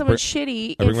want someone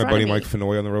shitty? I bring my buddy Mike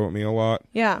Fenoy on the road with me a lot.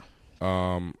 Yeah.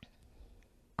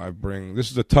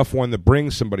 This is a tough one to bring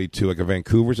somebody to. A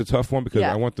Vancouver's a tough one because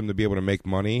I want them to be able to make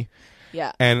money.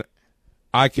 Yeah. And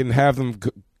I can have them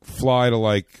fly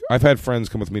to I've had friends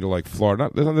come with me to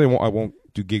Florida. I won't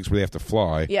do gigs where they have to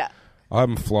fly. Yeah. I'll have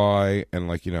them fly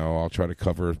and I'll try to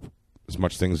cover as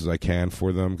much things as I can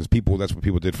for them because that's what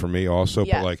people did for me also.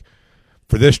 Yeah. But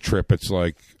for this trip, it's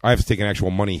I have to take an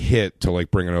actual money hit to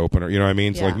bring an opener. You know what I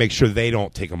mean? So make sure they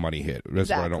don't take a money hit.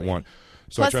 That's what I don't want.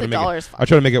 So plus I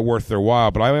try to make it worth their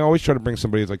while, but I always try to bring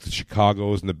somebody the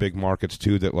Chicagos and the big markets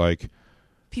too that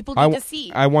people need to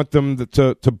see. I want them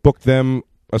to book them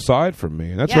aside from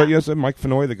me, and that's why Mike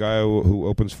Fenoy, the guy who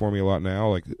opens for me a lot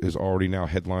now, is already now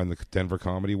headlined the Denver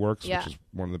Comedy Works, which is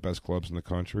one of the best clubs in the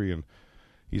country, and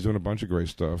he's doing a bunch of great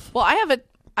stuff. Well,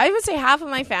 I would say half of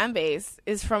my fan base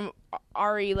is from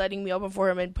Ari letting me open for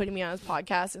him and putting me on his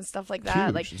podcast and stuff like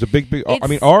that. Huge. It's a big. I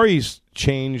mean, Ari's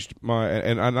changed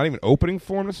and I'm not even opening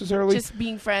for him necessarily. Just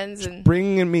being friends and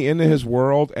bringing me into his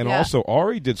world, and also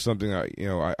Ari did something.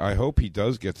 I hope he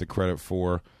does get the credit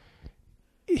for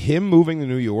him moving to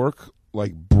New York.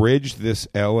 Bridged this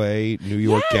L.A. New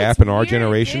York gap in our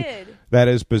generation. That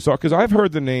is bizarre because I've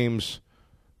heard the names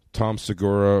Tom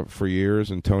Segura for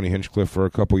years and Tony Hinchcliffe for a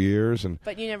couple years,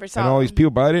 but you never saw and all these people,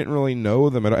 but I didn't really know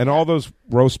them, and all those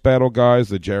roast battle guys,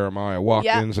 the Jeremiah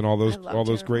Watkins and all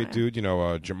those great dudes,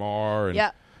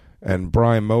 Jamar and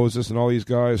Brian Moses and all these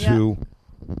guys who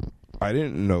I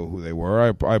didn't know who they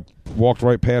were. I walked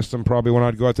right past them probably when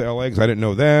I'd go out to L.A. because I didn't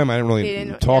know them. I didn't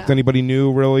really talk to anybody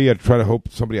new, really. I'd try to hope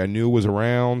somebody I knew was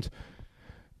around.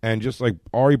 And just like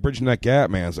Ari bridging that gap,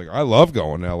 man. It's like, I love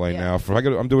going to L.A. now.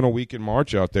 I'm doing a week in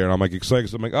March out there, and I'm like excited.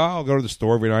 So I'm like, I'll go to the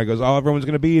store every night. He goes, everyone's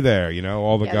going to be there. You know,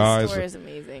 all the guys. The store is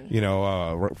amazing. You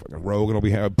know, Rogan will be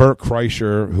Burt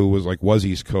Kreischer, who was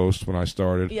East Coast when I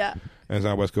started. Yeah. And is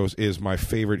now West Coast, is my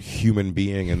favorite human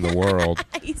being in the world.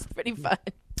 He's pretty fun.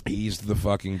 He's the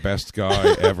fucking best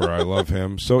guy ever. I love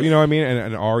him. So, you know what I mean?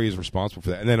 And Ari is responsible for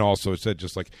that. And then also it said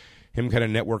just like him kind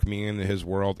of network me into his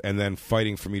world and then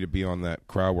fighting for me to be on that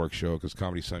crowd work show because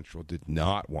Comedy Central did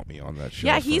not want me on that show.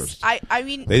 Yeah, first. I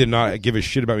mean. They did not give a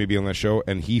shit about me being on that show,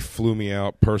 and he flew me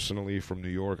out personally from New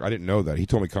York. I didn't know that. He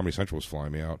told me Comedy Central was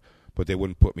flying me out, but they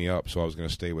wouldn't put me up, so I was going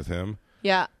to stay with him.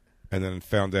 Yeah. And then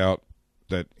found out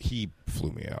that he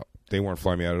flew me out. They weren't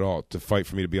flying me out at all to fight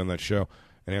for me to be on that show.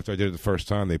 And after I did it the first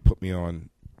time, they put me on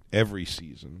every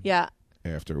season. Yeah.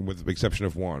 After, with the exception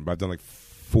of one. But I've done like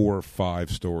 4 or 5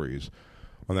 stories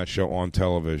on that show on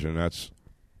television. That's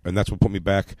what put me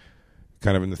back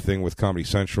kind of in the thing with Comedy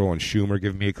Central, and Schumer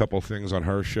gave me a couple things on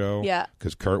her show. Yeah.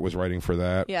 Because Kurt was writing for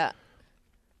that. Yeah.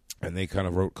 And they kind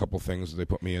of wrote a couple things that they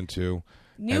put me into.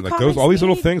 And like all these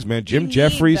little things, man. Jim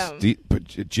Jeffries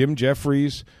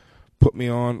put me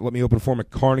on, let me open for him at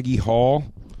Carnegie Hall.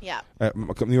 Yeah. At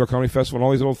New York Comedy Festival and all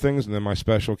these little things, and then my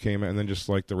special came out, and then just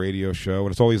like the radio show,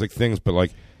 and it's all these like things, but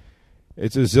like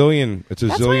it's a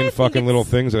zillion fucking little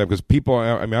things that I have, because people,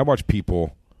 I mean, I watch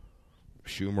people,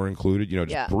 Schumer included, you know,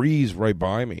 just breeze right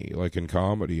by me, like in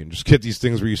comedy, and just get these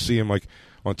things where you see him like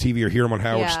on TV or hear him on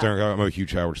Howard Stern. I'm a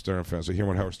huge Howard Stern fan, so I hear him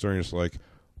on Howard Stern, just like,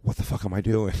 what the fuck am I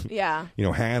doing? Yeah. You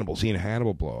know, seeing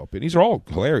Hannibal blow up. And these are all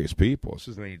hilarious people. This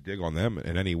isn't any dig on them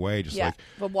in any way. Just like,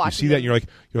 you see that and you're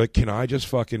like, can I just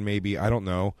fucking maybe, I don't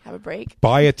know. Have a break?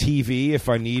 Buy a TV if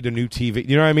I need a new TV.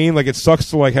 You know what I mean? Like, it sucks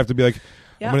to like have to be like,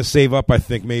 I'm going to save up, I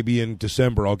think, maybe in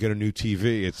December I'll get a new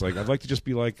TV. It's like, I'd like to just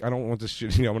be like, I don't want this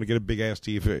shit. You know, I want to get a big-ass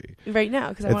TV. Right now,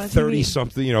 because I want a TV.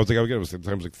 30-something, you know, it's like I would get it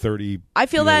sometimes like 30. I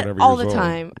feel that all the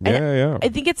time. Yeah. I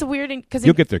think it's weird. Because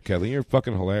you'll get there, Kelly. You're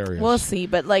fucking hilarious. We'll see,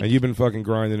 but like. And you've been fucking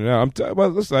grinding it out. Well,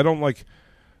 listen, I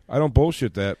don't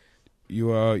bullshit that.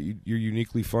 You're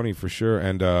uniquely funny for sure.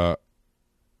 And,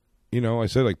 you know, I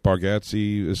said like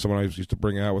Bargatze is someone I used to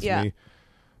bring out with me.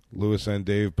 Lewis and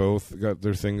Dave both got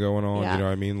their thing going on. You know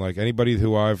what I mean? Like anybody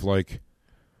who I've like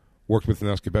worked with in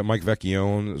Escapade, Mike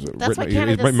Vecchione.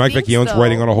 Mike Vecchione's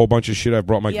writing on a whole bunch of shit. I've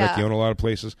brought Mike Vecchione a lot of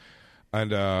places.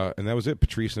 And that was it.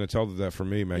 Patrice and Attell did that for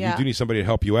me, man. You do need somebody to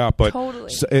help you out, but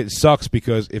it sucks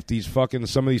because if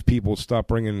some of these people stop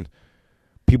bringing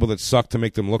people that suck to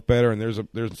make them look better, and there's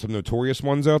some notorious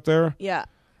ones out there. Yeah.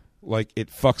 Like it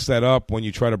fucks that up when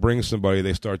you try to bring somebody,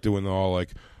 they start doing all like,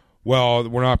 well,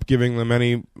 we're not giving them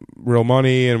any real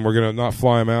money, and we're gonna not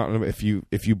fly them out. And if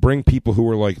you bring people who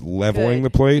are like leveling the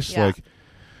place, like,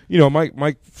 you know, Mike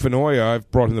Fenoya,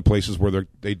 I've brought him to places where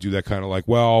they do that kind of like,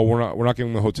 well, we're not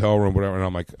giving them a hotel room, whatever. And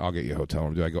I'm like, I'll get you a hotel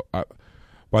room. I go,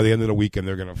 by the end of the weekend,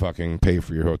 they're gonna fucking pay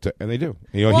for your hotel, and they do.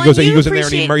 You know, he goes in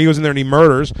there and he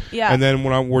murders. Yeah. And then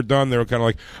when we're done, they're kind of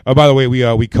like, oh, by the way,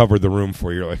 we covered the room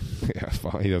for you. You're like, yeah,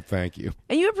 fine, you know, thank you.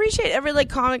 And you appreciate every like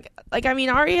comic. Like, I mean,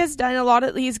 Ari has done a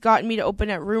lot. He's gotten me to open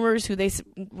at Rumors, who they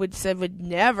would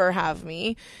never have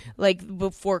me like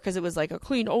before because it was like a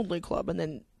clean only club, and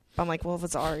then. I'm like, well, if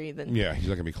it's Ari, then... Yeah, he's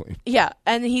not going to be clean. Yeah,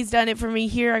 and he's done it for me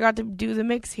here. I got to do the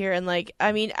mix here. And, like,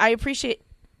 I mean, I appreciate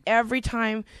every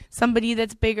time somebody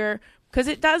that's bigger... Because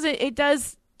it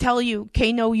does tell you,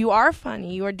 okay, no, you are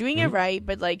funny. You are doing it right.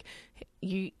 But, like,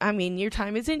 your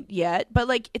time isn't yet. But,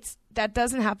 like, that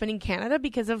doesn't happen in Canada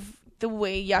because of the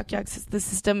way Yuck's the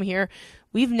system here.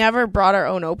 We've never brought our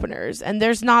own openers, and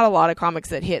there's not a lot of comics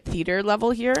that hit theater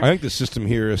level here. I think the system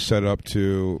here is set up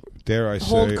to, dare I say,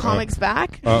 hold comics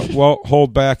back. Well,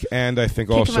 hold back, and I think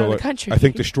kick also, I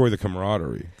think destroy the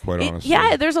camaraderie. Quite honestly,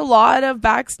 yeah, there's a lot of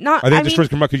backs. I think destroys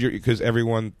the camaraderie because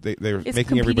everyone they're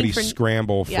making everybody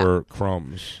scramble for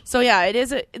crumbs. So yeah,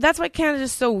 that's why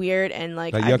Canada's so weird, and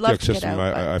like I'd love to get system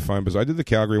out. I find because I did the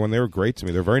Calgary one. They were great to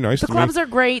me. They're very nice. The to me. The clubs are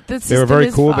great. The system they were very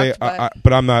is cool. Fucked,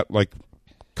 but I'm not like.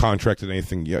 Contracted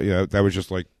anything? Yeah, that was just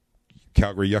like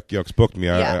Calgary Yucks booked me.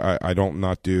 I don't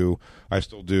not do. I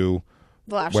still do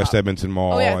West Edmonton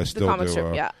Mall. I still do.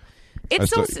 Strip,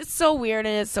 it's so weird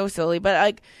and it's so silly, but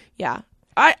like, yeah,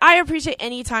 I appreciate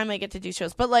any time I get to do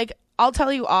shows. But like, I'll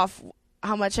tell you off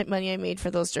how much money I made for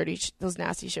those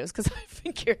nasty shows because I've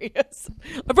been curious.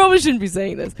 I probably shouldn't be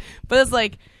saying this, but it's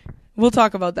like we'll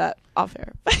talk about that off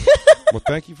air. Well,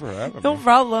 thank you for having me. No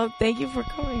problem. Thank you for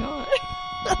coming on.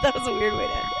 That was a weird way to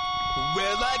end it.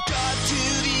 Well, I got to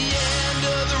the end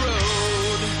of the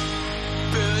road,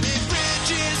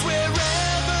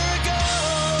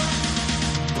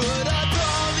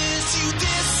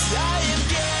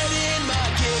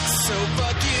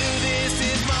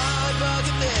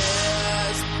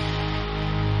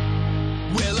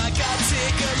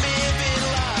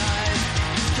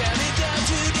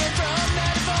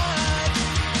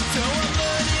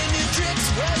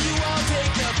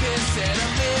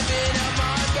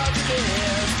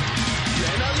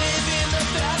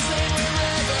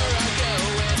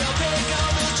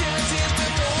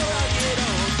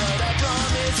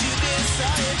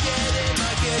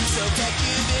 so fuck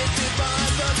you, this is my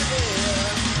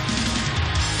responsibility.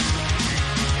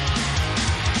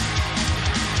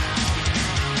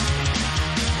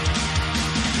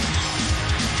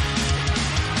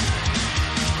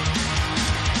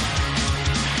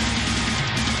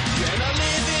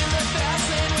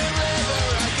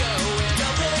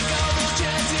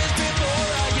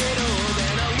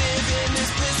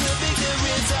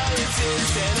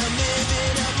 And I'm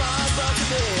living up my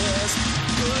responsibilities.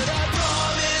 But I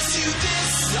promise you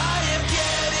this, I am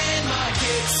getting my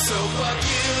kicks. So fuck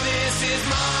you, this is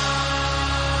my